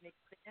to an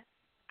extent.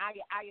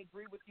 I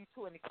agree with you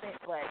to an extent,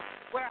 but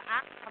where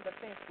I'm on the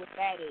fence with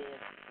that is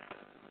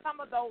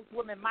some of those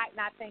women might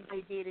not think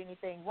they did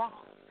anything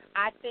wrong.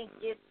 I think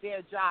it's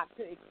their job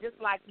to, just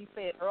like you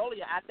said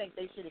earlier, I think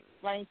they should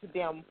explain to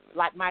them,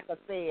 like Micah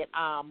said,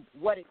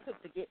 what it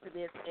took to get to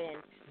this,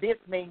 and this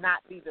may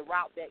not be the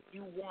route that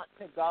you want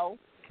to go.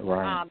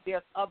 Right.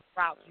 There's other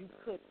routes you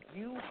could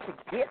use to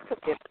get to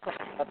this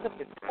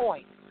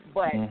point.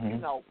 But, you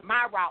know,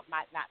 my route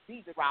might not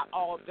be the route,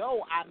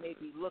 although I may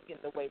be looking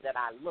the way that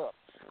I look.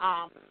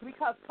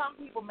 Because some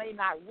people may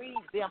not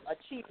read them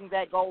achieving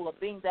that goal of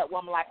being that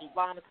woman, like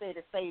Ivana said,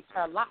 it saved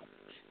her life.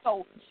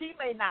 So she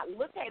may not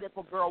look at it if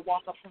a girl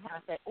walk up to her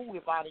and say, "Ooh,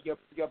 Ivana,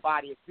 your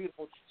body is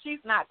beautiful."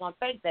 She's not going to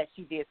think that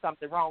she did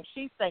something wrong.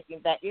 She's thinking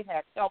that it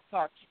has helped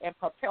her and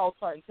propelled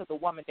her into the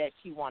woman that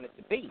she wanted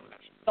to be.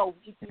 So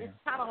it's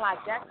kind of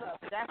like that's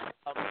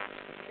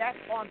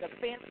on the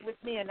fence with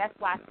me, and that's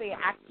why I say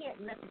I can't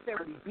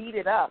necessarily beat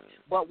it up.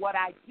 But what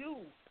I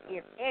do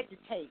is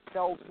educate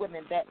those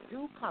women that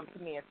do come to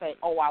me and say,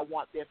 "Oh, I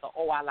want this," or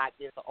 "Oh, I like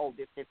this," or "Oh,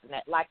 this, and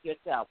that." Like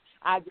yourself,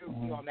 I agree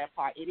with you on that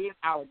part. It is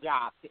our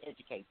job to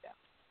educate them.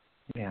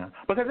 Yeah,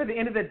 because at the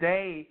end of the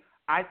day,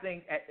 I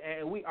think,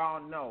 and we all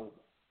know,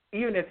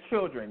 even as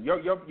children,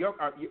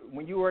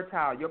 when you were a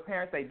child, your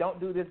parents say, "Don't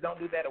do this, don't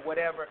do that," or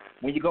whatever.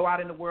 When you go out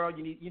in the world,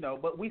 you need,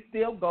 but we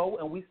still go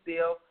and we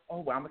still,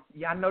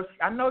 I know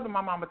that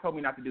my mama told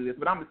me not to do this,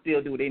 but I'm gonna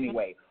still do it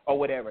anyway, or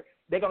whatever.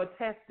 They're gonna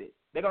test it.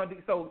 They're gonna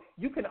do so.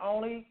 You can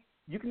only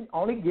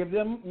give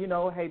them,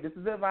 hey, this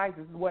is advice,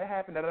 this is what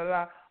happened, da da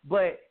da.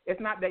 But it's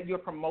not that you're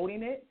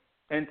promoting it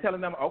and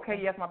telling them, okay,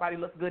 yes, my body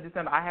looks good,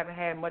 I haven't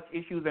had much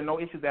issues or no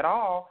issues at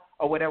all,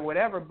 or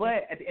whatever.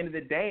 But at the end of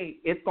the day,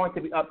 it's going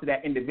to be up to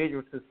that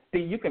individual to see.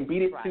 You can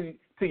beat it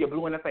to your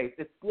blue in the face.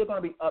 It's still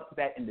going to be up to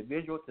that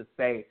individual to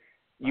say,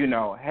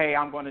 hey,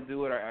 I'm going to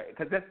do it,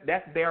 because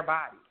that's their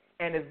body.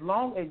 And as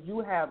long as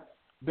you have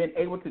been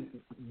able to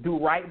do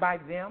right by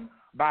them,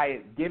 by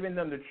giving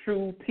them the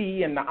true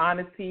tea and the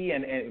honesty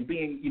and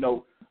being,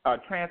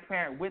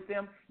 transparent with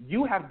them,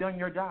 you have done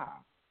your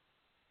job.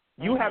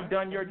 You have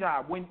done your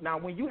job. When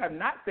you have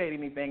not said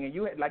anything, and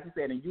you, like you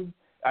said, and you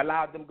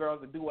allowed them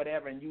girls to do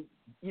whatever, and you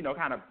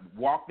kind of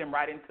walk them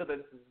right into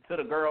the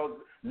girls'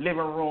 living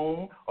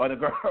room or the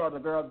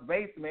girls'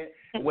 basement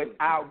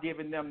without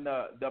giving them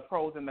the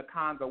pros and the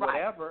cons or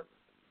whatever,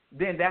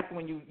 then that's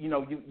when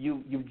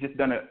you've just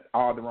done it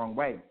all the wrong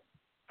way.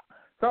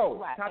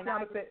 So,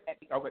 Tatiana said,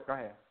 okay, go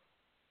ahead.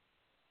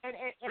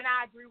 And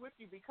I agree with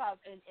you because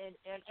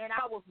and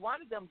I was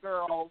one of them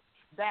girls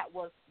that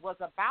was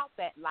about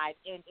that life,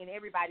 and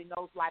everybody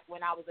knows, like,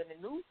 when I was in the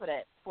news for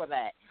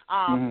that.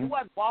 You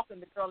wasn't walking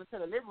the girl into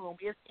the living room.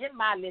 It's in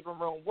my living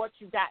room what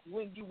you got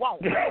when you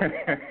want.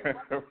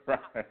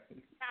 Right.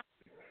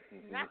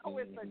 Now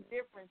it's a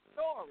different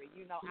story.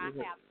 I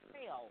have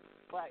sales,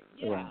 but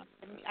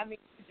I mean,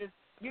 just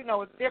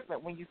it's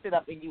different when you sit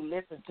up and you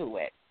listen to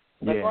it.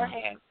 But go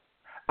ahead.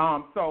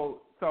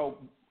 So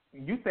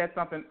you said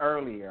something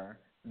earlier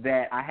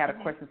that I had a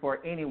question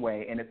for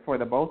anyway, and it's for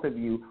the both of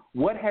you.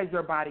 What has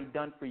your body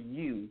done for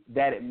you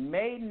that it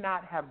may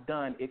not have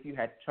done if you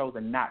had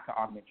chosen not to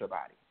augment your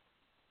body?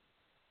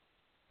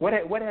 What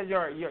has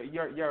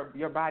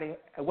your body?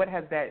 What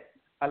has that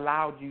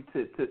allowed you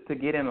to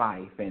get in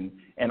life and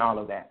all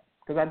of that?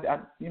 Because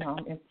I'm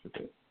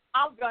interested.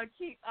 I'm gonna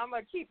keep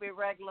it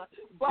regular.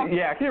 But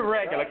yeah, keep it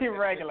regular.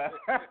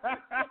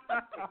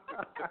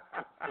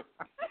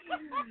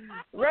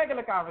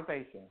 Regular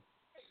conversation.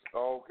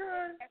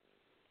 Okay.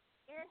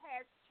 It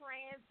has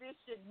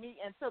transitioned me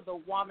into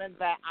the woman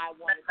that I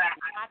wanted to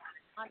be.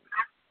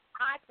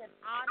 I can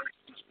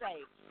honestly say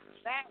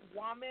that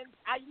woman.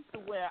 I used to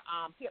wear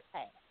hip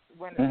pads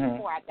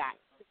before I got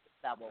to this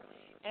level,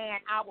 and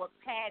I was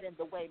padding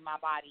the way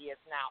my body is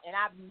now. And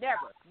I've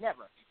never,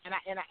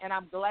 and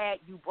I'm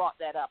glad you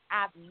brought that up.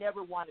 I've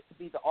never wanted to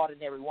be the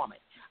ordinary woman.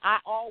 I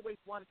always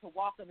wanted to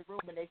walk in the room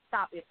and they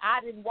stop. If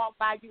I didn't walk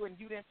by you and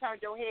you didn't turn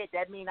your head,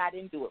 that means I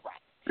didn't do it right.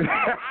 You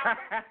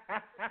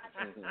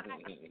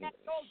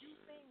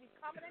seen me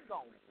coming and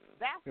going.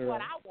 That's what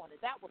I wanted.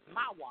 That was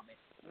my woman,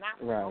 not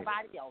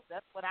nobody else.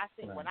 That's what I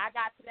said. When I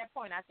got to that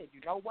point, I said,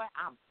 you know what?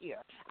 I'm here.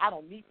 I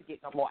don't need to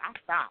get no more. I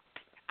stopped.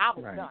 I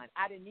was done.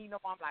 I didn't need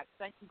no more. I'm like,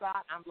 thank you,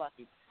 God. I'm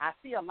lucky. I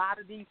see a lot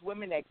of these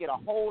women that get a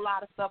whole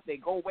lot of stuff. They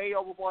go way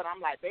overboard.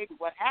 I'm like, baby,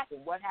 what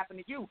happened? What happened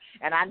to you?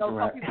 And I know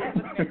some people are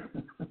looking at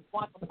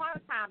once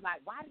upon a time like,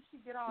 why did she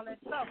get all that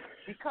stuff?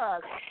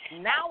 Because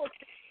now it's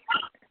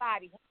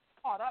society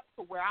caught up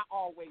to where I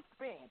always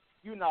been.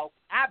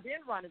 I've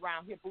been running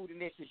around here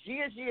bootylicious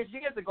years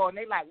ago, and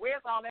they like,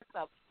 where's all that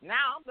stuff?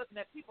 Now I'm looking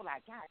at people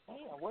like, God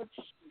damn, what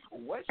she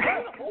got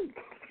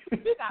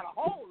a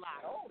whole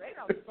lot. Oh, they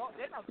don't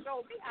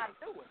show me how to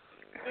do it.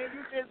 And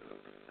you just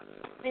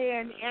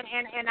and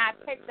I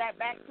take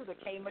that back to the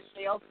K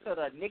Michelle, to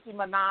the Nicki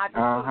Minaj.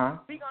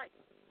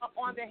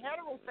 on the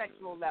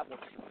heterosexual level.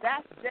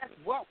 That's just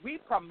what we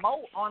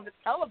promote on the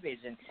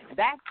television.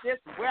 That's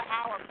just where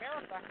our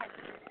America has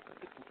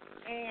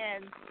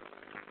been.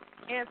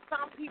 And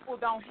some people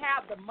don't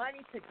have the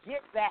money to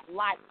get that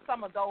like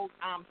some of those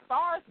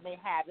stars may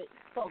have it,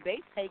 so they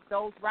take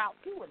those routes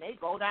too, and they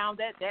go down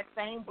that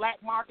same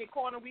black market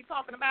corner we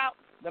talking about,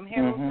 them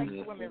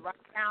heterosexual women right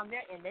down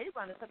there, and they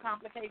run into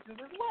complications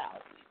as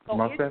well. So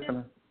Most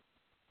definitely.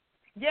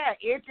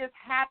 It just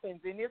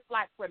happens, and it's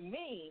like for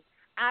me,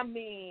 I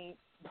mean,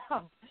 you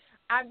know,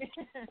 I've been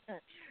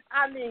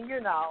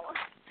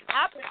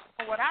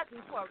doing what I do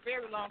for a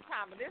very long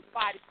time, and this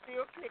body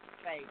still kicks,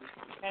 baby.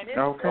 And it's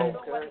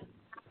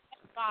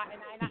God,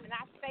 and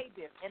I say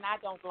this, and I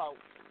don't gloat.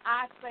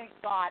 I thank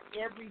God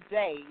every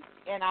day,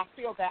 and I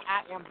feel that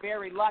I am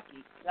very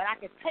lucky that I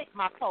can take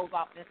my clothes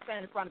off and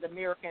stand in front of the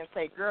mirror and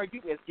say, "Girl,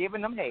 you is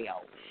giving them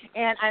hell."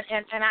 And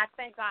I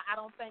thank God. I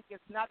don't think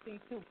it's nothing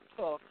to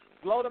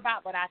gloat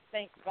about, but I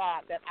thank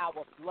God that I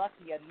was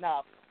lucky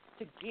enough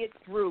to get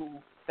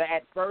through the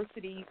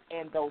adversities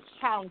and those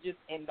challenges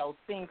and those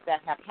things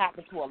that have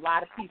happened to a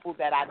lot of people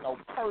that I know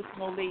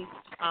personally,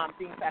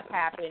 things that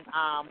happened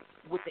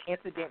with the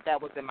incident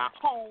that was in my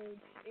home.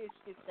 It's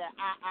just that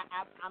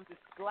I'm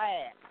just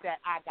glad that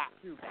I got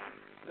through that.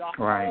 The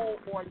whole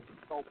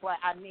ordeal, but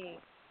I mean,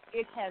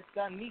 it has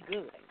done me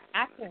good.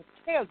 I can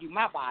tell you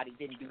my body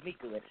didn't do me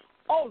good.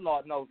 Oh,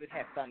 Lord knows it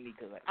has done me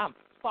good. I'm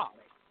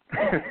sorry.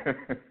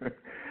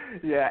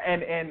 Yeah,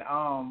 and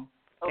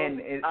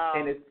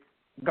it's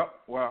go.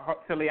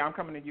 Well, Tilly, I'm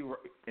coming to you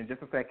in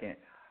just a second.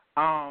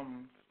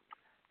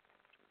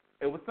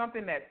 It was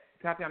something that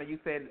Tatiana, you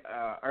said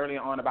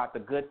earlier on about the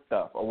good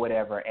stuff or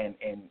whatever,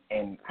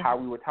 and how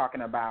we were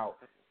talking about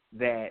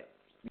that.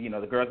 You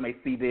know, the girls may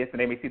see this and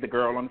they may see the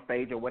girl on the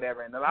stage or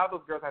whatever, and a lot of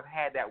those girls have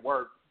had that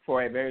work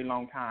for a very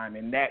long time,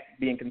 and that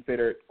being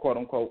considered quote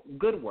unquote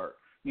good work.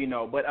 You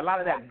know, but a lot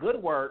of that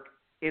good work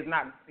is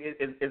not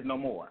is no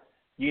more.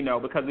 You know,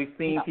 because we've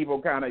seen people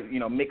kind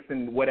of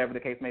mixing whatever the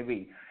case may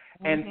be.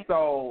 And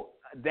so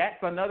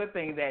that's another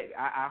thing that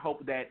I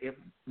hope that if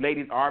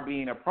ladies are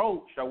being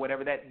approached or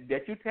whatever,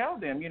 that you tell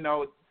them,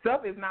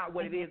 stuff is not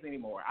what it is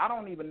anymore. I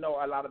don't even know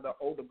a lot of the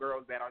older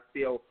girls that are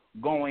still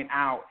going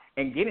out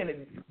and getting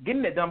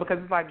it done, because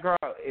it's like, girl,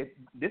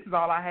 this is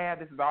all I have,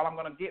 this is all I'm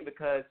going to get,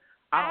 because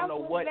I don't know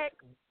what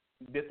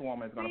this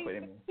woman is going to put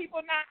in me.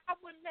 People now, I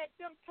wouldn't let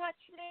them touch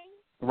me.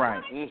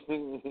 Right.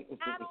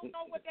 I don't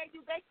know what they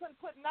do. They couldn't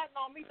put nothing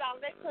on me,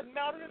 darling. They couldn't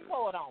melt it and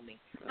pour it on me.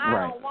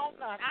 I don't want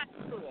none. I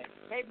could.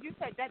 Baby, you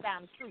take that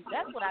down the street.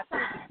 That's what I told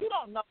you. You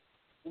don't know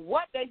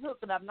what they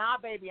hooking up. Nah,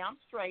 baby, I'm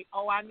straight.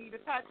 Oh, I need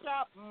a touch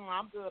up?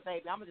 I'm good,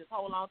 baby. I'm going to just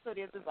hold on to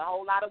this. There's a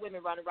whole lot of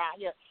women running around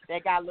here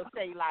that got a little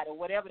cellulite or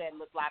whatever that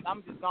looks like.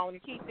 I'm just going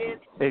to keep this.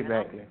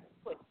 Exactly.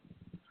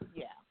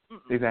 Yeah.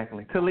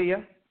 Exactly.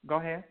 Talia, go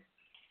ahead.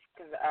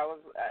 Because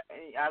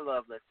I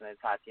love listening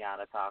to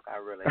Tatiana talk. I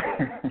really do.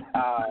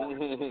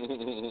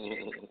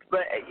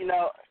 But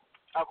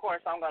of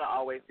course, I'm going to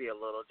always be a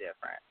little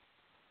different.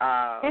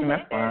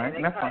 That's fine.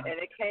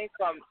 And it came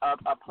from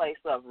a place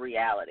of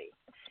reality.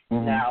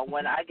 Mm-hmm. Now,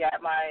 when I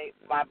got my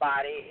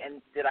body,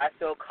 and did I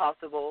feel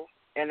comfortable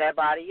in that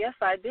body? Yes,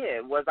 I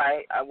did. Was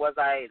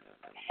I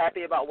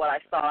happy about what I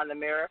saw in the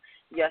mirror?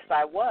 Yes,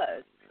 I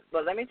was.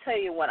 But let me tell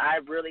you, when I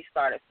really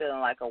started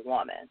feeling like a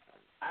woman.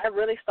 I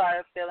really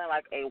started feeling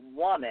like a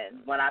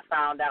woman when I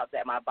found out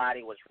that my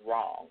body was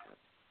wrong.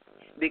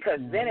 Because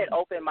then it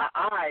opened my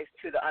eyes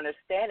to the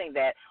understanding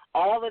that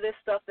all of this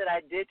stuff that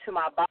I did to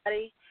my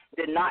body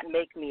did not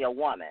make me a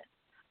woman.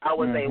 I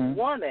was a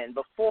woman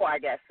before I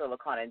got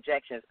silicone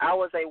injections. I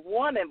was a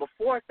woman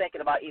before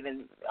thinking about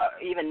even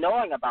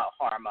knowing about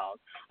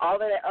hormones. All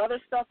of that other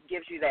stuff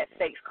gives you that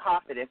fake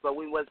confidence, but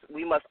we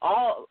must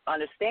all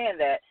understand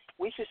that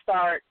we should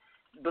start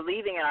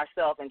believing in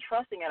ourselves and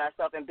trusting in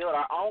ourselves and build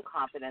our own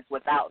confidence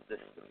without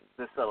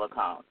the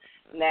silicone.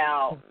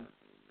 Now,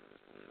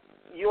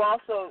 you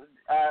also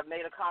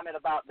made a comment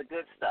about the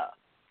good stuff,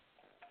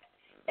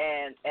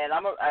 and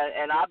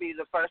I'll be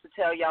the first to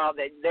tell y'all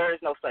that there is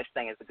no such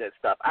thing as the good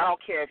stuff. I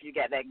don't care if you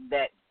got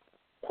that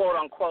quote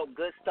unquote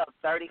good stuff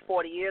 30,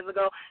 40 years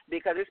ago,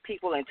 because there's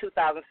people in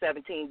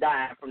 2017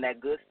 dying from that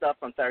good stuff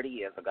from 30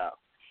 years ago.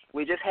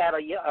 We just had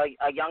a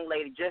young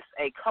lady just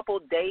a couple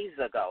days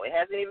ago. It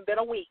hasn't even been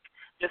a week.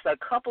 Just a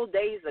couple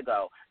days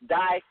ago,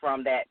 died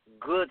from that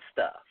good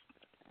stuff.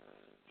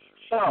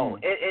 So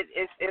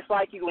it's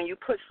like when you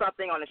put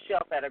something on the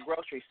shelf at a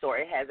grocery store,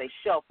 it has a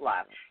shelf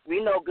life.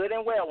 We know good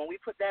and well when we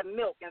put that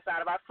milk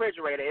inside of our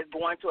refrigerator, it's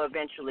going to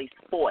eventually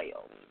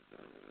spoil.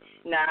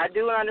 Now, I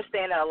do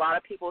understand that a lot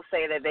of people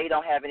say that they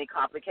don't have any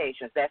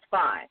complications. That's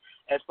fine.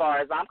 As far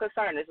as I'm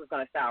concerned, this is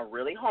going to sound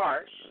really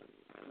harsh,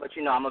 but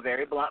I'm a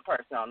very blunt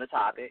person on the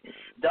topic.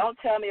 Don't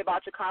tell me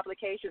about your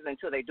complications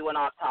until they do an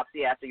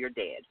autopsy after you're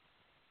dead.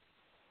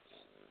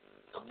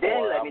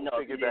 Then let me know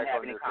if you didn't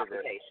have any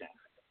complications.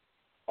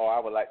 I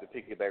would like to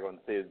piggyback on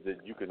the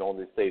that you can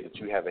only say that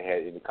you haven't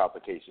had any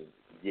complications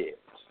yet,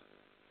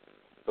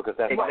 because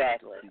that's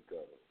exactly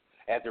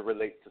as it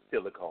relates to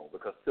silicone,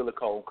 because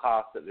silicone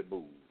constantly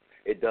moves.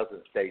 it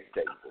doesn't stay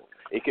stable.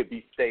 It could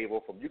be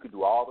stable you can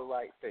do all the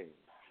right things.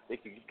 They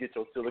can get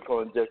your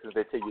silicone injections.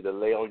 They tell you to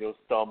lay on your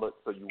stomach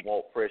so you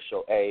won't press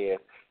your ass.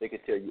 They can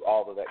tell you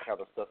all of that kind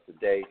of stuff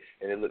today,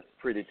 and it looks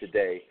pretty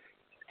today.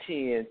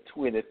 10,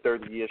 20,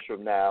 30 years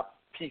from now,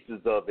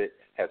 pieces of it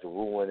has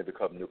ruined and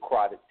become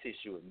necrotic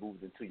tissue and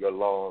moved into your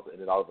lungs,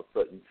 and then all of a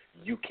sudden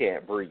you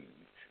can't breathe.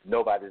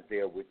 Nobody's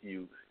there with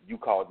you. You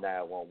call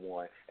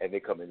 911, and they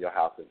come in your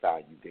house and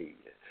find you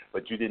dead.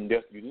 But you didn't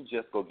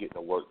just go get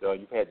the work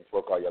done. You've had this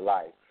work all your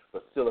life.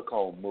 But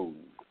silicone moves.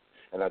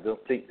 And I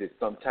don't think that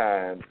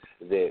sometimes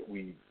that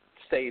we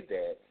say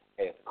that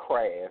as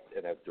crass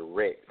and as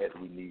direct as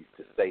we need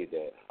to say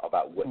that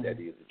about what that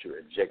is that you're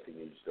injecting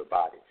into your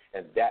body.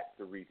 And that's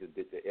the reason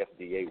that the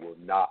FDA will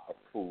not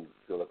approve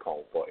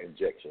silicone for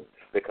injections,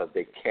 because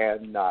they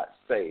cannot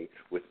say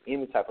with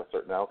any type of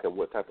certain, I don't care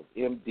what type of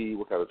MD,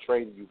 what kind of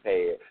training you've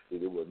had,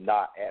 that it will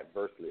not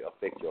adversely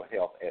affect your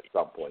health at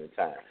some point in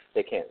time.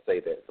 They can't say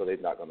that, so they're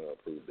not going to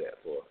approve that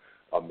for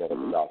a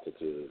medical doctor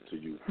to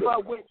use.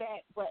 But with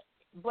that,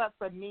 but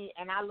for me,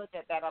 and I look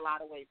at that a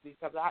lot of ways,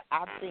 because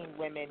I've seen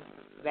women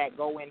that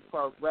go in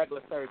for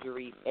regular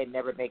surgery and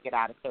never make it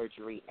out of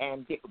surgery,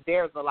 and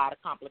there's a lot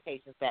of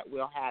complications that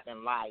we'll have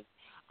in life.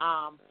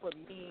 For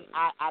me,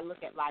 I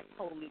look at life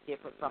totally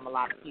different from a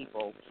lot of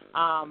people.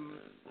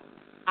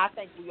 I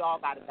think we all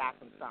got to die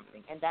from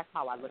something, and that's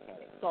how I look at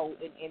it. So,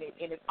 and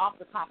it's off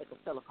the topic of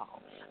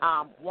silicone.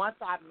 Once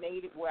I've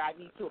made it where I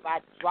need to, if I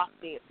drop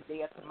dead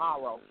today or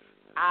tomorrow,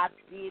 I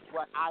did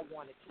what I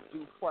wanted to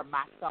do for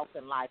myself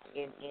in life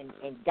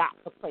and got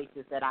to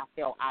places that I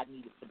felt I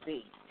needed to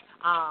be.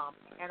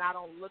 And I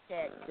don't look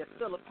at the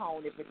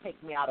silicone if it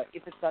takes me out of,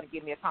 if it's going to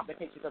give me a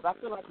complication, because I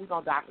feel like we're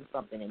going to die from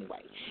something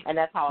anyway. And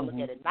that's how I look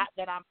at it. Not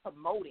that I'm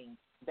promoting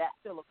that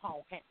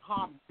silicone can't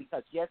harm you,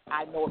 because, yes,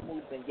 I know it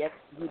moves, and, yes,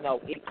 you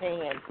know, it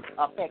can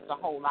affect a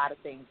whole lot of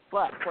things.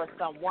 But for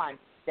someone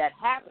that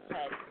hasn't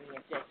had any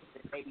injections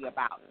in maybe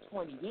about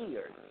 20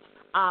 years,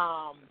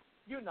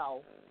 you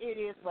know, it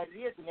is what it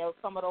is. You know,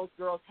 some of those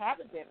girls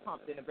haven't been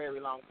pumped in a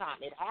very long time.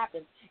 It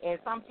happens, and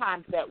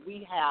sometimes that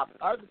we have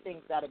other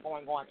things that are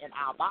going on in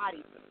our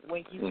bodies.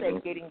 When you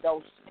say getting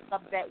those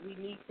checkups that we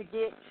need to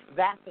get,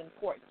 that's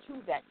important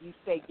too, that you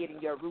say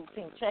getting your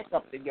routine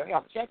checkups and your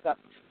health checkups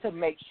to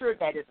make sure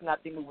that it's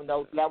nothing moving,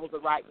 those levels are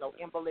right, no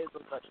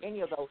embolisms or any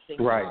of those things.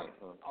 Right.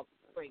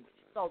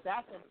 So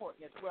that's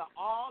important as well.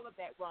 All of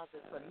that runs,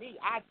 and for me,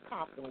 I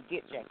constantly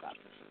get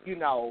checkups, you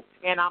know,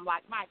 and I'm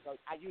like,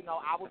 Micah, you know,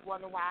 I was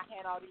wondering why I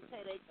had all these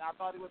headaches. I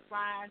thought it was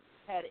fine.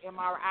 Had an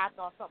MRI,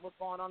 thought something was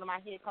going on in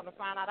my head. Come to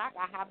find out, I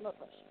got high blood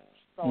pressure.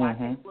 So I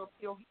take a little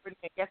pill here and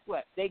there. Guess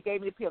what? They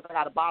gave me the pills. I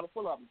got a bottle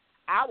full of them.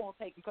 I won't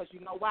take them, because you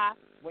know why?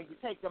 When you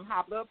take them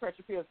high blood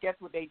pressure pills, guess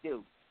what they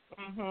do?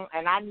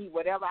 And I need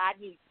whatever I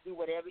need to do,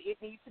 whatever it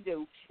needs to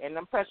do. And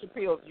them pressure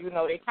pills, you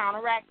know, they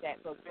counteract that.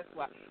 So guess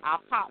what? I'll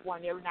pop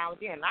one every now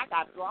and then. And I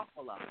got a draw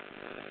full of them.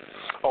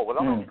 Oh, well,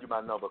 I'm going to give you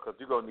my number, because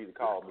you're going to need to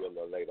call me a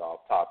little later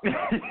off topic.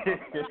 I'm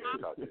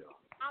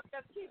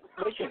just keeping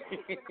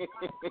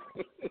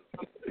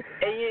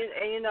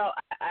and you know,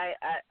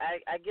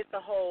 I get the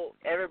whole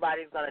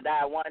everybody's going to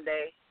die one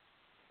day.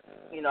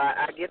 You know,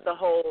 I get the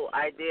whole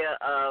idea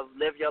of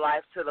live your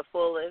life to the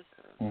fullest.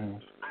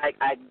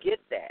 I get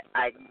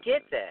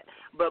that.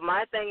 But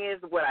my thing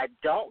is, what I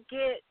don't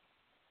get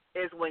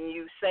is when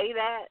you say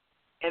that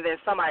and then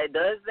somebody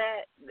does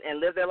that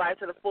and live their life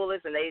to the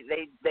fullest, and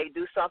they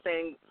do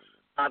something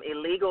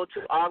illegal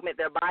to augment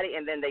their body,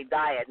 and then they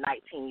die at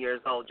 19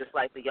 years old, just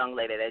like the young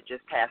lady that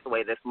just passed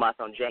away this month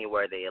on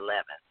January the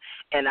 11th.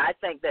 And I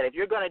think that if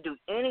you're going to do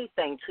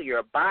anything to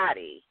your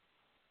body,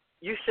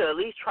 you should at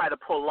least try to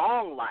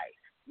prolong life,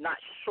 not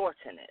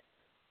shorten it.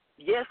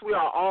 Yes, we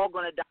are all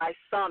going to die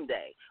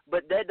someday,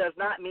 but that does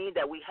not mean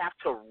that we have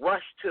to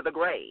rush to the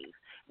grave.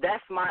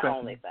 That's my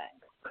only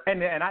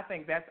thing. And I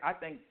think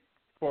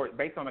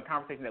based on the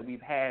conversation that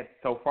we've had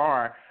so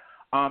far,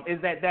 is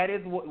that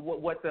is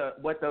what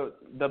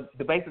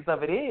the basis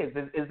of it is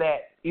that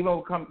even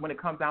when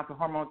it comes down to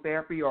hormone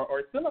therapy or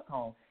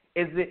silicone,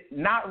 is it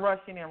not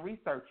rushing and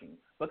researching?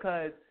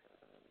 Because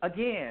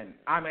again,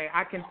 I mean,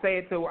 I can say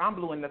it till I'm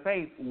blue in the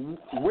face.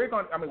 We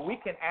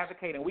can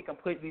advocate and we can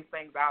put these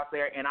things out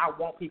there, and I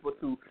want people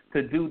to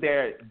do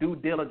their due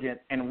diligence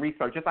and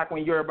research. Just like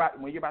when you're about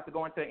to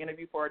go into an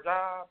interview for a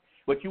job,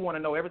 but you want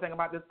to know everything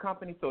about this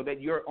company so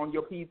that you're on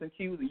your P's and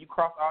Q's and you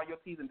cross all your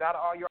T's and dot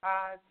all your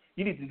I's.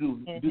 You need to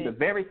do the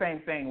very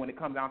same thing when it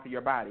comes down to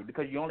your body,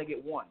 because you only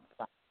get one.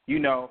 You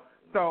know,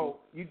 so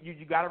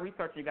you got to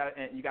research. You got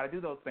to do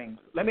those things.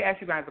 Let me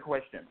ask you guys a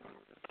question.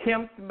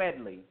 Kim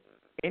Smedley.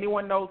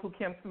 Anyone knows who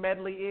Kim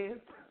Smedley is?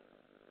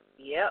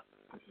 Yep.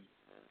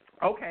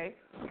 Okay.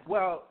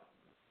 Well,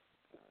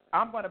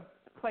 I'm going to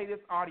play this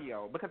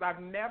audio because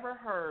I've never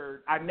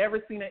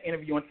seen an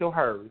interview until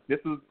hers.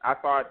 I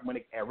saw it when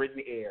it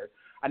originally aired.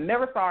 I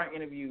never saw an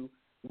interview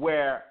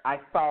where I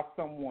saw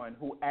someone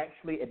who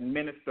actually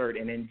administered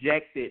and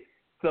injected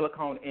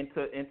silicone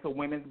into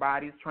women's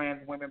bodies,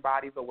 trans women's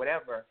bodies or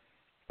whatever,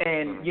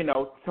 and, you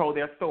know, told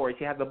their story.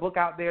 She has a book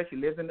out there. She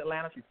lives in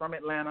Atlanta. She's from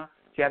Atlanta.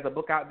 She has a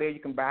book out there. You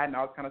can buy it and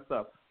all this kind of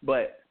stuff.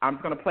 But I'm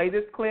just going to play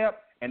this clip,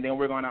 and then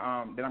then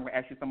I'm going to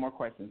ask you some more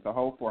questions. So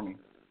hold for me.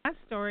 My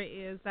story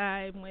is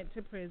I went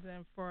to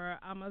prison for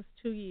almost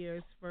 2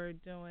 years for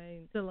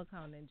doing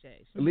silicone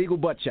injections. Illegal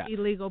butt shots.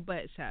 Illegal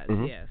butt shots,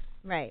 yes.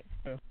 Right.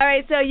 All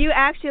right, so you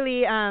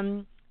actually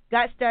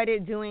got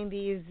started doing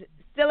these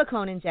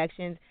silicone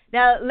injections.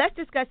 Now, let's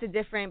discuss the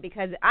difference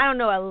because I don't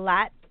know a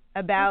lot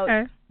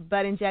about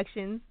butt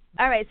injections.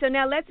 All right, so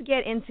now let's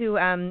get into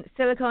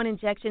silicone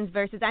injections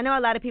versus, I know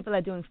a lot of people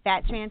are doing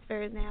fat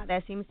transfers now.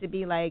 That seems to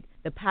be like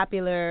the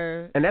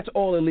popular. And that's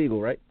all illegal,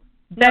 right?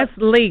 That's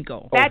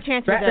legal. Fat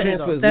transfer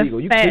is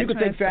legal. You can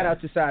take fat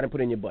out your side and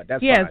put it in your butt.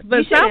 That's yes, fine. but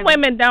some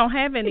women don't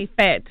have any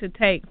fat to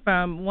take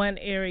from one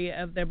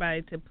area of their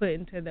body to put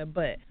into their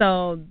butt.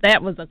 So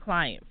that was a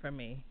client for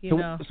me, you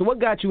know. So what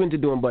got you into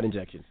doing butt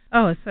injections?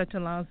 Oh, it's such a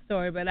long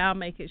story, but I'll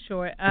make it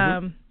short.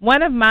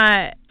 One of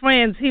my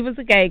friends, he was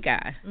a gay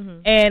guy,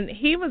 and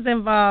he was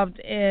involved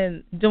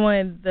in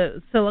doing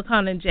the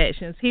silicone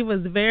injections. He was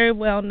very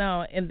well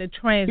known in the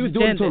transgender. He was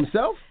doing it to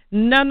himself?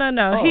 No.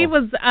 Oh. He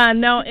was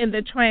known in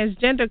the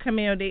transgender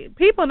community.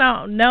 People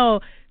don't know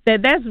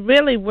that that's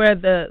really where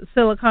the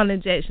silicone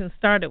injection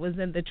started, was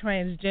in the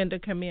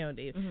transgender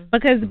community.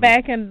 Because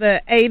back in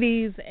the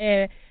 80s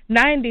and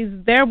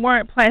 90s, there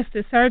weren't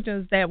plastic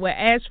surgeons that would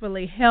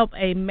actually help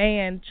a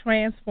man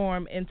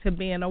transform into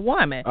being a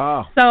woman.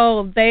 Oh.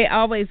 So they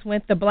always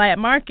went the black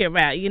market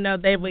route. You know,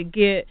 they would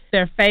get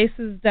their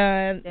faces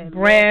done,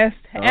 breasts,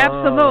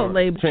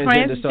 absolutely,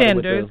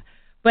 transgenders.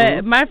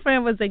 But my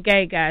friend was a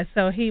gay guy,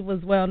 so he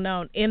was well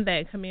known in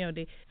that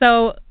community.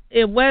 So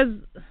it was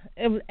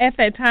at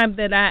that time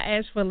that I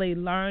actually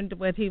learned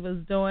what he was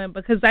doing,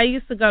 because I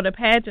used to go to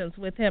pageants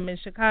with him in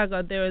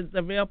Chicago. There was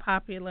a real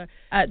popular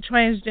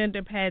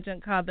transgender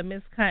pageant called the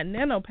Miss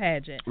Continental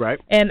pageant. Right.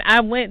 And I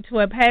went to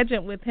a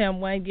pageant with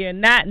him one year,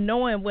 not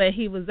knowing what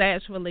he was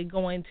actually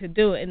going to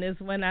do. And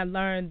it's when I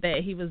learned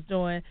that he was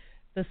doing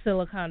the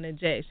silicone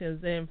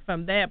injections. And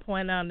from that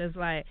point on, it's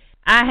like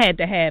I had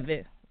to have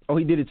it. Oh,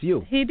 he did it to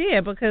you? He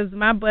did, because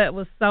my butt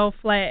was so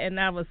flat and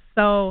I was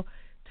so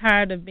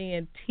tired of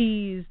being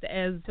teased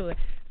as to it.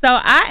 So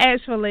I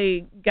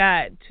actually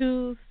got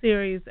 2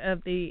 series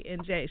of the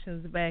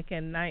injections back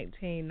in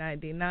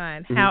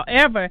 1999.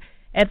 However,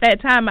 at that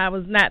time I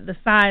was not the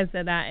size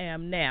that I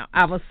am now.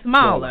 I was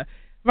smaller.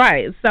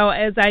 Right. So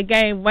as I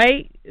gained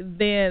weight,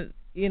 then,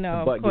 you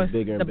know, of course,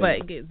 the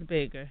butt gets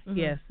bigger.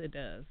 Yes, it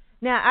does.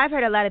 Now, I've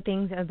heard a lot of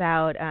things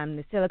about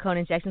the silicone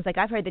injections. Like,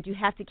 I've heard that you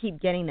have to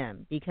keep getting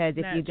them, because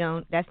if you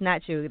don't, that's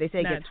not true. They say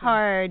it gets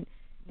hard,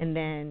 and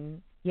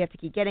then you have to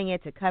keep getting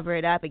it to cover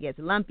it up. It gets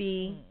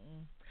lumpy.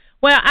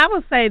 Well, I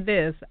will say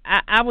this.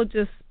 I will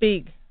just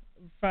speak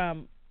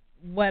from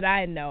what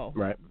I know,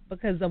 right,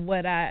 because of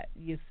what I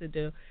used to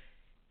do.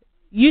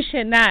 You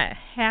should not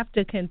have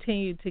to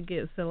continue to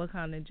get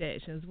silicone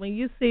injections. When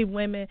you see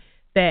women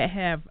that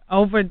have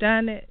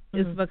overdone it,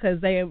 it's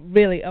because they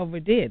really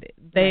overdid it.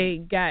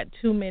 They got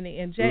too many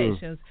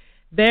injections.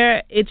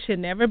 It should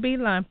never be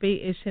lumpy.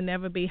 It should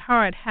never be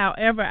hard.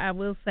 However, I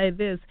will say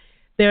this.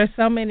 There are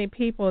so many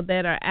people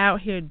that are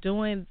out here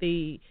doing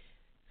the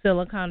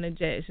silicone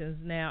injections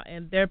now,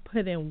 and they're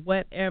putting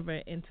whatever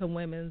into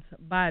women's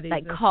bodies.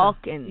 Like caulk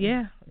and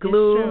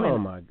glue. Oh,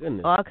 my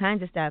goodness. All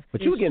kinds of stuff.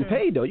 But you were getting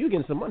paid, though. You were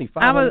getting some money.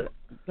 $500.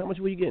 How much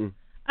were you getting?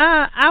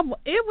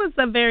 It was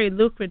a very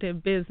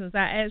lucrative business. I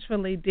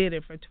actually did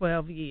it for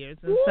 12 years.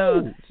 And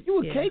so you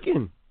were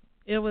caking.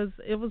 It was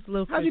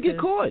lucrative. How'd you get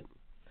caught?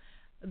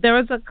 There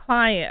was a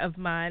client of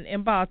mine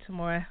in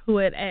Baltimore who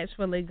had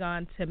actually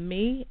gone to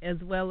me, as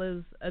well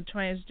as a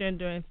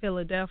transgender in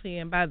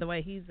Philadelphia, and by the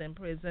way, he's in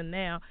prison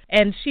now.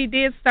 And she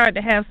did start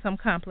to have some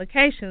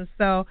complications,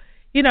 so,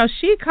 you know,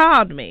 she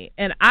called me,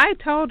 and I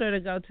told her to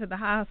go to the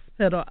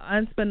hospital,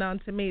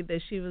 unbeknownst to me that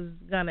she was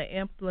going to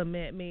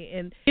implement me.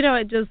 And, you know,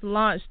 it just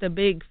launched a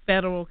big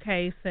federal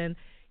case. And,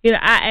 you know,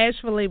 I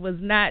actually was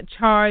not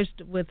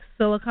charged with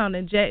silicone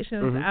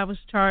injections. I was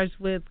charged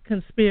with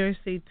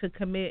conspiracy to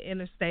commit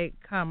interstate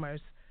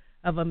commerce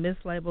of a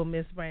mislabeled,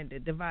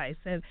 misbranded device.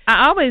 And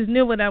I always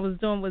knew what I was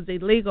doing was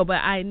illegal, but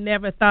I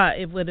never thought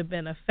it would have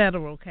been a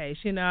federal case.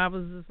 You know, I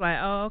was just like,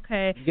 oh,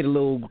 okay. Get a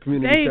little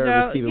community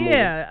there you service. Go.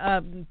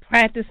 Yeah,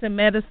 practicing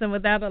medicine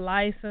without a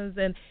license.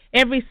 And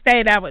every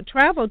state I would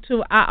travel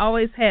to, I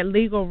always had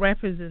legal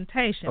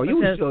representation. Oh,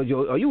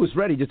 you was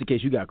ready just in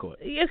case you got caught.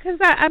 Yeah, because,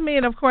 I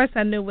mean, of course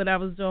I knew what I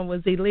was doing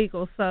was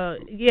illegal. So,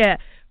 yeah,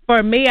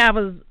 for me, I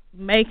was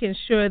making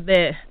sure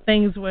that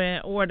things were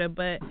in order.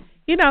 But,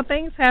 you know,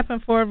 things happen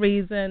for a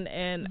reason,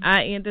 and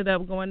I ended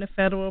up going to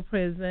federal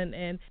prison,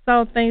 and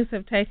so things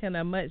have taken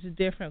a much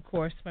different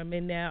course for me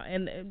now,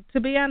 and to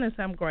be honest,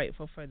 I'm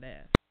grateful for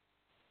that.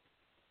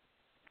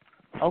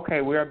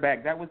 Okay, we're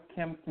back. That was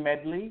Kim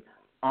Smedley.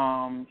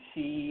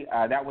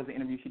 That was the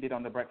interview she did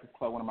on The Breakfast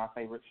Club, one of my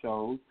favorite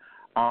shows,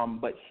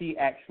 but she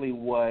actually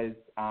was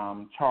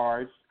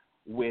charged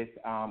with,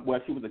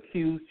 she was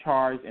accused,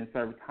 charged, and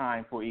served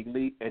time for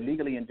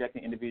illegally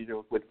injecting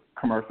individuals with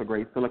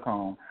commercial-grade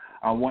silicone.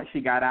 Once she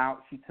got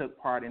out, she took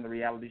part in the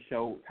reality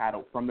show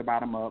titled From the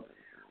Bottom Up.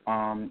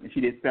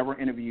 She did several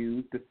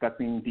interviews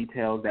discussing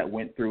details that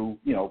went through,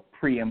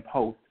 pre and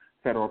post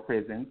federal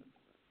prison.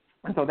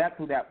 And so that's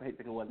who that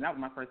basically was. And that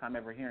was my first time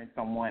ever hearing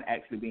someone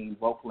actually being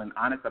vocal and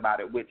honest about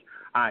it, which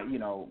I,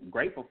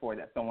 grateful for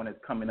that someone is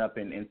coming up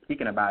and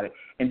speaking about it.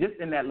 And just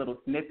in that little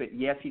snippet,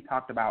 yes, she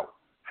talked about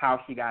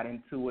how she got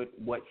into it,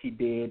 what she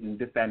did, and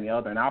this, that, and the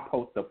other. And I'll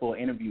post the full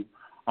interview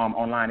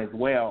online as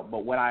well.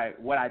 But what I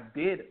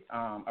did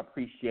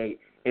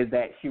appreciate is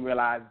that she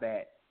realized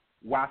that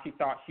while she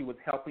thought she was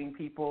helping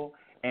people,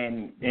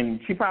 and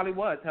she probably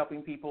was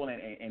helping people,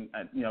 and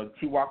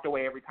she walked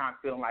away every time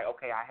feeling like,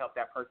 okay, I helped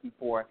that person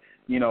for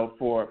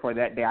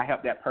that day. I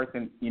helped that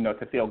person,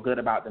 to feel good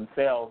about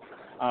themselves,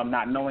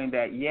 not knowing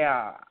that,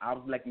 I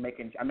was like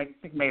I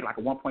made like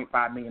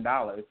 $1.5 million.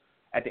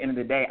 At the end of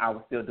the day, I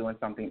was still doing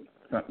something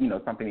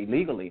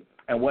illegally.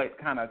 And what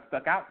kind of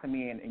stuck out to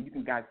me, and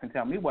you guys can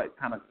tell me what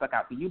kind of stuck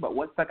out to you, but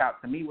what stuck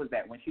out to me was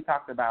that when she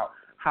talked about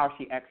how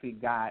she actually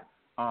got,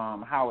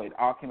 how it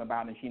all came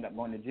about and she ended up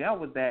going to jail,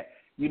 was that,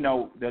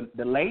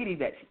 the lady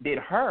that did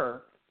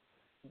her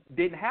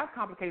didn't have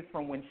complications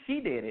from when she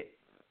did it,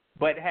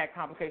 but had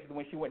complications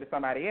when she went to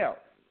somebody else.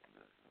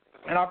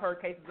 And I've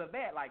heard cases of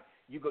that, like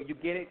you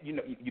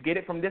get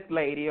it from this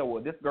lady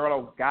or this girl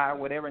or guy or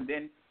whatever, and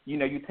then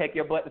you take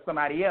your butt to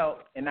somebody else,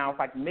 and now it's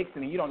like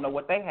mixing, and you don't know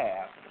what they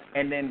have,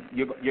 and then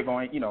you're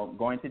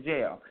going to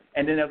jail.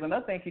 And then there's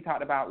another thing she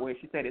talked about where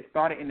she said it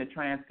started in the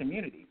trans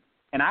community,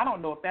 and I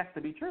don't know if that's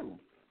to be true.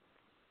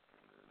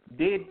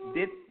 Did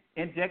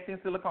injecting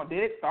silicone,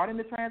 did it start in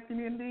the trans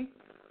community?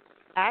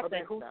 I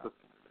think so.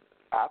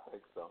 I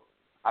think so.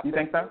 You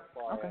think so?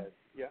 Okay.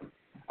 Yeah.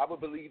 I would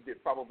believe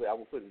that probably, I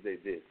will put it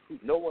like this.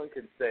 No one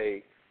can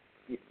say,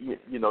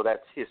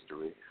 that's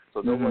history.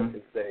 So no one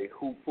can say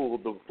who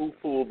pulled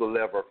the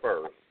lever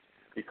first,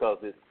 because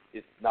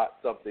it's not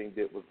something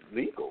that was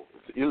legal.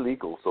 It's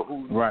illegal. So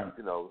who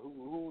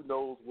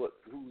knows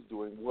who's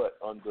doing what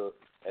under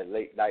at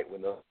late night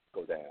when the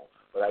go down.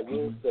 But I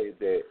will say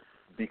that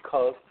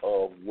because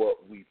of what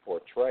we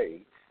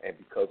portray, and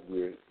because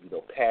we're,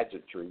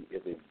 pageantry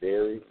is a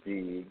very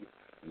big,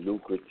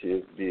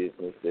 lucrative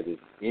business that is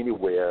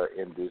anywhere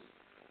in this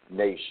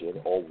nation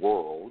or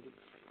world,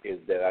 is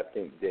that I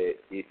think that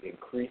it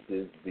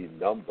increases the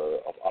number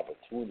of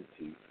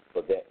opportunities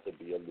for that to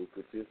be a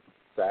lucrative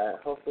side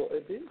hustle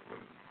and business.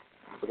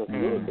 Because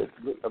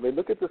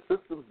look at the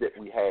systems that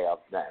we have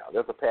now.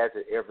 There's a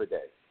pageant every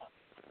day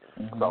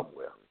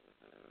somewhere,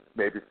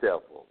 maybe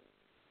several.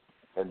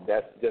 And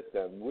that's just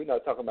we ain't got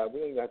to talk about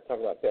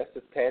that's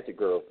just pageant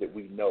girls that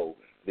we know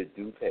that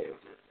do pageants.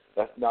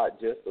 That's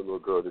not just a little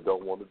girl that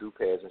don't want to do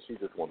pageants. She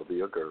just want to be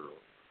a girl.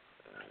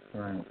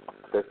 Right.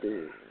 That's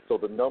it. So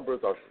the numbers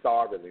are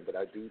startling, but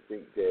I do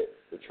think that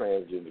the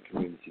transgender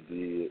community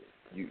did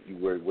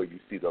where you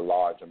see the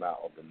large amount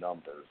of the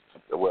numbers.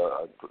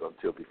 Well,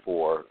 until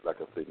before, like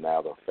I said,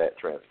 now the fat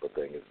transfer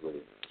thing is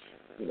really,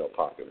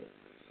 popular.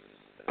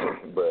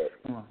 But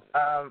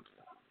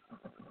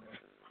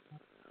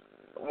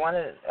one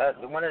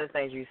of the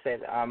things you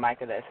said,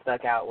 Micah, that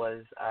stuck out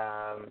was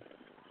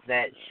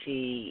that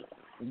she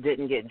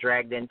didn't get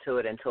dragged into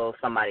it until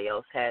somebody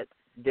else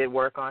did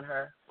work on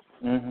her,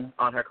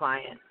 on her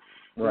client.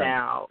 Right.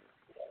 Now,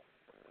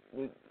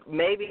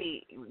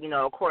 maybe,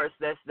 of course,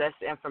 that's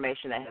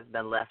information that has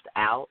been left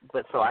out,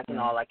 but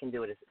all I can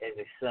do is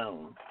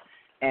assume.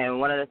 And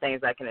one of the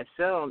things I can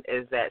assume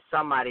is that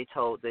somebody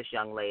told this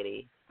young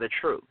lady the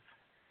truth.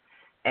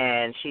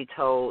 And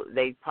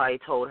they probably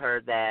told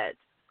her that,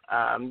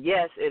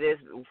 yes, it is,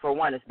 for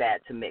one, it's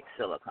bad to mix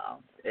silicone.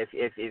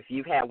 If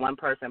you've had one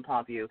person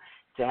pump you,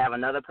 to have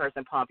another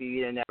person pump you,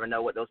 you never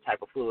know what those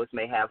type of fluids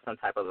may have some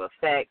type of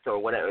effect or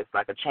whatever. It's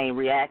like a chain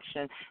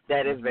reaction.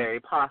 That is very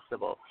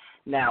possible.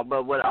 Now,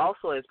 but what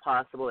also is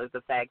possible is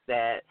the fact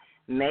that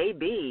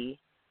maybe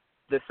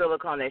the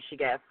silicone that she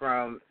got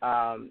from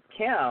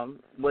Kim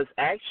was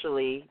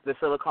actually the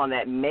silicone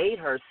that made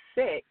her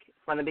sick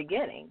from the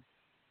beginning.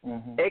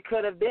 It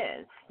could have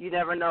been. You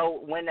never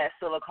know when that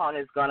silicone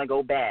is going to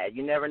go bad.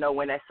 You never know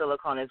when that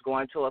silicone is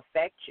going to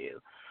affect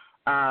you.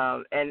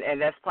 And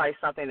that's probably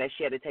something that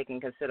she had to take in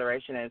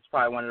consideration, and it's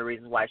probably one of the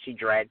reasons why she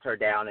dragged her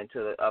down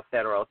into a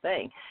federal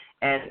thing.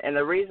 And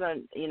the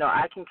reason,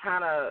 I can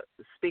kind of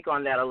speak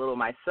on that a little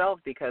myself,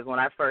 because when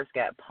I first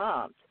got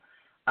pumped,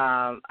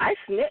 I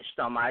snitched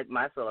on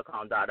my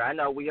silicone doctor. I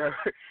know we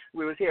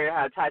was hearing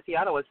how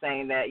Tatiana was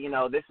saying that,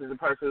 this is the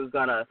person who's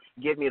going to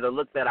give me the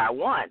look that I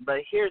want. But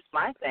here's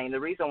my thing. The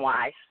reason why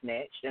I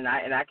snitched, and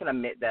I can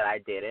admit that I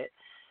did it,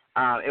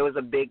 it was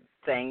a big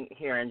thing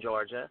here in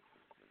Georgia.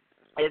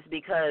 It's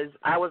because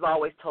I was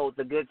always told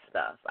the good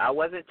stuff. I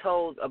wasn't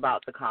told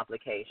about the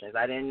complications.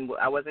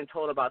 I wasn't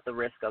told about the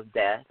risk of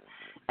death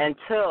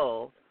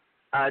until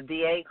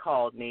DA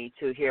called me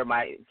to hear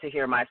my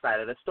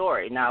side of the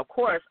story. Now, of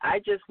course, I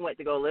just went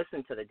to go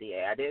listen to the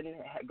DA. I didn't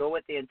go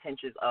with the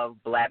intentions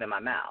of blabbing my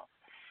mouth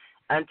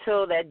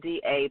until that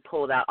DA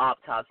pulled out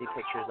autopsy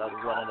pictures of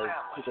one of the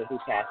people who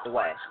passed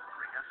away.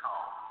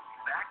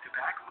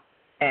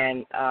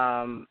 And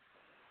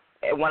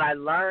when I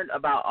learned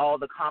about all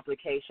the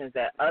complications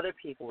that other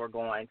people were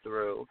going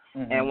through,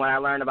 Mm-hmm. and when I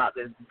learned about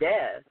this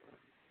death,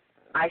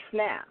 I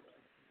snapped.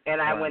 And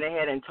I went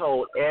ahead and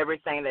told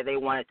everything that they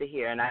wanted to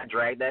hear, and I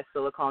dragged that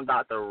silicone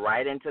doctor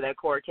right into that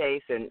court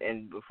case,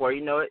 and before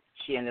you know it,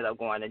 she ended up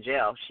going to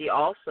jail. She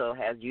also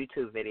has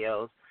YouTube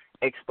videos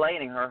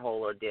explaining her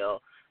whole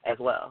ordeal as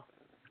well.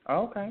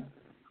 Okay.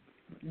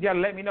 Yeah,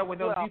 let me know when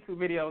those YouTube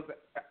videos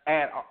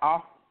add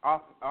off.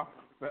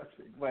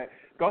 But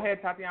go ahead,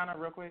 Tatiana,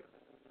 real quick.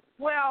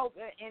 Well,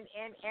 and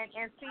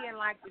seeing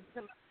like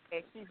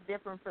she's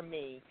different from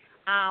me.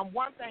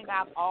 One thing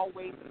I've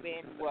always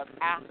been was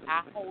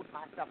I hold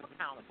myself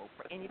accountable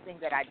for anything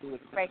that I do,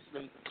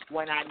 especially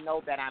when I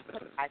know that I'm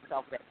putting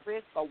myself at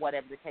risk or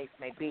whatever the case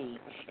may be.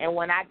 And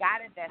when I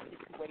got in that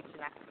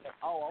situation, I said,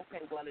 oh,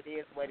 okay, well, it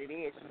is what it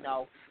is. You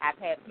know, I've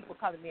had people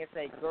come to me and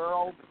say,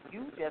 girl,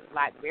 you just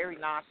like very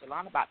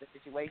nonchalant about the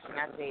situation.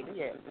 I said,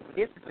 yeah,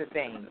 this is the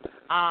thing.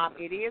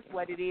 It is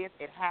what it is.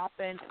 It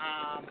happened.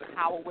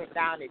 How it went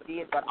down, it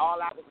did. But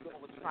all I was doing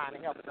was trying to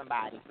help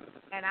somebody.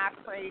 And I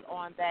prayed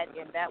on that,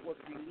 and that was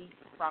released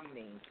from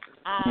me.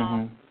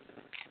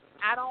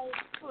 I don't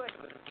put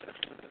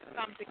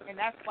something, and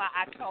that's why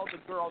I told the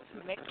girl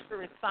to make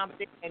sure it's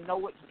something and know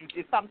what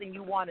it's something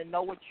you want to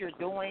know what you're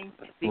doing,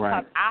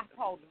 because I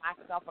hold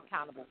myself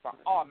accountable for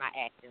all my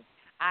actions.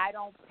 I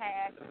don't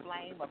pass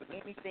blame of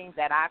anything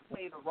that I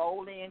played a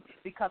role in,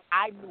 because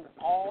I knew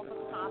all the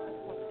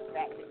consequences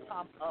that would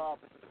come of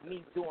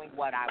me doing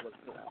what I was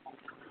doing.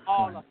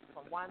 All of them,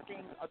 from one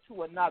thing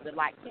to another.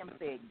 Like Kim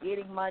said,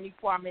 getting money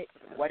from it,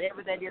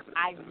 whatever that is,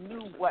 I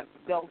knew what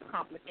those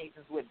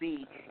complications would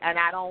be. And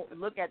I don't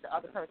look at the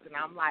other person.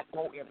 I'm like,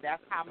 oh, if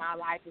that's how my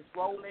life is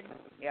rolling,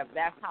 if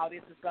that's how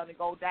this is going to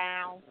go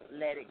down,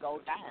 let it go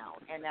down.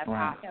 And that's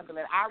how I handle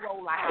it. I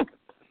roll like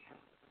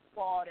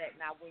for that.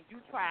 Now, when you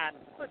try and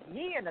put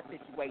me in a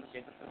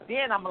situation,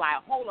 then I'm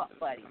like, hold up,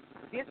 buddy.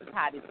 This is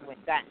how this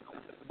went down.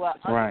 But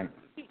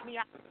keep me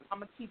out. I'm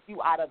going to keep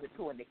you out of it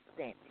to an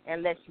extent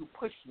unless you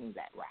push me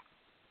that route.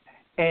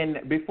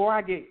 And before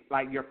I get,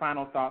 like, your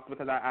final thoughts,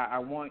 because I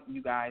want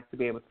you guys to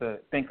be able to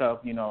think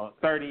of,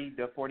 30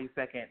 to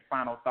 40-second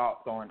final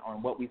thoughts on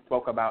what we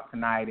spoke about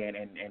tonight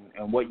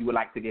and what you would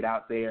like to get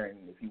out there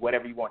and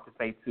whatever you want to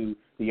say to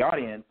the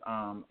audience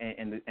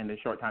in the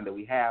short time that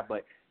we have.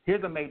 But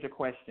here's a major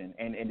question,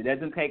 and it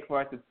doesn't take for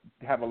us to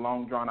have a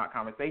long, drawn-out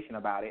conversation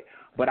about it,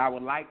 but I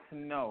would like to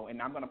know, and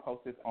I'm going to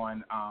post this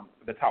on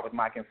the Talk with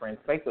Mike and Friends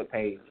Facebook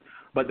page,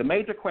 but the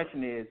major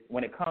question is,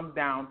 when it comes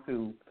down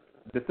to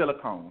the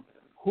silicone,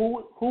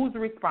 who's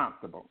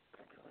responsible?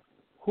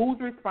 Who's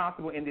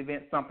responsible in the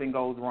event something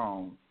goes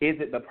wrong? Is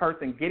it the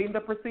person getting the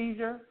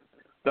procedure,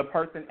 the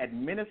person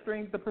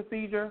administering the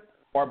procedure,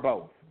 or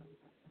both?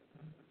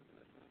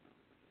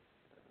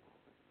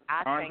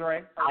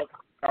 Andre,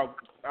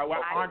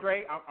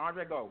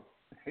 go.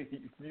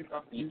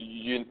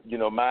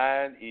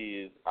 Mine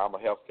is I'm a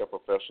healthcare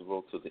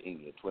professional to the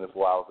end,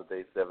 24 hours a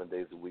day, 7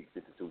 days a week,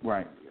 52 days a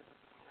year.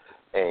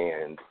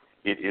 And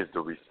it is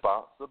the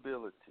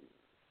responsibility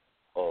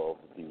of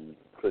the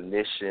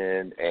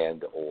clinician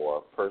and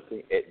or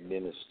person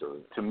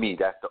administering. To me,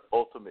 that's the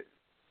ultimate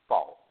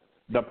fault.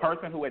 The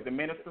person who is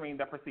administering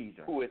the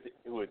procedure. Who is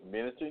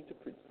administering the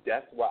procedure.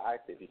 That's why I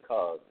say,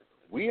 because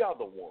we are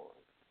the ones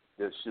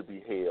that should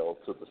be held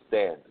to the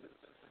standards.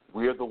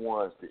 We're the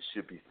ones that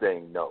should be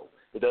saying no.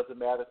 It doesn't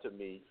matter to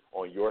me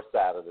on your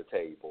side of the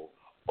table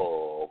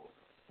of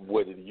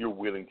whether you're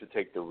willing to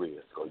take the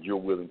risk or you're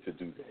willing to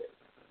do that.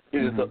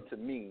 It is up to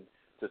me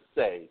to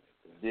say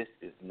this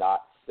is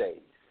not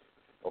safe.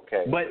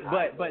 Okay. But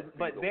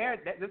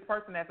this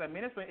person that's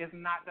administering is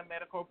not the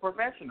medical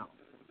professional.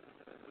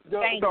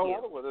 Thank you.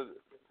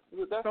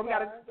 So we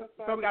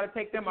got to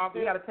take them off.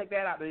 We got to take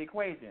that out of the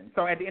equation.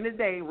 So at the end of the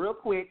day, real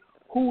quick,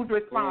 who's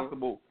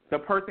responsible? The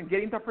person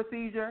getting the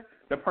procedure,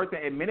 the person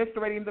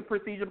administrating the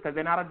procedure because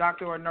they're not a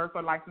doctor or a nurse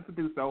or licensed to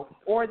do so,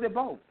 or is it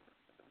both?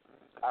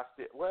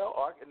 It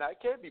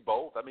can be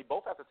both. I mean,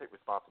 both have to take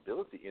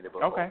responsibility in it,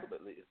 but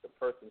ultimately it's the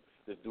person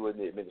that's doing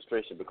the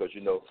administration, because,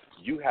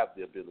 you have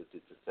the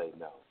ability to say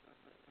no.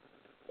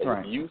 And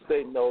if you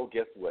say no,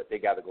 guess what? They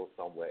got to go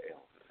somewhere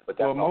else. But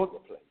that's also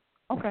a play.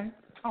 Okay.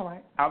 All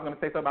right. I was going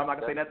to say something, but I'm not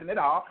going to say nothing at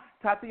all.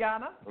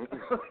 Tatiana,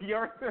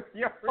 your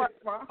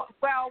response?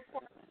 Well,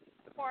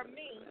 for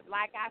me,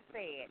 like I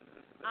said,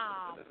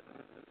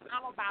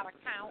 I'm about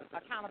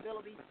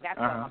accountability. That's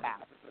what I'm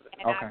about.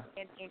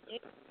 And any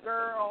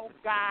girl,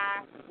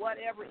 guy,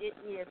 whatever it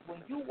is,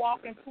 when you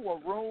walk into a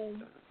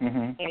room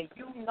and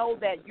you know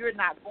that you're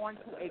not going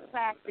to a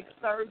plastic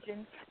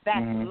surgeon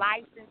that's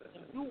licensed,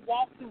 and you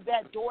walk through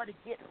that door to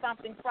get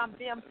something from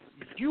them,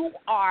 you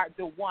are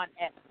the one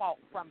at fault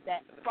from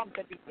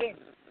the beginning.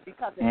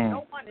 Because if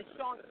no one is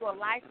showing you a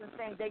license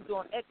saying they're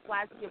doing X,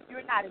 Y, Z, if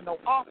you're not in no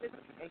office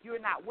and you're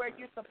not where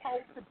you're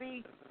supposed to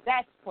be,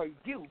 that's for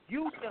you.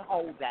 You should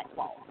hold that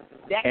fault.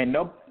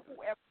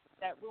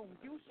 that room,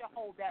 you should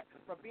hold that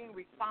for being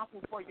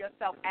responsible for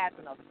yourself as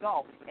an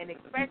adult. And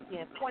especially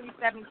in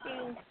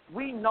 2017,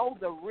 we know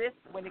the risk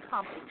when it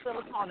comes to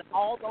silicone and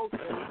all those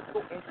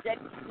illegal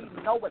injections. We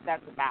know what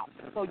that's about.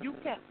 So you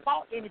can't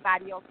fault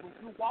anybody else when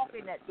you walk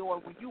in that door,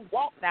 when you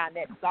walk down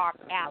that dark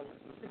alley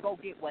to go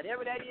get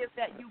whatever that is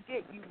that you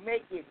get. You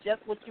make it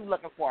just what you're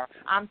looking for.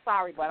 I'm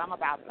sorry, but I'm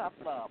about tough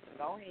love.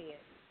 Go ahead.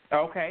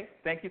 Okay,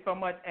 thank you so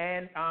much.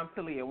 And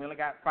Talia, we only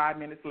got 5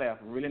 minutes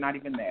left. Really not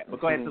even that. But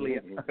go ahead,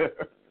 Talia.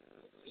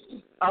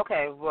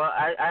 Okay, well,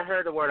 I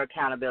heard the word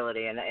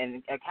accountability, and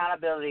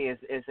accountability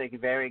is a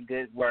very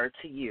good word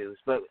to use,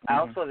 but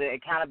also the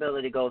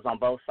accountability goes on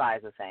both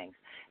sides of things.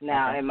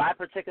 Now, in my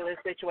particular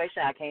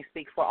situation, I can't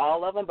speak for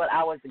all of them, but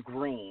I was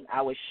green.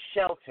 I was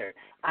sheltered.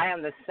 I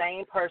am the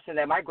same person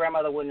that my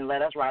grandmother wouldn't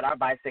let us ride our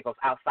bicycles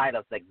outside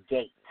of the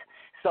gate.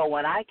 So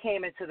when I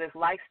came into this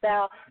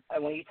lifestyle,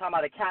 when you talk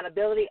about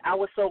accountability, I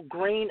was so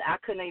green I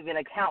couldn't even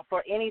account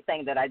for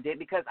anything that I did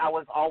because I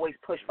was always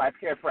pushed by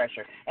peer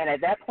pressure. And at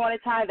that point in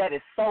time, that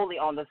is solely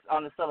on the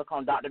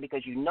silicone doctor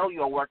because you know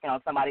you're working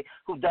on somebody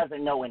who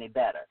doesn't know any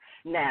better.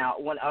 Now,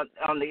 when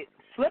on the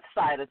flip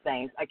side of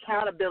things,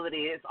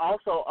 accountability is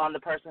also on the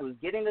person who's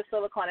getting the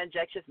silicone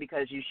injections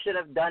because you should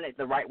have done it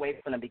the right way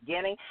from the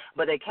beginning,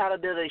 but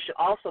accountability should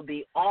also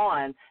be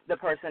on the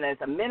person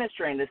that's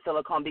administering the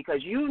silicone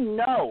because you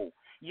know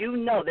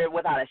there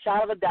without a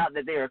shadow of a doubt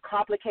that there are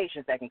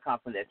complications that can come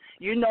from this.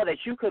 You know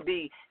that you could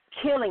be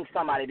killing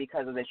somebody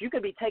because of this. You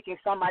could be taking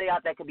somebody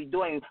out that could be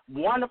doing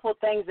wonderful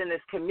things in this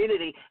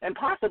community and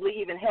possibly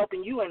even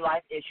helping you in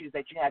life issues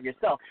that you have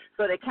yourself.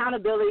 So the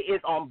accountability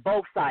is on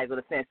both sides of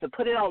the fence. To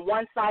put it on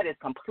one side is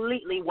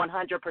completely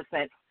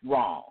 100%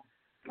 wrong.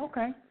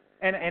 Okay.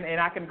 And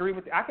I can agree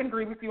with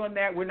you on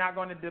that. We're not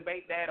going to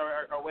debate that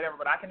or whatever,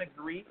 but I can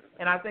agree.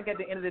 And I think at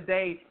the end of the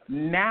day,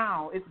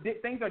 now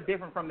things are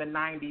different from the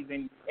 90s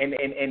and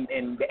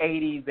the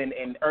 80s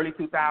and early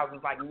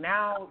 2000s. Like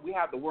now we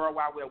have the World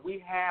Wide Web. We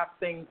have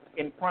things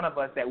in front of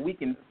us that we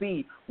can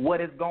see what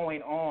is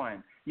going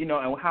on, you know,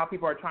 and how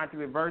people are trying to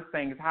reverse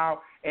things.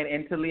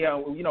 And Talia,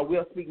 you know,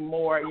 we'll speak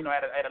more, you know,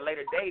 at a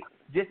later date,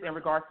 just in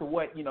regards to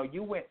what, you know,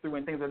 you went through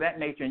and things of that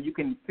nature, and you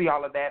can see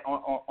all of that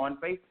on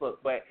Facebook.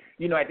 But,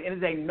 you know, at the end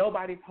of the day,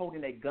 nobody's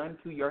holding a gun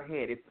to your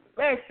head,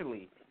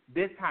 especially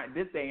this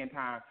day and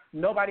time.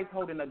 Nobody's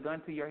holding a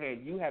gun to your head.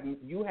 You have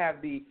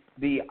the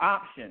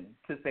option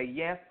to say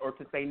yes or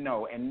to say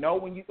no. And no,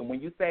 when you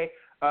say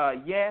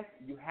yes,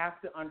 you have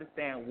to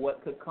understand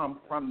what could come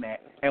from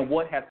that and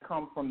what has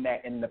come from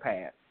that in the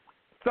past.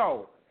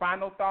 So,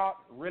 final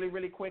thoughts, really,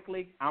 really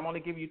quickly. I'm going to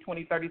give you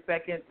 20, 30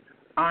 seconds.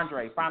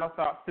 Andre, final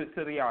thoughts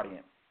to the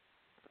audience.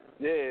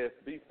 Yes,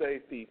 be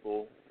safe,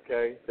 people.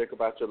 Okay? Think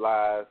about your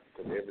lives,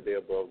 because every day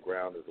above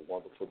ground is a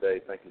wonderful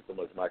day. Thank you so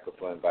much, Micah,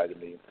 for inviting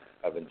me.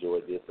 I've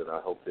enjoyed this, and I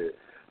hope that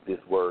this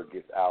word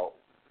gets out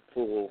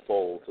full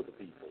fold to the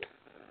people.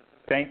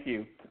 Thank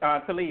you.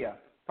 Talia,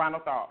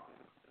 final thoughts,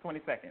 20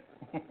 seconds.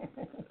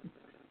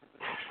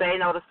 Say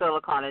no to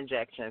silicone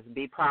injections.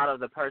 Be proud of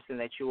the person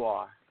that you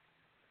are.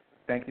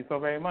 Thank you so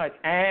very much.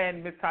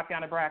 And Ms.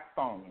 Tatiana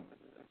Braxton.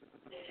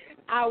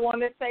 I want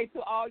to say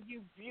to all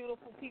you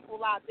beautiful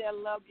people out there,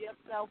 love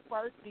yourself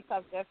first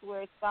because that's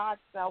where it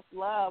starts,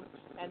 self-love.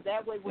 And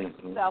that way when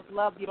you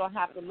self-love, you don't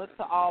have to look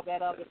to all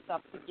that other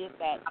stuff to get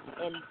that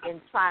and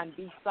try and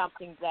be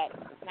something that's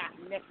not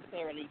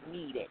necessarily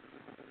needed.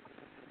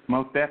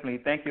 Most definitely.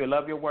 Thank you. I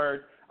love your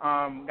words.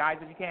 Guys,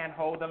 if you can,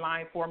 hold the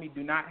line for me.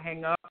 Do not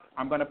hang up.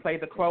 I'm going to play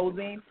the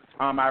closing.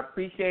 I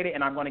appreciate it,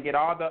 and I'm going to get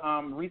all the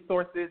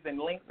resources and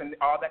links and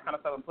all that kind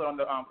of stuff and put on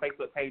the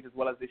Facebook page as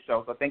well as this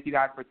show. So thank you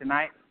guys for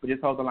tonight, but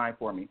just hold the line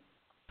for me.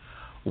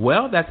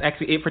 Well, that's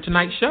actually it for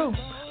tonight's show.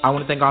 I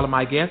want to thank all of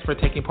my guests for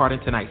taking part in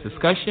tonight's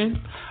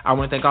discussion. I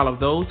want to thank all of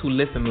those who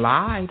listen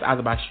live,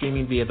 either by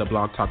streaming via the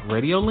Blog Talk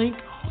Radio link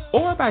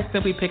or by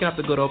simply picking up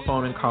the good old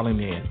phone and calling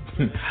in.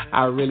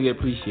 I really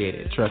appreciate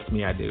it. Trust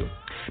me, I do.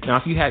 Now,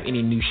 if you have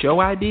any new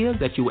show ideas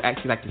that you would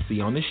actually like to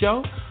see on the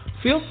show,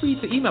 feel free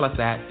to email us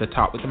at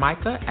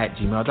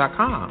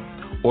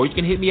thetalkwithmicah@gmail.com. Or you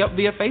can hit me up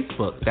via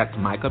Facebook. That's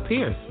Micah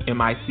Pierce,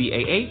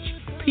 MICAHPIERCE.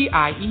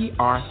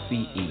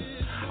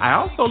 I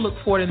also look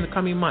forward in the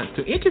coming months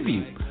to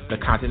interview the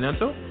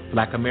Continental,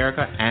 Black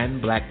America,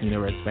 and Black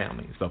Universe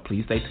families. So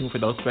please stay tuned for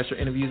those special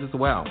interviews as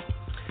well.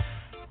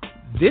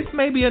 This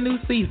may be a new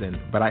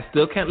season, but I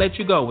still can't let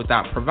you go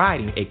without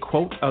providing a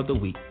quote of the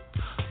week.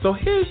 So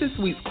here's this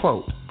week's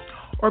quote.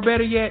 Or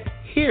better yet,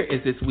 here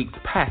is this week's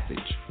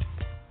passage.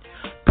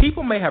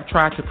 People may have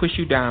tried to push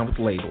you down with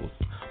labels,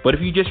 but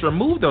if you just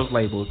remove those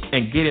labels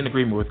and get in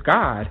agreement with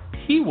God,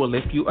 He will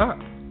lift you up.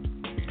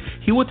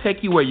 He will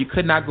take you where you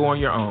could not go on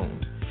your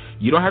own.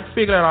 You don't have to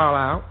figure it all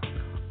out.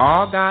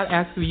 All God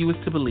asks of you is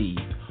to believe.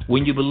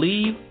 When you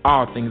believe,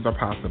 all things are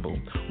possible.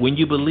 When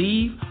you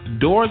believe,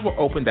 doors will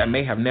open that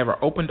may have never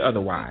opened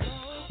otherwise.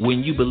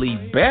 When you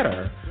believe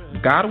better,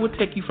 God will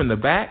take you from the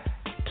back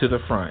to the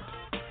front.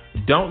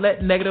 Don't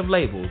let negative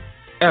labels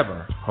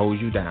ever hold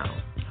you down.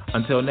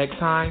 Until next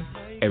time,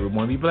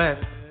 everyone be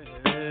blessed.